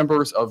cabinet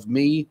members, of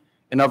me,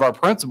 and of our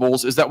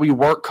principals is that we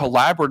work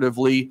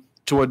collaboratively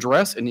to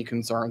address any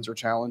concerns or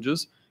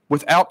challenges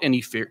without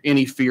any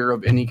fear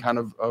of any kind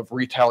of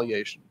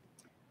retaliation.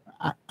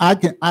 I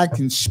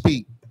can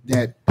speak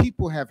that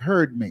people have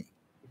heard me.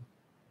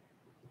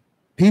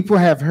 People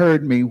have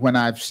heard me when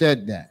I've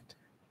said that.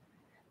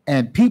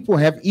 And people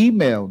have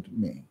emailed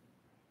me,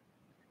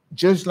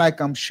 just like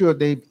I'm sure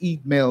they've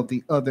emailed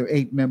the other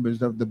 8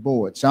 members of the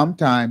board.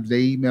 Sometimes they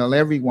email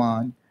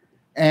everyone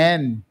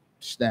and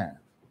staff.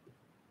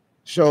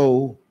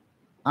 So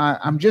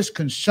I'm just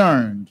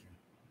concerned.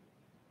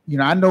 You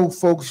know, I know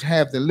folks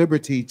have the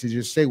liberty to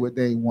just say what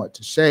they want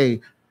to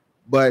say,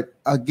 but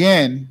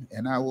again,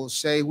 and I will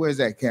say, where's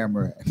that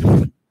camera at?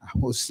 I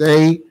will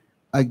say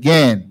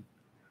again,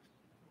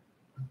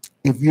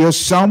 if you're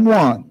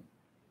someone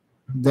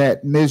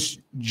that Miss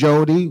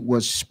Jody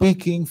was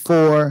speaking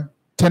for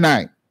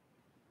tonight,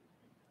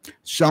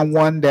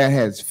 someone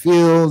that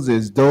feels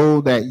as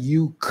though that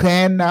you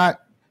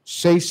cannot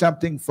say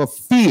something for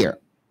fear,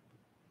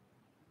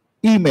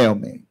 email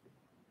me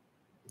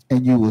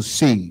and you will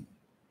see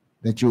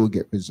that you will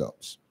get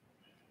results.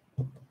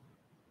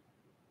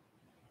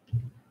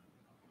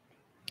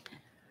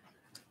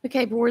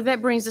 Okay, board,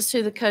 that brings us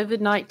to the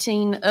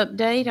COVID-19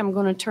 update. I'm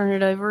going to turn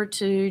it over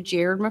to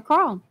Jared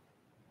McCraw.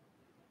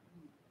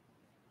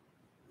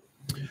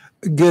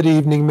 Good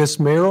evening, Ms.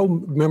 Merrill,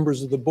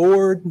 members of the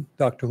board,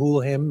 Dr.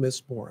 Houlihan,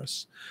 Ms.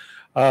 Morris.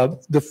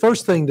 The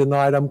first thing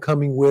tonight I'm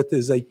coming with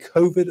is a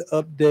COVID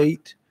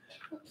update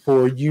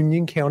for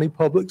Union County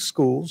Public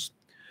Schools.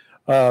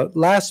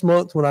 Last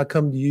month when I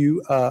come to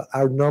you,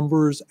 our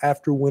numbers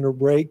after winter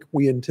break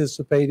we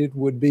anticipated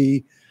would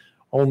be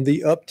on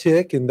the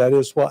uptick, and that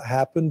is what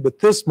happened. But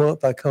this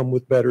month I come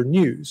with better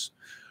news.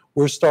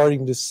 We're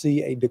starting to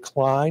see a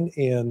decline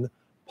in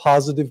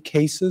positive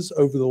cases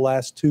over the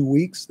last 2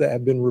 weeks that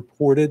have been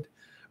reported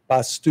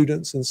by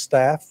students and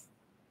staff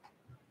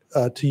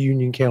to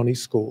Union County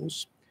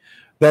schools.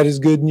 That is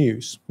good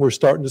news. We're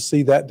starting to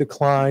see that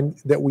decline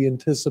that we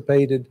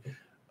anticipated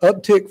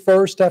uptick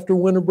first after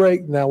winter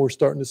break. Now we're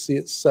starting to see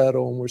it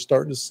settle, and we're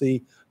starting to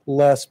see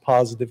less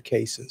positive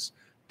cases.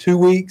 2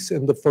 weeks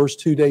and the first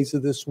 2 days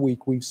of this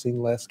week, we've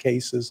seen less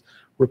cases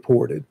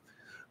reported.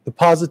 The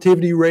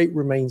positivity rate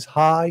remains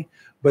high,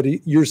 but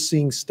you're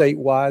seeing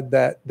statewide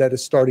that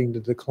is starting to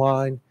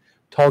decline.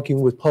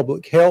 Talking with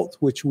public health,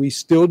 which we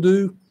still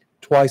do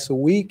twice a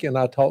week, and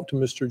I talk to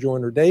Mr.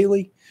 Joyner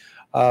daily,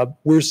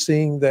 we're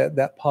seeing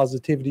that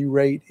positivity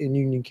rate in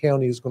Union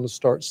County is going to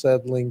start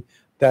settling.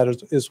 That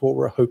is what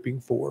we're hoping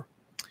for.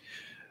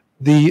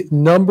 The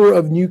number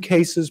of new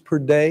cases per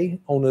day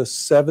on a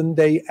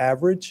 7-day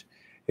average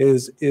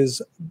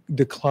is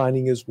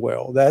declining as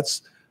well.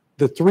 That's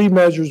The three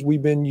measures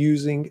we've been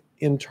using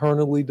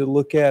internally to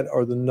look at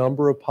are the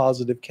number of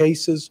positive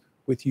cases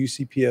with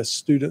UCPS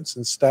students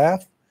and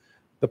staff,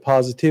 the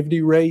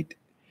positivity rate,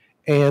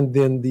 and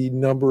then the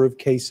number of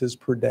cases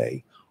per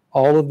day.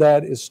 All of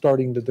that is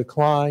starting to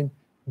decline.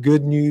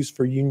 Good news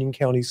for Union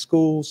County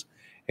schools,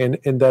 and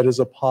that is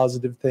a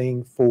positive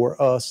thing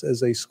for us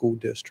as a school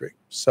district.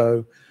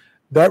 So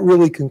that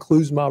really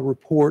concludes my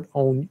report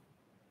on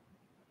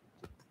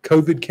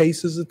COVID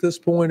cases at this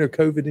point, or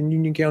COVID in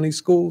Union County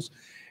schools.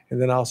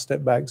 And then I'll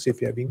step back and see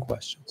if you have any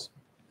questions.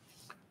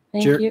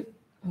 Thank Jared- you.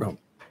 Oh.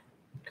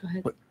 Go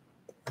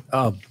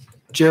ahead.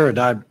 Jared,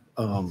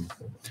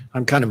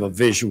 I'm kind of a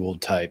visual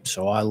type,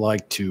 so I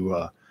like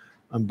to,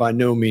 I'm by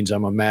no means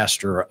I'm a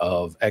master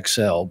of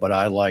Excel, but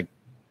I like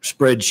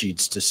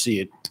spreadsheets to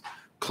see it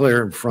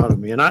clear in front of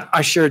me. And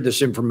I shared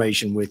this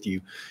information with you.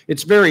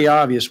 It's very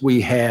obvious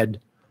we had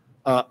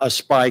a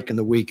spike in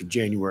the week of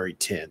January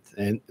 10th,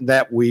 and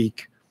that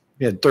week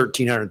we had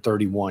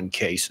 1,331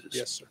 cases.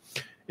 Yes, sir.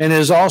 And it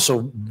is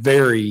also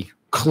very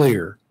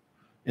clear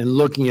in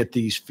looking at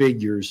these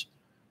figures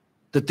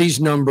that these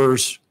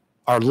numbers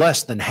are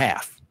less than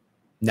half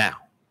now.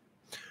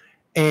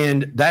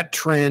 And that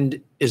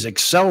trend is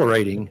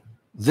accelerating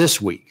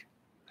this week.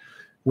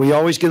 We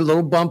always get a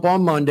little bump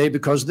on Monday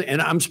because,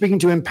 and I'm speaking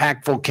to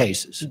impactful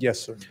cases.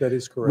 Yes, sir. That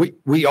is correct.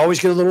 We always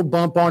get a little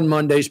bump on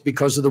Mondays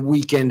because of the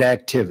weekend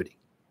activity.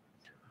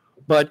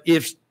 But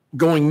if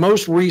going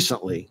most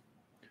recently,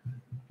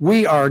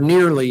 we are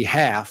nearly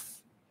half,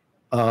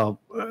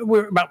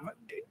 we're about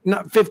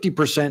not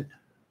 50%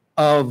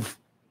 of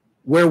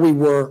where we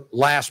were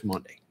last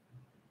Monday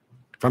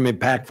from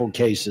impactful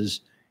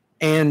cases.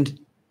 And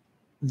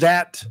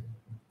that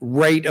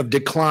rate of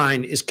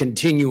decline is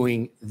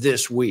continuing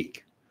this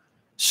week.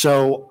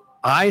 So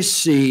I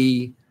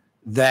see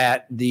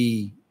that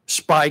the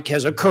spike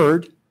has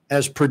occurred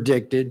as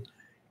predicted,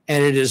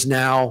 and it is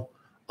now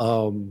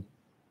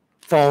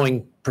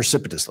falling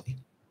precipitously.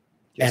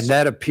 Yes. And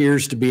that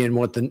appears to be in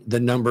what the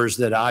numbers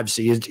that I've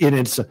seen.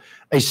 It's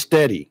a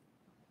steady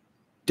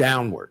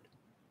downward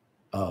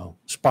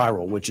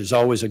spiral, which is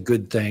always a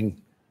good thing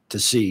to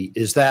see.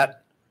 Is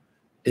that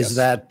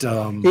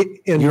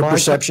your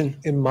perception?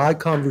 In my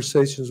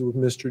conversations with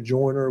Mr.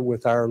 Joyner,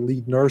 with our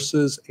lead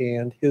nurses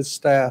and his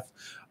staff,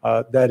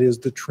 that is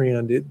the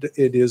trend.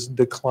 It is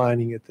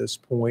declining at this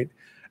point.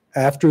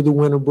 After the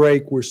winter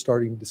break, we're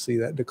starting to see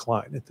that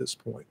decline at this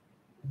point.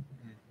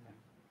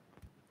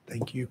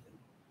 Thank you.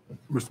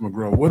 Mr.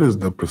 McGraw, what is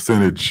the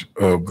percentage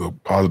of the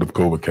positive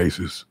COVID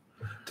cases?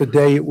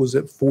 Today, it was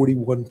at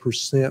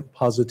 41%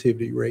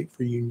 positivity rate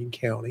for Union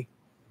County.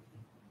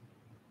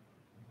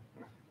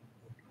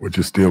 Which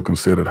is still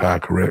considered high,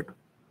 correct?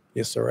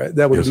 Yes, sir.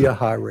 That would Yes, be sir. a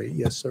high rate.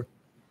 Yes, sir.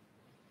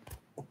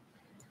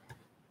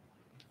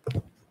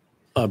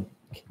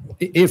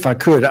 If I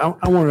could, I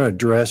want to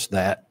address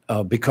that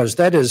because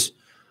that is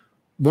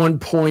one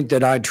point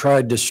that I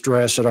tried to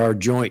stress at our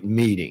joint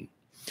meeting,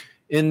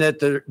 in that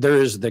there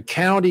is the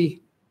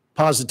county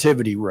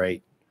positivity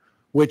rate,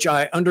 which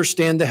I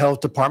understand the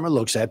health department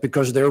looks at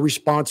because their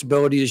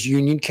responsibility is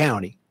Union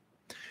County.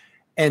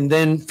 And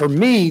then for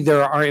me,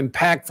 there are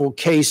impactful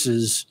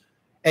cases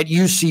at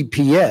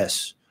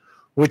UCPS,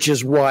 which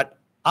is what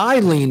I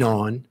lean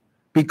on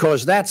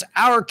because that's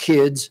our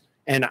kids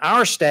and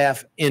our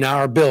staff in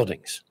our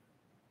buildings.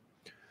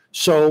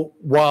 So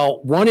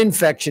while one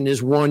infection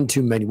is one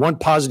too many, one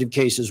positive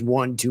case is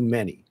one too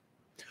many,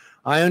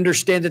 I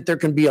understand that there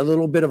can be a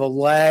little bit of a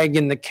lag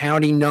in the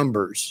county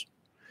numbers.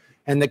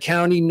 And the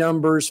county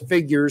numbers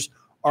figures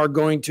are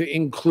going to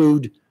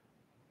include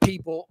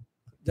people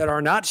that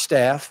are not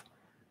staff,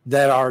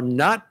 that are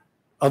not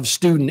of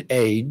student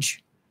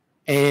age,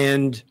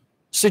 and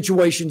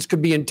situations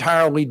could be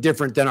entirely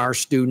different than our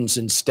students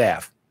and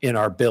staff in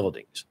our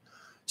buildings.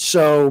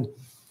 So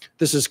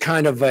this is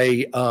kind of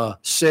a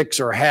 6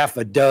 or half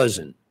a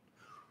dozen.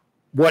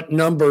 What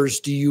numbers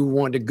do you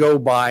want to go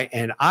by?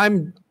 And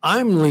I'm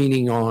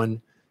leaning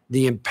on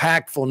the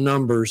impactful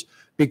numbers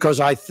because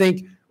I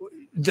think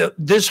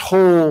this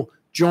whole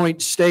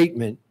joint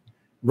statement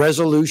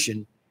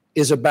resolution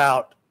is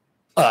about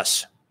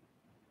us,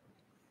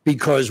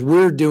 because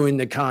we're doing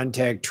the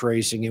contact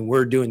tracing and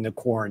we're doing the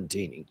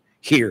quarantining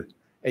here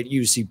at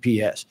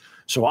UCPS.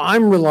 So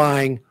I'm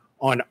relying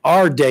on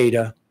our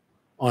data,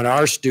 on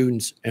our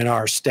students and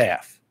our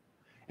staff.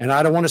 And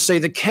I don't want to say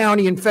the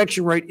county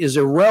infection rate is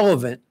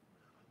irrelevant,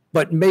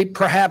 but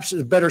perhaps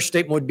a better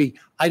statement would be,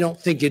 I don't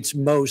think it's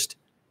most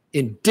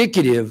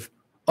indicative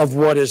of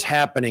what is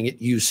happening at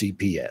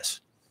UCPS.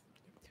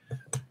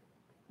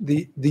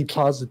 The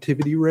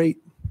positivity rate,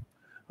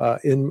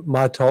 in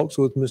my talks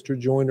with Mr.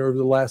 Joyner over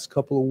the last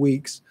couple of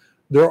weeks,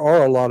 there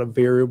are a lot of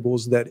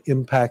variables that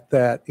impact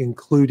that,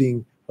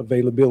 including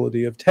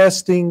availability of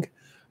testing,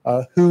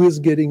 who is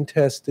getting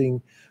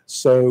testing.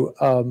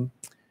 So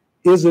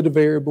is it a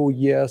variable?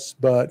 Yes,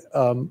 but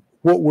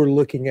what we're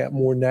looking at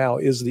more now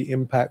is the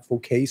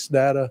impactful case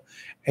data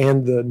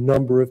and the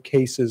number of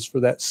cases for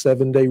that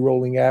 7-day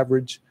rolling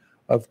average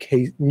of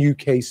new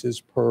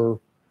cases per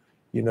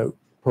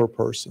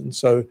person.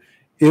 So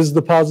Is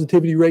the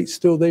positivity rate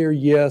still there?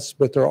 Yes,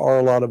 but there are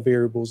a lot of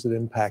variables that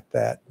impact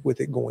that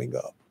with it going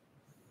up.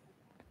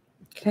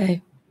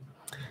 Okay.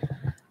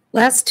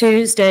 Last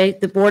Tuesday,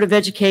 the Board of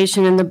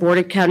Education and the Board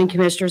of County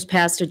Commissioners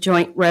passed a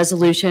joint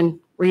resolution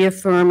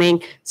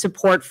reaffirming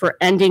support for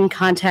ending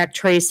contact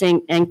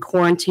tracing and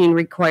quarantine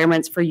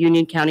requirements for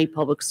Union County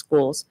Public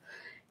Schools.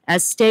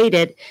 As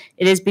stated,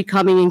 it is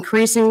becoming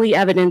increasingly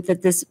evident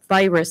that this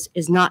virus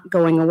is not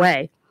going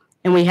away,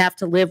 and we have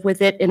to live with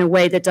it in a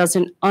way that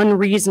doesn't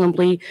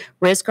unreasonably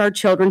risk our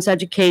children's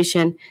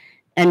education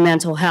and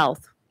mental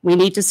health. We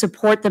need to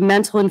support the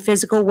mental and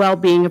physical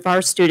well-being of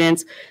our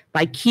students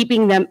by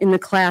keeping them in the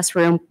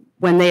classroom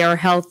when they are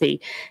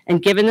healthy.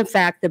 And given the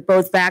fact that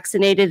both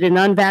vaccinated and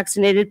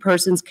unvaccinated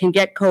persons can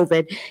get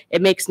COVID,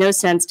 it makes no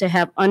sense to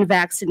have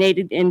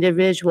unvaccinated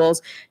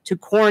individuals to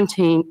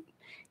quarantine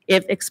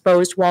if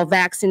exposed, while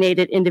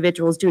vaccinated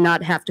individuals do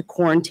not have to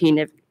quarantine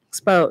if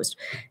exposed.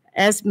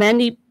 As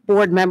many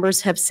board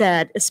members have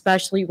said,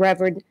 especially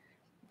Reverend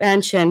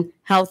Benson,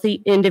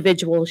 healthy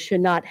individuals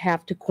should not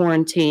have to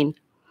quarantine.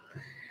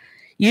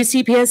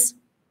 UCPS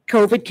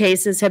COVID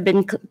cases have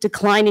been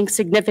declining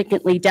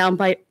significantly, down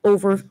by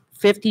over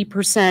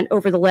 50%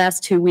 over the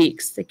last 2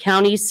 weeks. The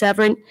county's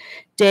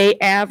 7-day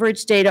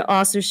average data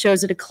also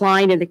shows a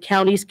decline in the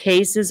county's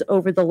cases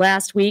over the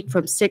last week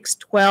from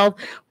 612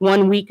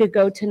 1 week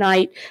ago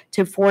tonight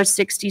to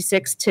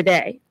 466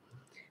 today.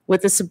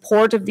 With the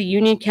support of the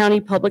Union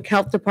County Public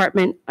Health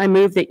Department, I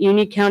move that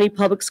Union County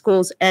Public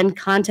Schools end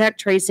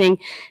contact tracing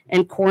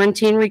and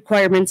quarantine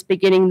requirements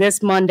beginning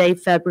this Monday,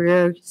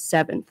 February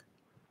 7th.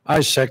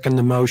 I second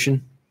the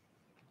motion.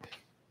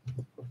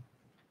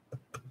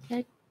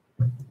 Okay.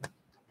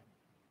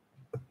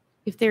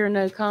 If there are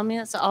no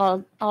comments,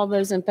 all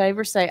those in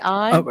favor say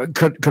aye.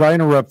 Could I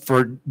interrupt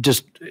for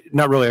just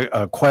not really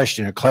a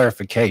question, a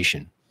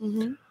clarification?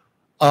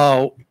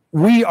 Mm-hmm.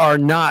 We are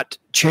not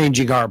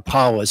changing our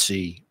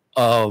policy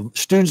of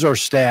students or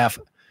staff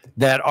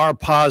that are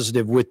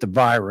positive with the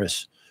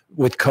virus,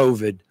 with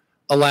COVID,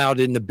 allowed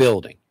in the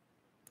building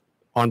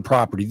on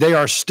property. They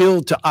are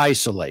still to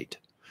isolate.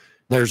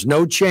 There's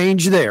no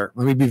change there.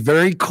 Let me be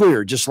very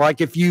clear. Just like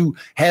if you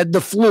had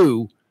the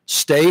flu,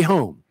 stay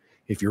home.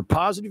 If you're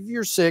positive,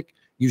 you're sick,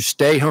 you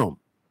stay home.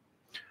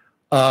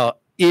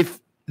 If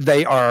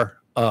they are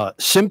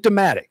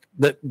symptomatic,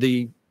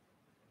 the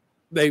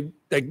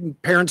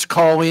parents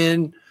call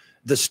in,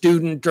 the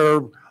student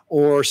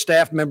or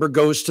staff member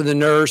goes to the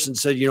nurse and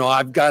said, you know,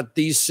 I've got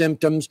these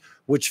symptoms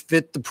which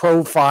fit the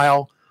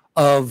profile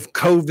of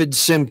COVID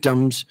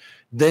symptoms,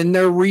 then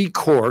their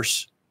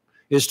recourse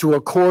is to,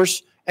 of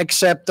course,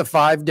 accept the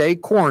 5-day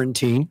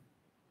quarantine,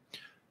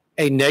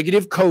 a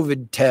negative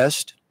COVID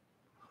test,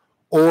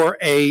 or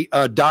a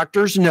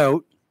doctor's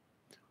note,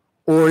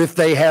 or if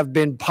they have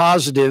been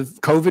positive,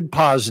 COVID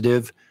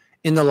positive,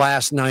 in the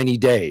last 90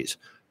 days.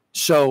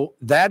 So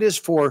that is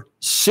for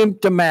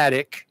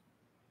symptomatic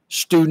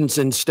students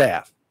and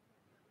staff.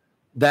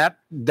 That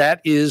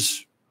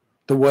is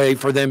the way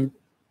for them,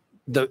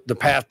 the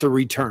path to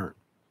return.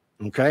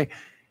 Okay.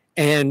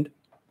 And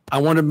I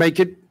want to make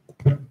it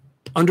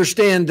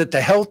understand that the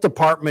health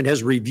department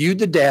has reviewed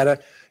the data.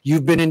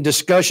 You've been in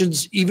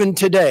discussions even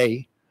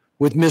today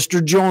with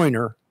Mr.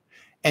 Joyner,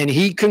 and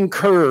he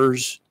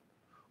concurs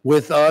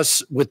with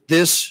us with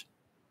this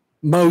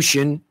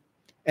motion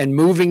and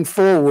moving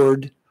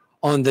forward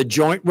on the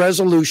joint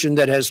resolution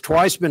that has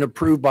twice been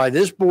approved by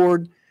this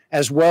board,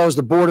 as well as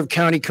the Board of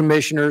County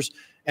Commissioners.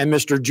 And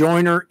Mr.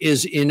 Joyner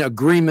is in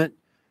agreement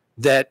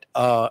that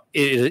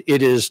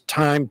it is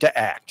time to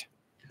act.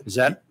 Is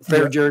that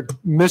fair, Jared?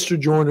 Mr.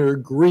 Joyner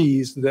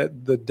agrees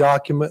that the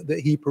document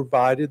that he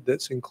provided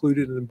that's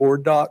included in the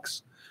board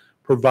docs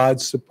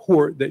provides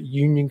support that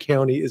Union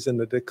County is in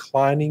a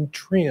declining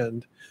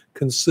trend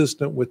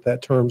consistent with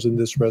that terms in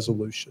this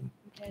resolution.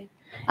 Okay.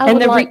 I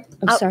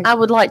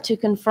would like to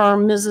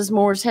confirm, Mrs.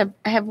 Morris,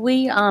 have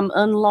we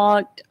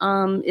unlocked,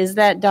 is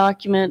that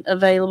document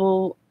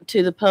available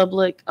to the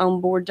public on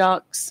board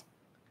docs?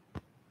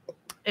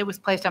 It was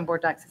placed on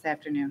board docs this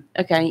afternoon.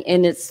 Okay,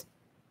 and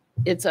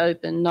it's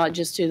open, not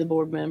just to the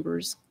board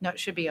members. No, it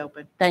should be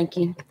open. Thank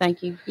you.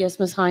 Thank you. Yes,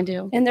 Ms.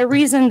 Heindel. And the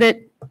reason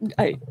that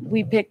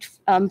we picked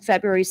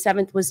February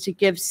 7th was to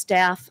give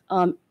staff,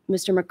 Mr.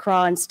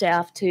 McCraw and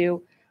staff,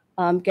 to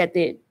get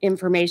the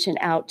information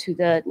out to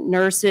the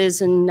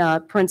nurses and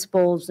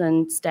principals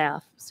and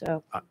staff.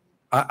 So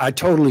I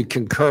totally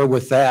concur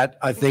with that.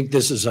 I think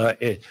this is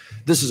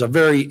a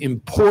very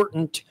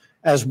important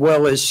as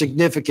well as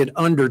significant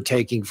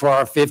undertaking for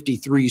our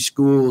 53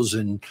 schools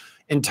and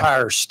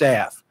entire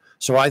staff.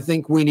 So I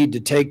think we need to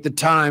take the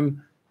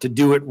time to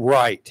do it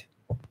right.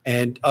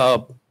 And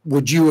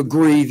would you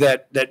agree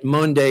that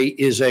Monday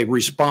is a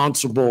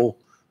responsible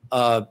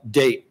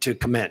date to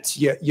commence?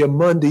 Yeah,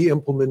 Monday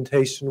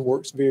implementation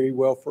works very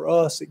well for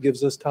us. It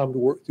gives us time to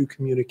work through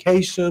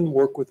communication,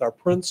 work with our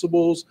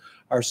principals,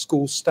 our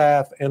school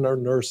staff, and our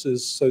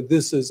nurses. So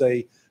this is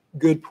a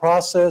good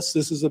process.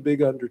 This is a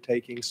big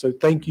undertaking. So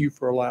thank you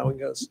for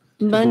allowing us.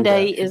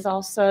 Monday is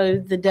also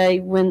the day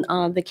when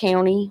the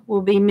county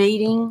will be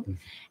meeting.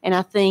 And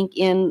I think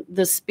in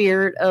the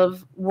spirit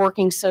of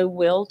working so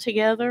well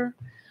together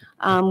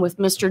with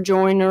Mr.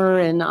 Joyner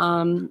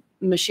and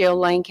Michelle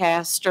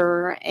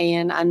Lancaster,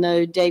 and I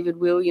know David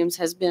Williams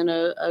has been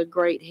a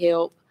great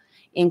help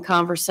in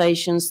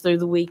conversations through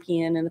the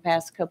weekend and the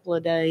past couple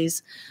of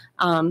days.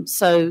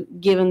 So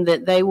given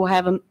that they will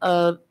have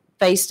a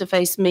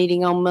face-to-face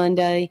meeting on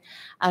Monday,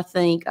 I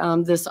think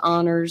this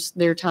honors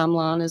their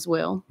timeline as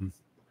well.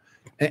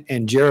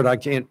 And Jared, I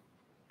can't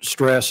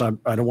stress, I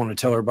don't want to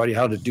tell everybody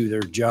how to do their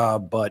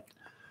job, but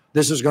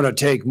this is going to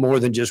take more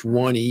than just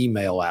one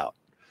email out,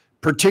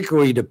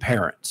 particularly to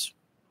parents.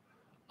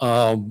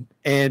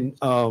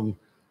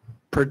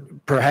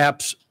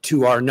 Perhaps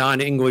to our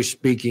non-English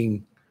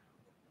speaking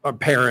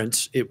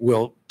parents, it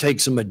will take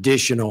some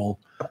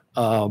additional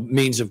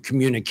means of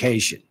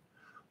communication.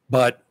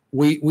 But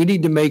we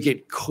need to make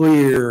it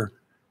clear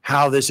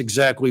how this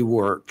exactly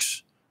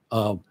works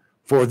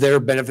for their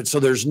benefit. So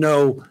there's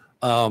no,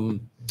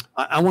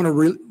 I want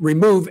to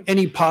remove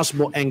any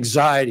possible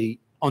anxiety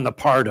on the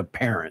part of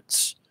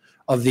parents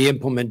of the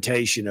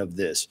implementation of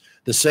this.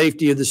 The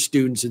safety of the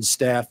students and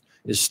staff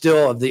is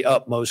still of the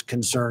utmost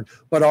concern,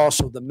 but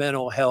also the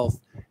mental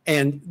health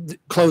and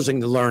closing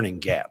the learning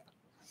gap.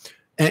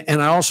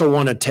 And I also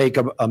want to take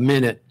a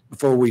minute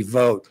before we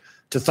vote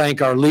to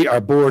thank our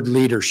board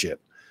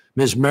leadership.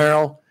 Ms.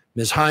 Merrill,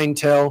 Ms.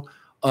 Heintel,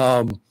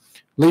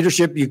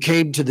 leadership, you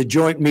came to the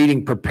joint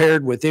meeting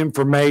prepared with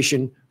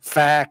information,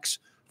 facts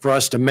for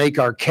us to make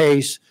our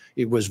case.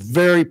 It was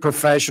very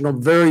professional,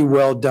 very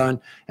well done.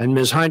 And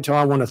Ms. Heintel,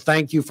 I want to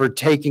thank you for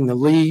taking the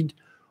lead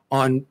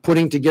on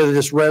putting together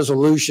this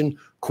resolution,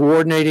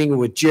 coordinating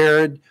with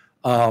Jared,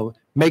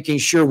 making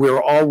sure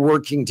we're all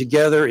working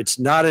together. It's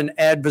not an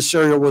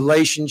adversarial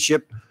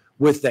relationship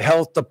with the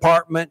health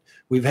department.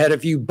 We've had a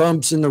few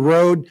bumps in the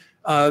road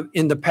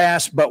in the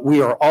past, but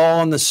we are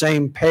all on the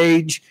same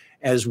page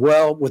as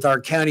well with our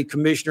county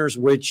commissioners,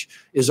 which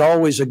is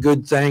always a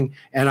good thing.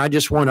 And I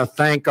just want to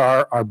thank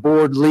our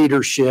board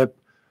leadership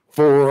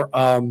for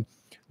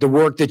the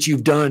work that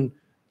you've done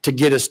to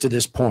get us to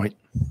this point.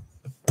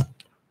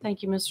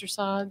 Thank you, Mr.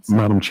 Sods.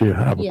 Madam Chair,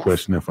 I have a Yes.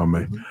 question if I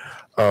may.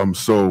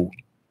 So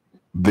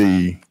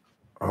the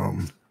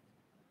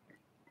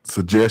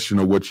suggestion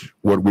of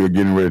what we're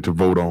getting ready to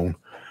vote on,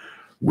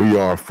 we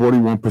are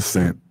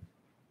 41%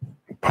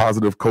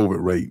 positive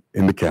COVID rate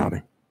in the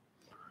county.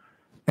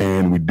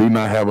 And we do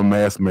not have a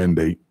mask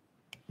mandate,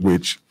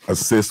 which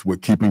assists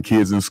with keeping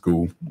kids in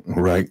school,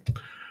 right?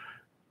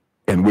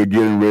 And we're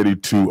getting ready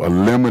to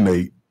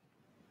eliminate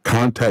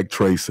contact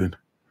tracing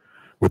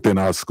within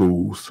our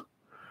schools.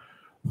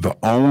 The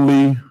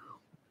only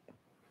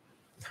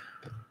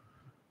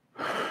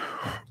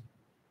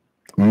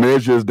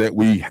measures that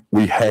we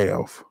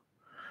have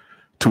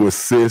to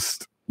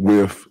assist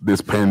with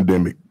this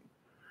pandemic,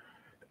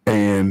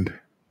 and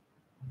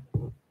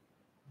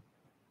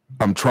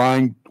I'm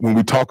trying, when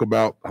we talk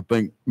about, I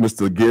think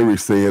Mr. Gary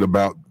said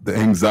about the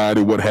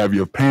anxiety, what have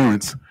you, of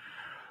parents,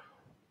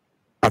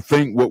 I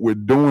think what we're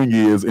doing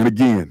is, and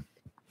again,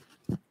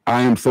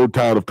 I am so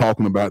tired of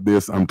talking about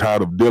this. I'm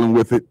tired of dealing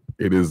with it.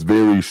 It is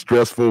very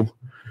stressful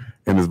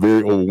and it's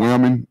very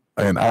overwhelming.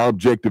 And our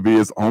objective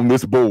is on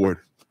this board,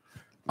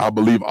 I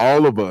believe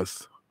all of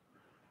us,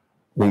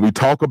 when we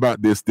talk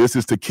about this, this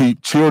is to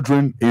keep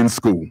children in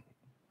school,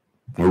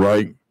 all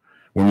right?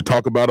 When we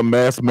talk about a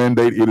mask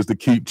mandate, it is to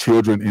keep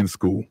children in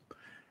school.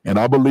 And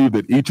I believe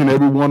that each and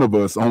every one of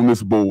us on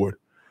this board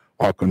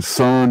are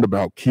concerned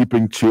about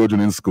keeping children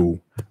in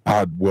school.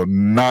 I will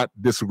not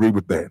disagree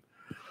with that.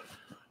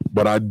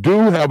 But I do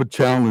have a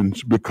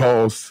challenge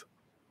because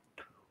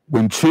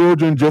when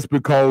children, just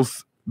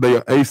because they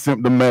are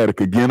asymptomatic,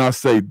 again, I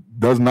say,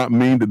 does not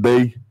mean that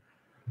they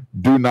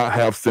do not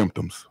have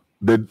symptoms.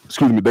 They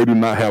do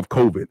not have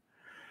COVID.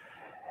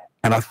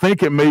 And I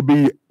think it may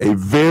be a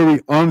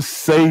very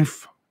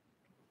unsafe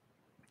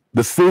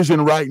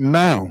decision right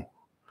now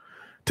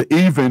to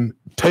even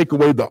take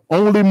away the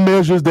only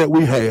measures that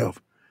we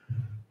have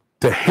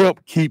to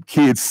help keep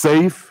kids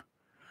safe,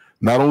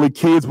 not only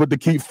kids, but to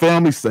keep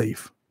families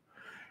safe.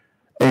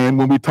 And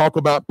when we talk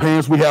about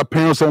parents, we have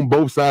parents on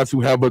both sides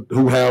who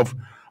have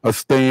a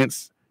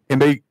stance,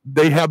 and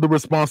they have the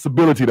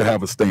responsibility to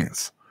have a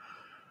stance.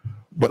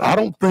 But I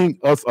don't think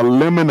us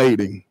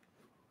eliminating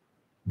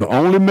the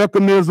only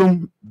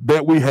mechanism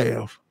that we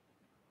have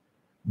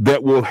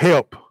that will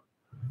help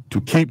to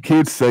keep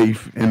kids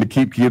safe and to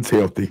keep kids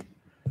healthy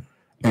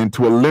and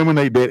to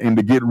eliminate that and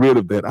to get rid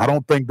of that, I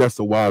don't think that's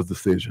a wise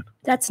decision.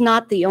 That's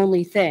not the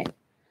only thing.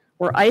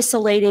 We're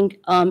isolating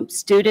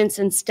students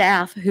and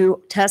staff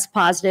who test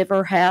positive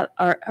or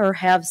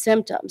have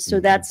symptoms. So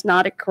that's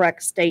not a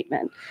correct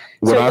statement.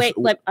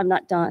 I'm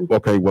not done.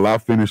 Okay, well, I'll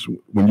finish.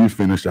 When you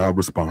finish, I'll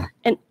respond.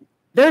 And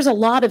there's a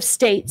lot of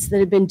states that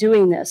have been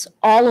doing this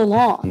all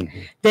along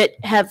that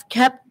have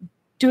kept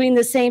doing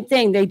the same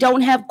thing. They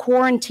don't have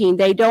quarantine.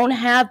 They don't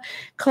have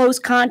close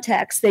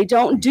contacts. They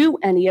don't do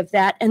any of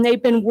that. And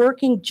they've been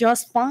working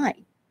just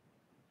fine.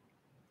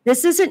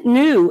 This isn't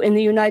new in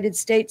the United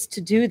States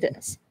to do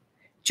this.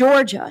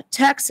 Georgia,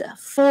 Texas,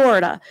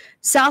 Florida,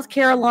 South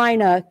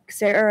Carolina,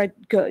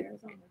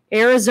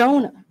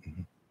 Arizona.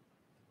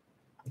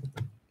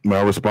 May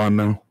I respond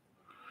now?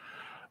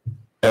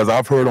 As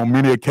I've heard on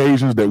many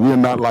occasions that we're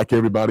not like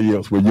everybody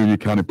else with Union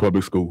County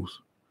Public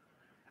Schools.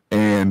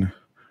 And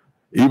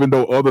even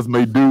though others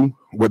may do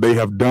what they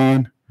have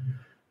done,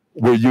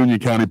 we're Union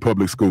County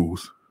Public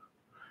Schools.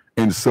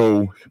 And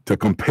so to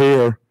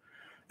compare,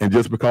 and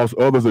just because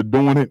others are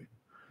doing it,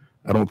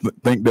 I don't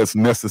think that's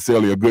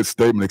necessarily a good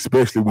statement,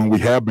 especially when we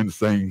have been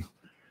saying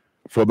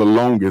for the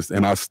longest,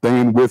 and I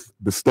stand with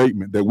the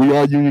statement that we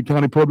are Union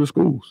County Public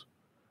Schools.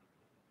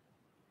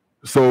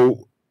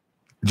 So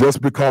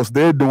just because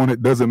they're doing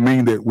it doesn't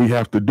mean that we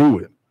have to do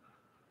it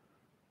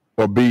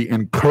or be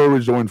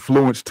encouraged or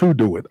influenced to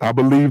do it. I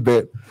believe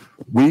that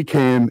we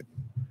can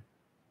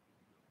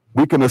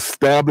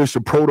establish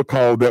a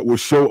protocol that will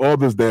show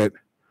others that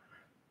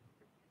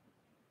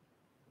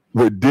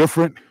we're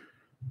different,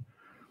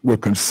 we're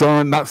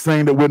concerned, not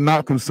saying that we're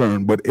not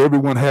concerned, but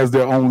everyone has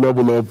their own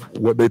level of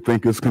what they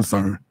think is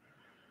concern.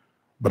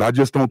 But I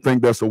just don't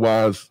think that's a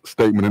wise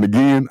statement. And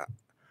again,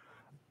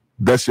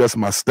 that's just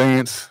my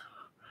stance.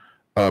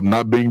 I'm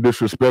not being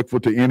disrespectful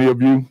to any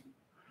of you,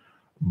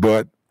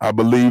 but I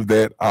believe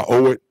that I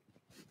owe it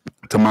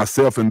to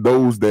myself and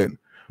those that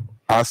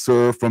I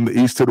serve from the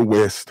east to the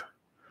west,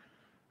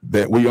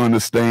 that we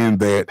understand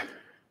that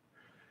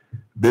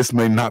this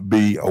may not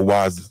be a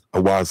wise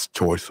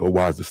choice or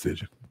wise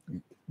decision.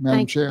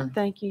 Madam Chair.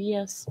 Thank you.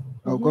 Yes.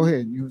 Oh, go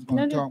ahead. You was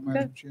going to No, talk, go.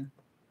 Madam Chair.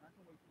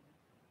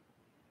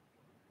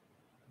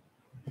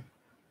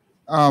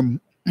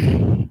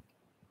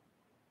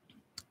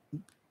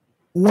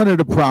 One of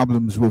the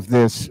problems with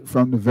this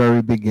from the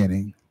very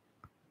beginning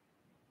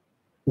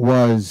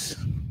was,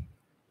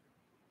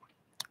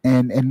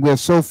 and we're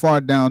so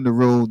far down the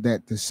road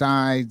that the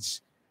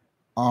sides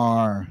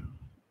are,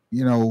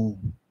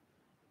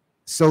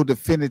 so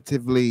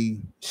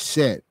definitively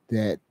set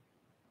that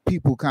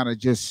people kind of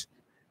just,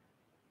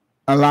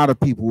 a lot of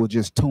people will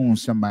just tune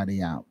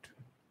somebody out.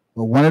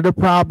 But one of the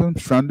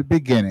problems from the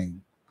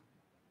beginning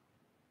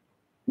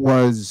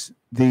was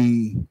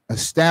the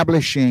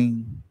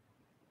establishing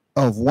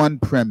of one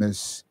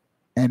premise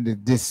and the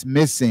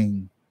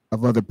dismissing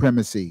of other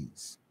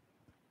premises.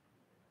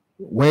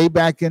 Way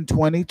back in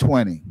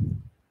 2020,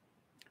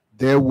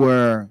 there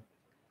were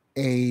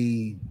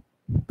a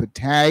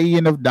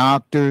battalion of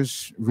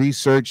doctors,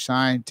 research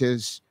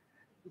scientists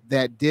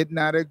that did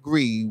not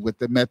agree with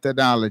the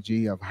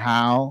methodology of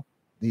how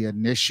the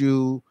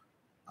initial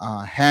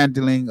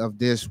handling of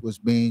this was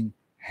being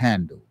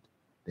handled.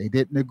 They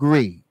didn't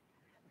agree.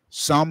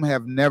 Some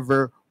have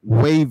never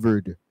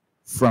wavered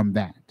from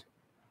that.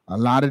 A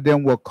lot of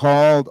them were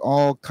called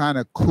all kind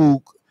of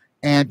kook,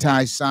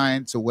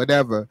 anti-science or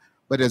whatever.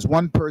 But as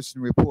one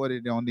person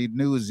reported on the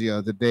news the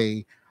other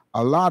day,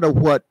 a lot of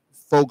what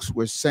folks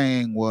were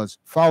saying was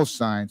false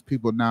science.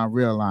 People now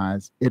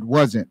realize it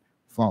wasn't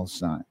false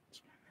science.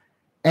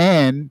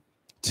 And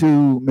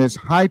to Ms.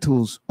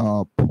 Heitel's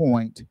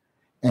point,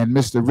 and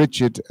Mr.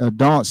 Richard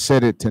Daunt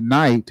said it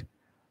tonight,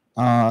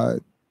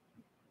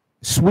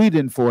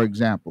 Sweden, for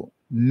example,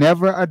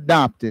 never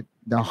adopted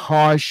the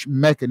harsh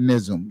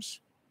mechanisms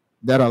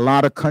that a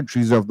lot of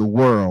countries of the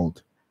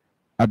world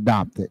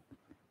adopted.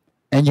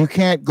 And you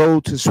can't go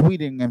to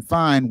Sweden and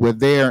find where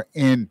they're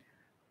in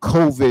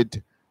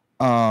COVID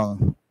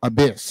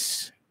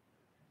abyss.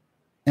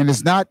 And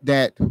it's not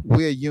that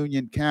we're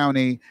Union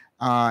County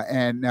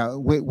and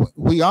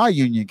we are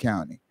Union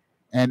County.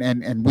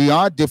 And we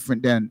are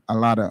different than a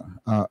lot of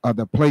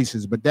other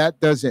places, but that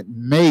doesn't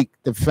make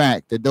the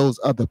fact that those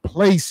other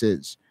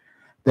places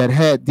that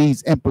had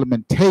these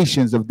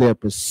implementations of their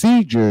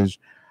procedures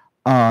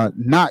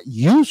not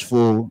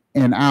useful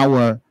in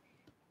our,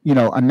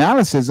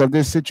 analysis of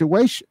this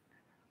situation,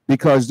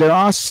 because there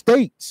are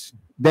states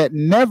that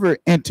never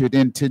entered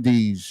into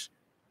these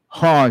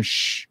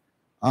harsh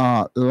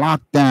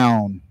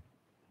lockdown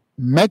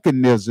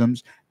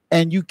mechanisms,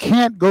 and you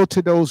can't go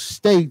to those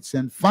states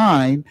and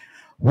find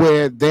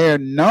where their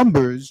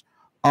numbers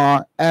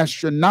are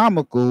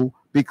astronomical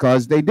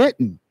because they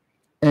didn't.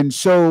 And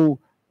so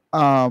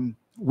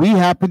we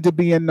happened to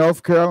be in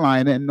North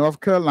Carolina, and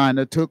North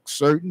Carolina took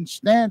certain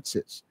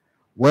stances.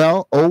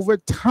 Well, over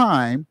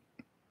time,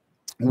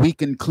 we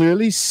can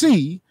clearly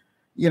see,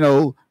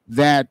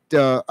 that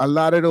a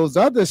lot of those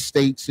other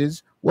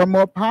states were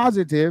more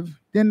positive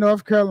than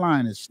North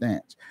Carolina's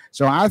stance.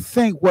 So I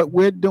think what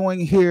we're doing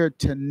here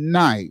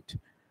tonight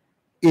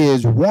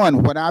is,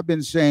 one, what I've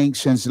been saying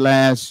since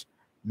last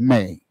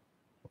May.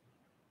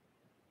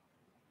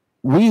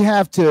 We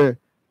have to,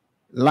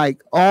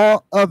 like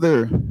all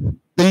other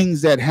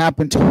things that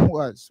happen to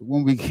us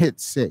when we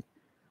get sick,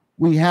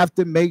 we have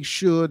to make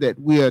sure that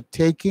we are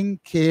taking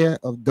care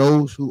of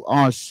those who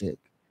are sick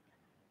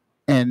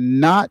and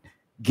not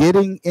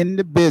getting in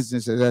the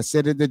business, as I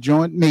said at the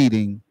joint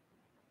meeting,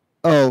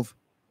 of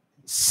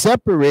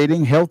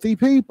separating healthy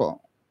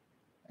people.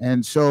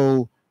 And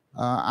so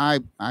I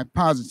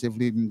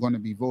positively am going to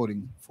be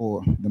voting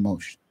for the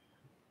motion.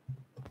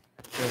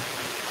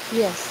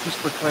 Yes. Just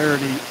for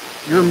clarity,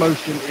 your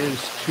motion is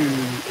to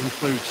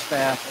include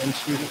staff and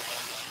students,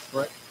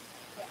 correct?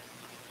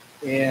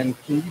 And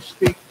can you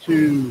speak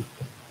to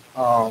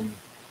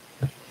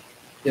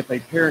if a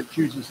parent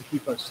chooses to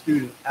keep a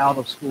student out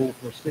of school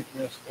for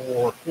sickness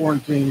or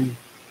quarantine,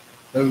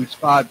 those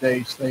 5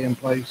 days stay in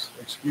place,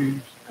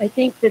 excused? I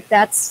think that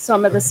that's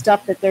some of the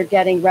stuff that they're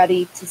getting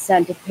ready to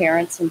send to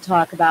parents and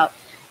talk about.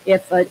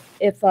 If a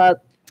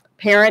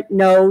parent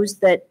knows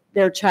that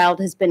their child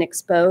has been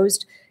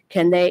exposed,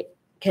 can they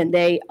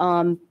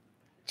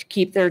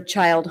keep their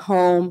child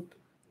home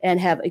and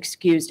have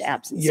excused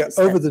absences? Yeah,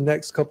 over the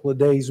next couple of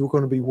days, we're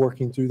going to be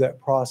working through that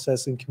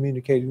process and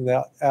communicating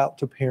that out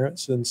to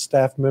parents and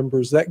staff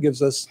members. That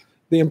gives us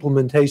the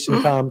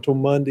implementation time till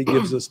Monday,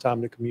 gives us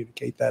time to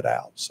communicate that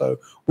out. So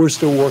we're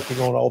still working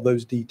on all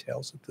those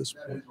details at this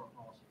point.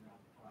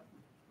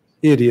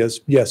 It is,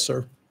 yes,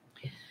 sir.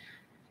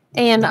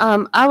 And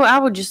I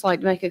would just like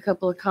to make a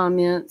couple of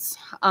comments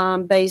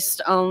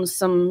based on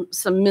some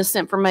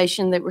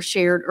misinformation that was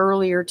shared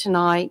earlier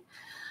tonight.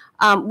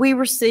 We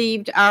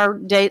received our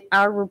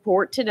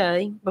report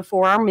today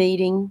before our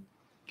meeting,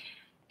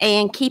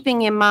 and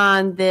keeping in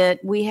mind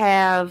that we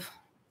have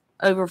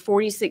over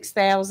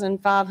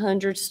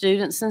 46,500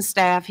 students and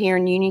staff here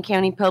in Union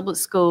County Public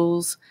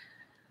Schools,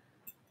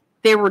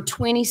 there were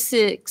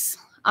 26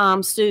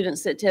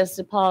 students that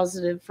tested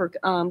positive for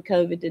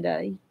COVID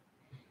today,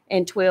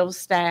 and 12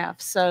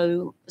 staff.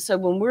 So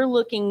when we're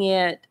looking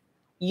at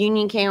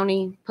Union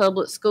County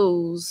Public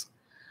Schools,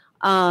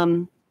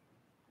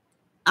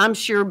 I'm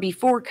sure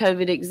before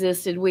COVID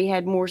existed, we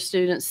had more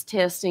students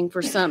testing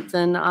for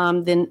something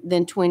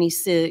than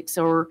 26,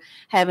 or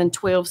having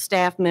 12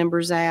 staff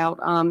members out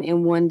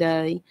in one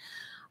day.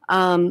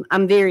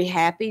 I'm very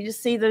happy to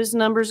see those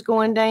numbers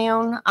going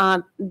down.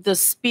 The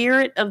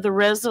spirit of the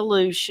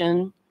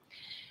resolution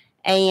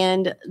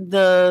and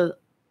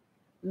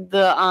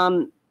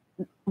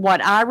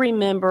what I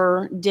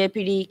remember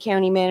Deputy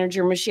County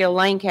Manager Michelle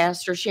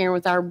Lancaster sharing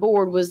with our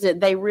board was that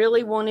they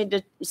really wanted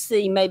to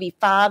see maybe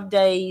 5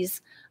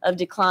 days of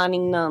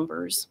declining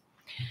numbers.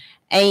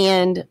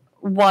 And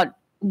what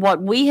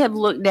we have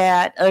looked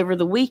at over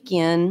the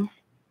weekend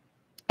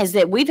is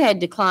that we've had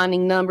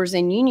declining numbers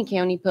in Union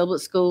County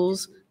Public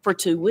Schools for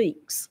 2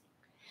 weeks.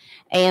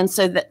 And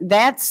so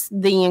that's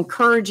the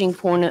encouraging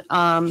point,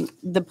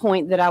 the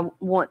point that I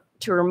want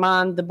to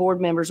remind the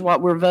board members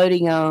what we're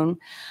voting on.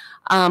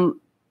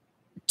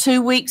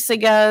 2 weeks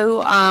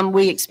ago,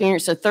 we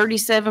experienced a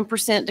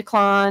 37%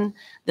 decline.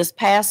 This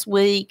past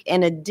week,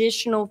 an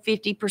additional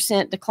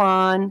 50%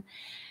 decline.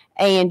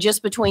 And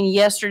just between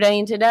yesterday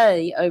and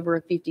today, over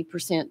a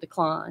 50%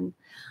 decline.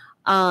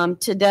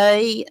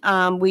 Today,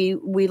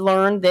 we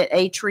learned that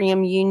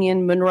Atrium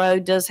Union Monroe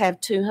does have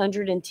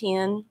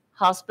 210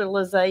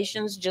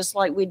 hospitalizations, just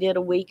like we did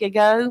a week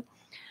ago.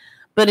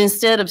 But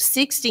instead of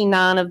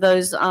 69 of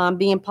those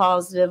being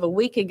positive a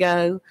week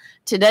ago,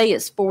 today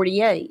it's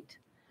 48.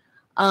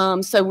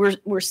 So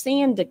we're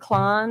seeing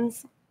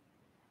declines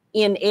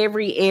in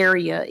every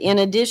area, in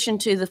addition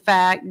to the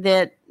fact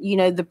that, you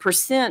know, the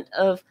percent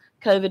of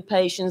COVID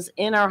patients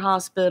in our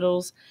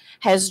hospitals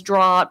has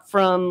dropped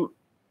from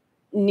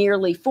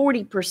nearly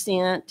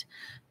 40%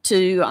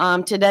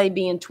 to today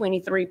being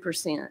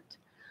 23%.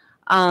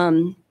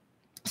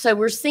 So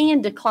we're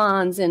seeing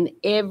declines in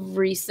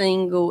every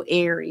single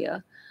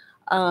area.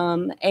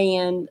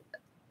 And,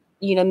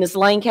 you know, Ms.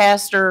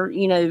 Lancaster,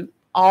 you know,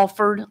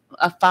 offered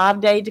a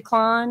 5-day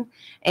decline.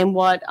 And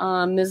what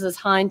Mrs.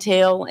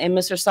 Heintel and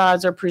Mr.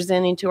 Sides are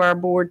presenting to our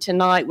board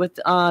tonight with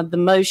the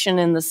motion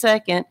and the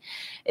second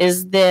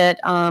is that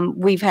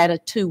we've had a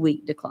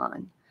 2-week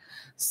decline.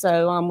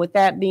 So with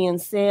that being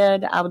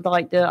said, I would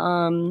like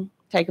to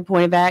take a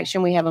point of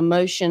action. We have a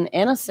motion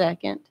and a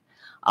second.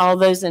 All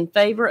those in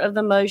favor of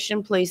the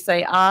motion, please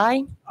say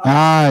aye.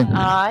 Aye.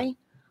 Aye.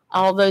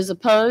 All those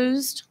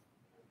opposed?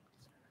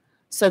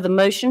 So the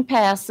motion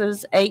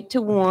passes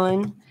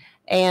 8-1.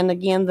 And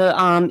again,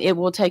 it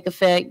will take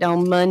effect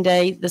on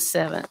Monday, the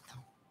 7th.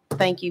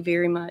 Thank you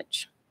very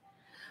much.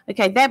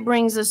 Okay, that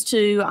brings us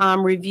to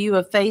review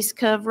of face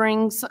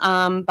coverings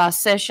by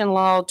Session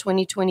Law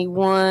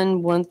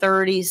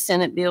 2021-130,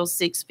 Senate Bill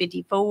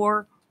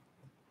 654.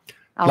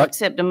 I'll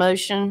accept a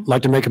motion. I'd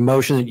like to make a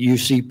motion that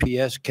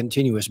UCPS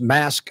continuous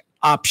mask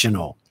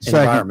optional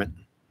environment.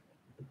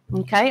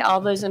 Okay, all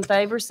those in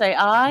favor say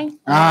aye.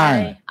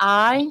 Aye.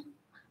 Aye.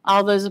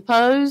 All those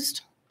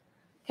opposed?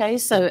 Okay,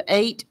 so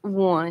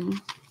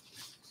 8-1.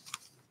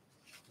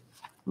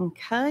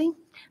 Okay,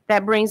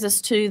 that brings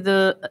us to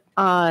the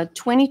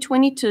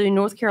 2022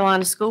 North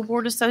Carolina School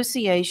Board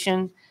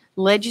Association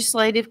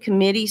Legislative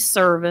Committee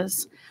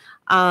Service.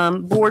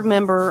 Board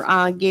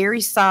member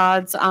Gary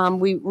Sides,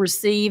 we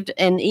received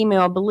an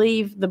email, I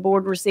believe the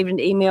board received an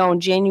email on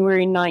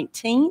January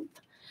 19th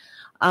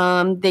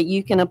that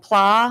you can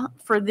apply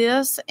for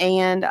this,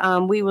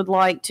 and we would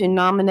like to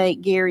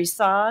nominate Gary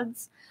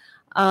Sides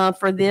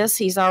for this.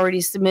 He's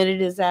already submitted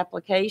his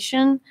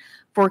application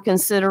for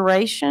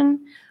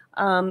consideration.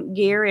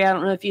 Gary, I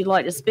don't know if you'd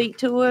like to speak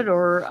to it,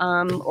 or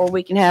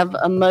we can have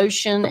a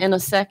motion in a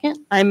second.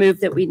 I move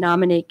that we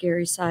nominate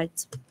Gary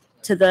Sides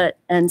to the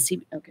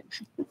NC. Okay.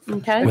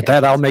 Okay. With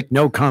that, I'll make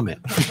no comment.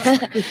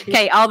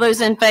 Okay, all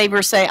those in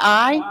favor say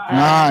aye.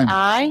 Aye.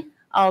 Aye.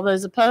 All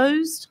those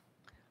opposed?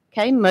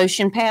 Okay,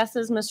 motion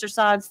passes. Mr.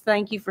 Sides,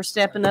 thank you for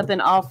stepping up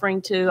and offering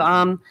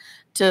to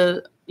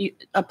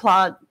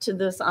apply to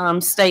this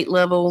state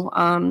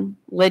level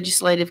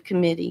legislative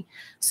committee.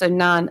 So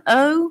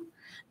 9-0.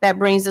 That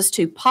brings us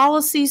to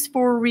policies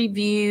for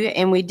review,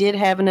 and we did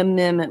have an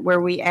amendment where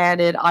we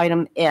added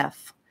item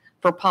F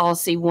for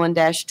policy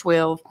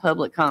 1-12,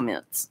 public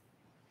comments.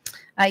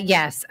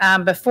 Yes,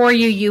 before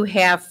you, you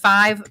have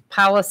 5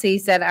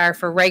 policies that are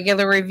for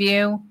regular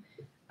review,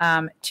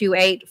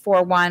 28,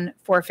 41,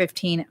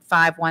 415,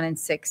 51, and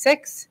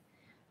 66.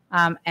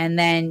 And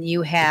then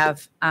you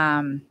have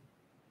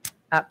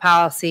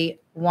policy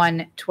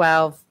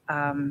 112,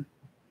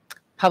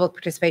 public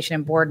participation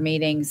in board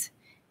meetings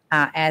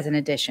as an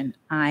addition.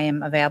 I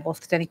am available if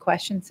there's any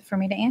questions for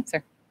me to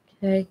answer.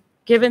 Okay.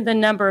 Given the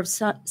number of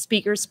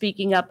speakers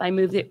speaking up, I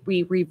move that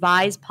we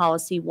revise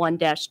policy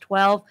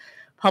 1-12,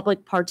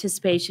 public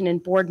participation in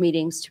board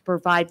meetings, to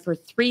provide for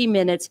 3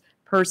 minutes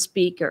per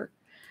speaker.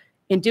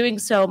 In doing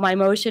so, my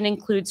motion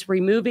includes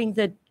removing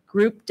the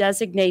group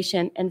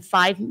designation and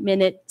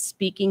 5-minute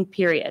speaking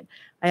period.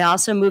 I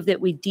also move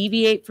that we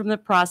deviate from the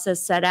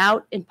process set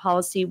out in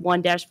policy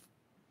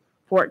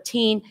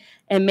 1-14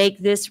 and make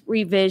this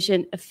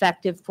revision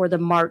effective for the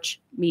March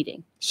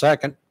meeting.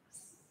 Second.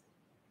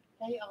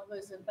 Okay, all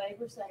those in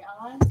favor say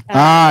aye.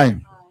 Aye.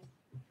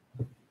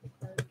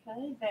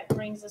 Okay, that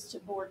brings us to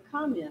board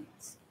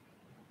comments.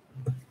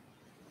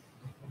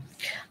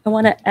 I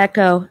want to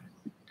echo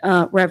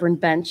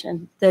Reverend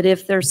Benson that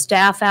if there's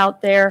staff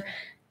out there,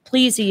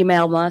 please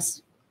email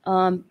us.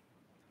 And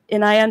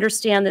I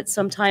understand that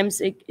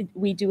sometimes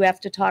we do have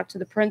to talk to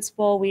the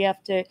principal, we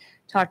have to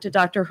talk to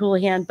Dr.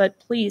 Houlihan, but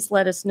please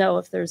let us know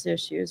if there's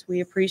issues. We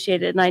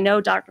appreciate it. And I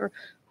know Dr.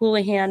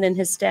 Houlihan and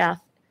his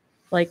staff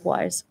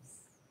likewise.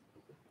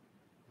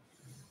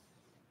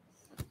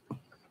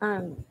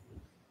 I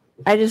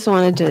just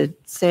wanted to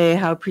say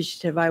how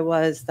appreciative I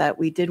was that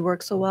we did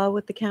work so well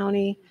with the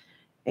county,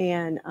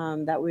 and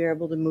that we were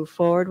able to move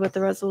forward with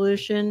the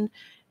resolution.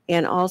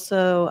 And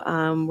also,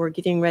 we're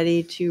getting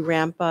ready to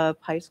ramp up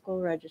high school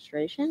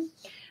registration.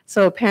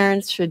 So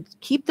parents should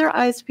keep their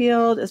eyes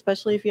peeled,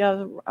 especially if you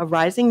have a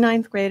rising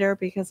 9th grader,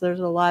 because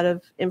there's a lot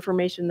of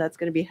information that's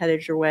going to be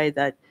headed your way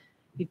that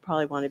you'd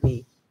probably want to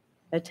be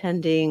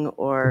attending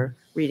or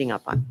reading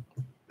up on.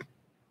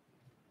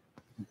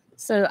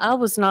 So I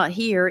was not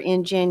here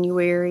in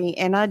January,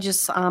 and I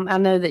just, I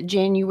know that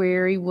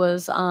January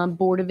was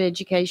Board of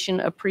Education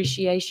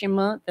Appreciation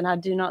Month, and I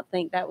do not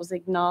think that was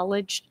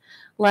acknowledged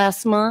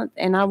last month.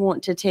 And I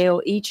want to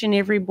tell each and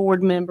every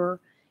board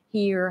member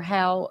here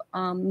how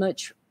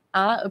much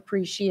I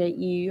appreciate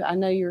you. I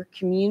know your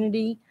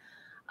community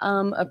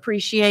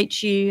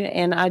appreciates you,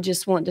 and I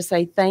just want to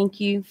say thank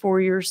you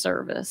for your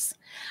service.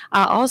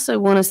 I also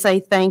want to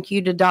say thank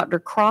you to Dr.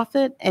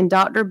 Crawford and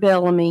Dr.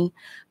 Bellamy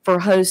for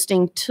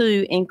hosting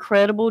 2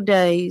 incredible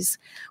days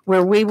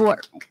where we were,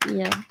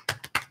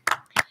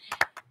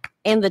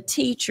 and the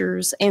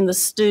teachers and the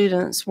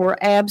students were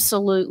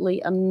absolutely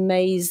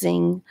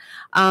amazing.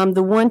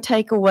 The one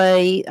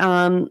takeaway,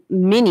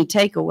 many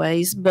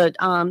takeaways, but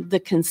the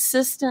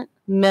consistent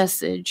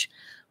message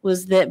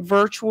was that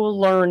virtual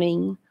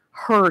learning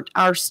hurt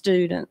our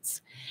students.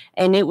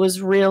 And it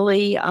was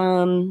really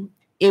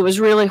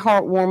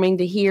heartwarming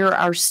to hear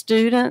our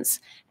students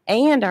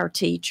and our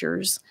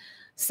teachers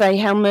say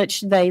how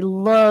much they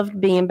loved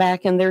being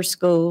back in their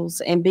schools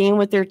and being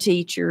with their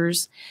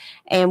teachers.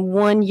 And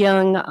one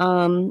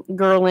young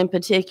girl in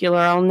particular,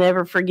 I'll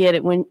never forget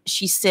it, when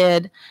she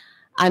said,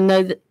 I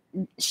know that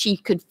she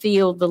could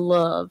feel the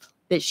love,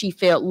 that she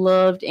felt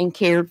loved and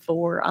cared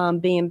for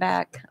being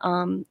back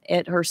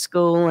at her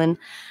school. And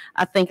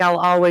I think I'll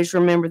always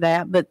remember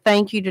that. But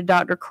thank you to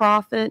Dr.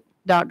 Crawford,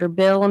 Dr.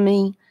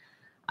 Bellamy,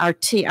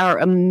 our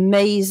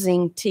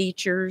amazing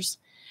teachers.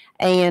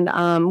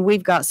 And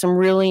we've got some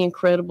really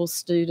incredible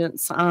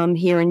students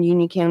here in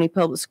Union County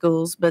Public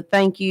Schools. But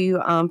thank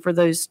you for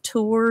those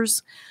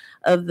tours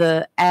of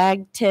the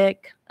Ag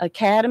Tech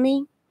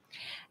Academy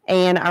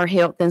and our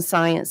Health and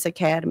Science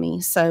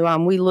Academy. So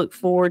we look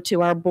forward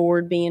to our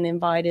board being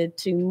invited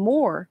to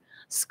more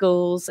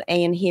schools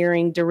and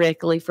hearing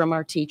directly from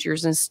our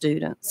teachers and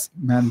students.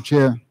 Madam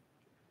Chair,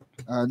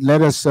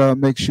 let us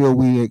make sure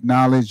we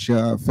acknowledge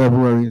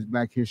February is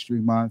Black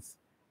History Month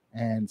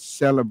and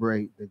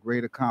celebrate the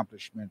great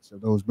accomplishments of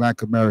those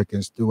Black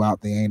Americans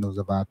throughout the annals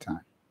of our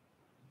time.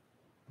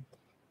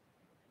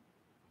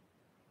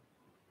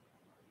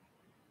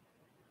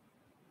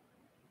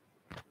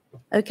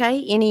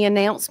 Okay, any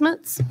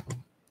announcements?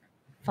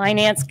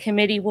 Finance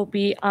Committee will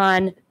be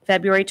on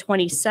February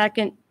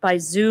 22nd by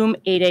Zoom,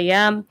 8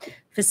 a.m.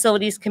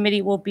 Facilities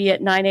Committee will be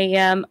at 9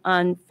 a.m.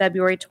 on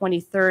February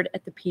 23rd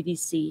at the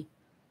PDC.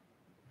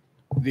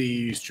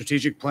 The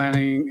Strategic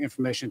Planning,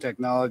 Information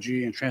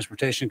Technology, and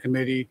Transportation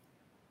Committee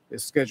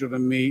is scheduled to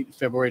meet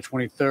February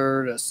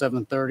 23rd at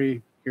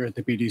 7:30 here at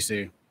the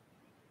PDC.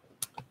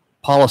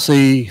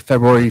 Policy,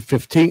 February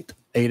 15th,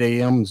 8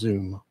 a.m.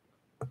 Zoom.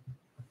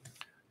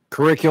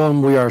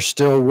 Curriculum, we are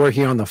still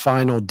working on the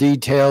final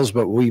details,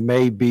 but we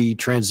may be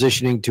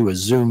transitioning to a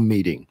Zoom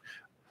meeting.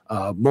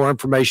 More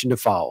information to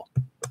follow.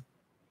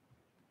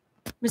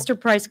 Mr.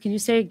 Price, can you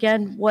say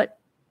again what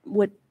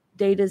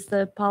date is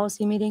the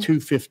policy meeting?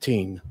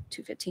 2:15.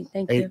 2:15.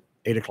 Thank you.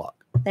 8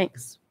 o'clock.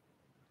 Thanks.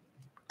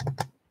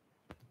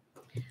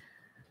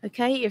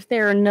 Okay, if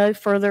there are no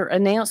further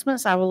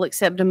announcements, I will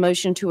accept a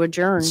motion to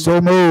adjourn. So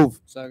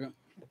move. Second.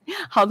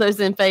 All those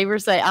in favor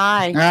say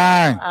aye.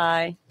 Aye.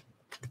 Aye.